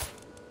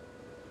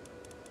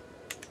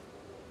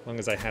 As long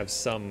as I have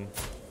some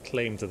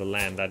claim to the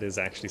land, that is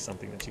actually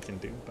something that you can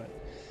do, but...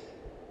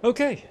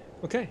 Okay,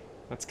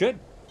 that's good.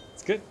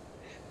 That's good.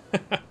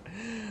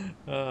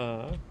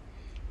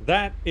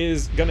 That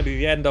is gonna be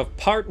the end of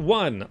part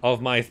 1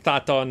 of my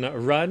Thaton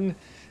run,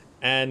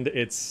 and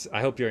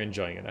I hope you're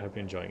enjoying it. I hope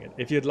you're enjoying it.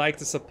 If you'd like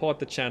to support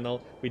the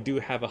channel, we do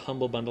have a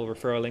Humble Bundle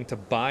referral link to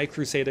buy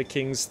Crusader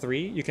Kings 3.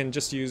 You can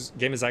just use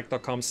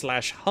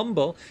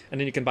gamerzak.com/humble,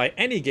 and then you can buy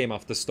any game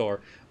off the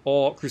store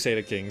or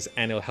Crusader Kings,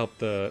 and it'll help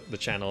the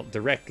channel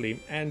directly.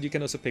 And you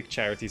can also pick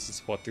charities to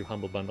support through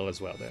Humble Bundle as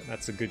well.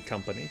 That's a good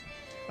company.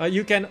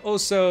 You can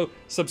also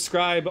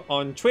subscribe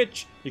on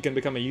Twitch, you can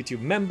become a YouTube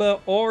member,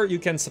 or you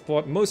can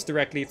support most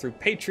directly through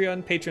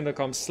Patreon,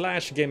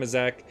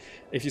 patreon.com/gamerzak.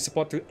 If you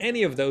support through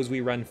any of those,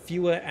 we run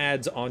fewer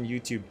ads on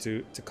YouTube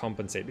to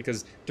compensate,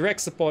 because direct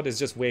support is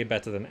just way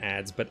better than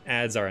ads, but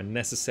ads are a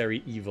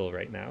necessary evil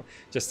right now,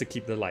 just to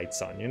keep the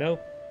lights on, you know?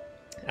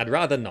 I'd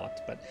rather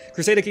not, but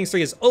Crusader Kings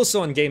 3 is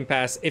also on Game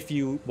Pass if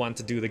you want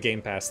to do the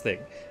Game Pass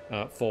thing.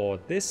 For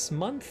this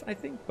month, I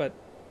think, but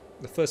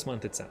the first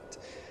month it's out.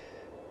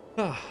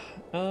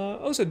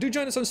 Also, do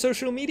join us on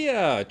social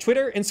media.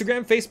 Twitter,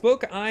 Instagram,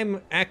 Facebook.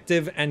 I'm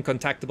active and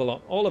contactable on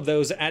all of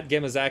those at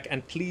Gamerzak,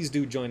 and please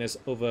do join us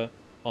over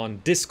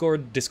on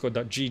Discord,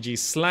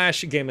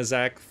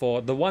 discord.gg/Gamerzak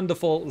for the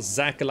wonderful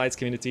Zakalites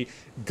community.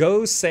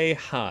 Go say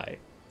hi.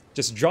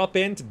 Just drop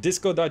into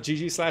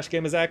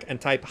discord.gg/Gamerzak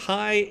and type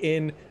hi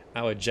in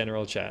our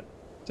general chat.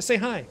 Just say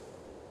hi.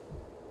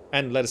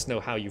 And let us know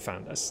how you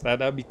found us.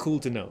 That'd be cool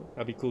to know.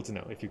 That'd be cool to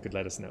know if you could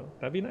let us know.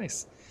 That'd be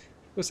nice.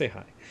 Go say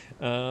hi.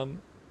 And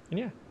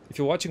yeah, if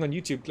you're watching on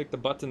YouTube, click the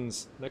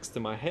buttons next to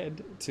my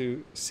head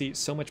to see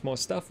so much more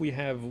stuff. We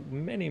have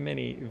many,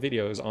 many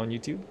videos on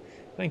YouTube.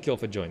 Thank you all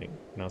for joining,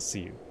 and I'll see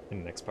you in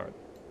the next part.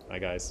 Bye,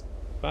 guys.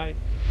 Bye.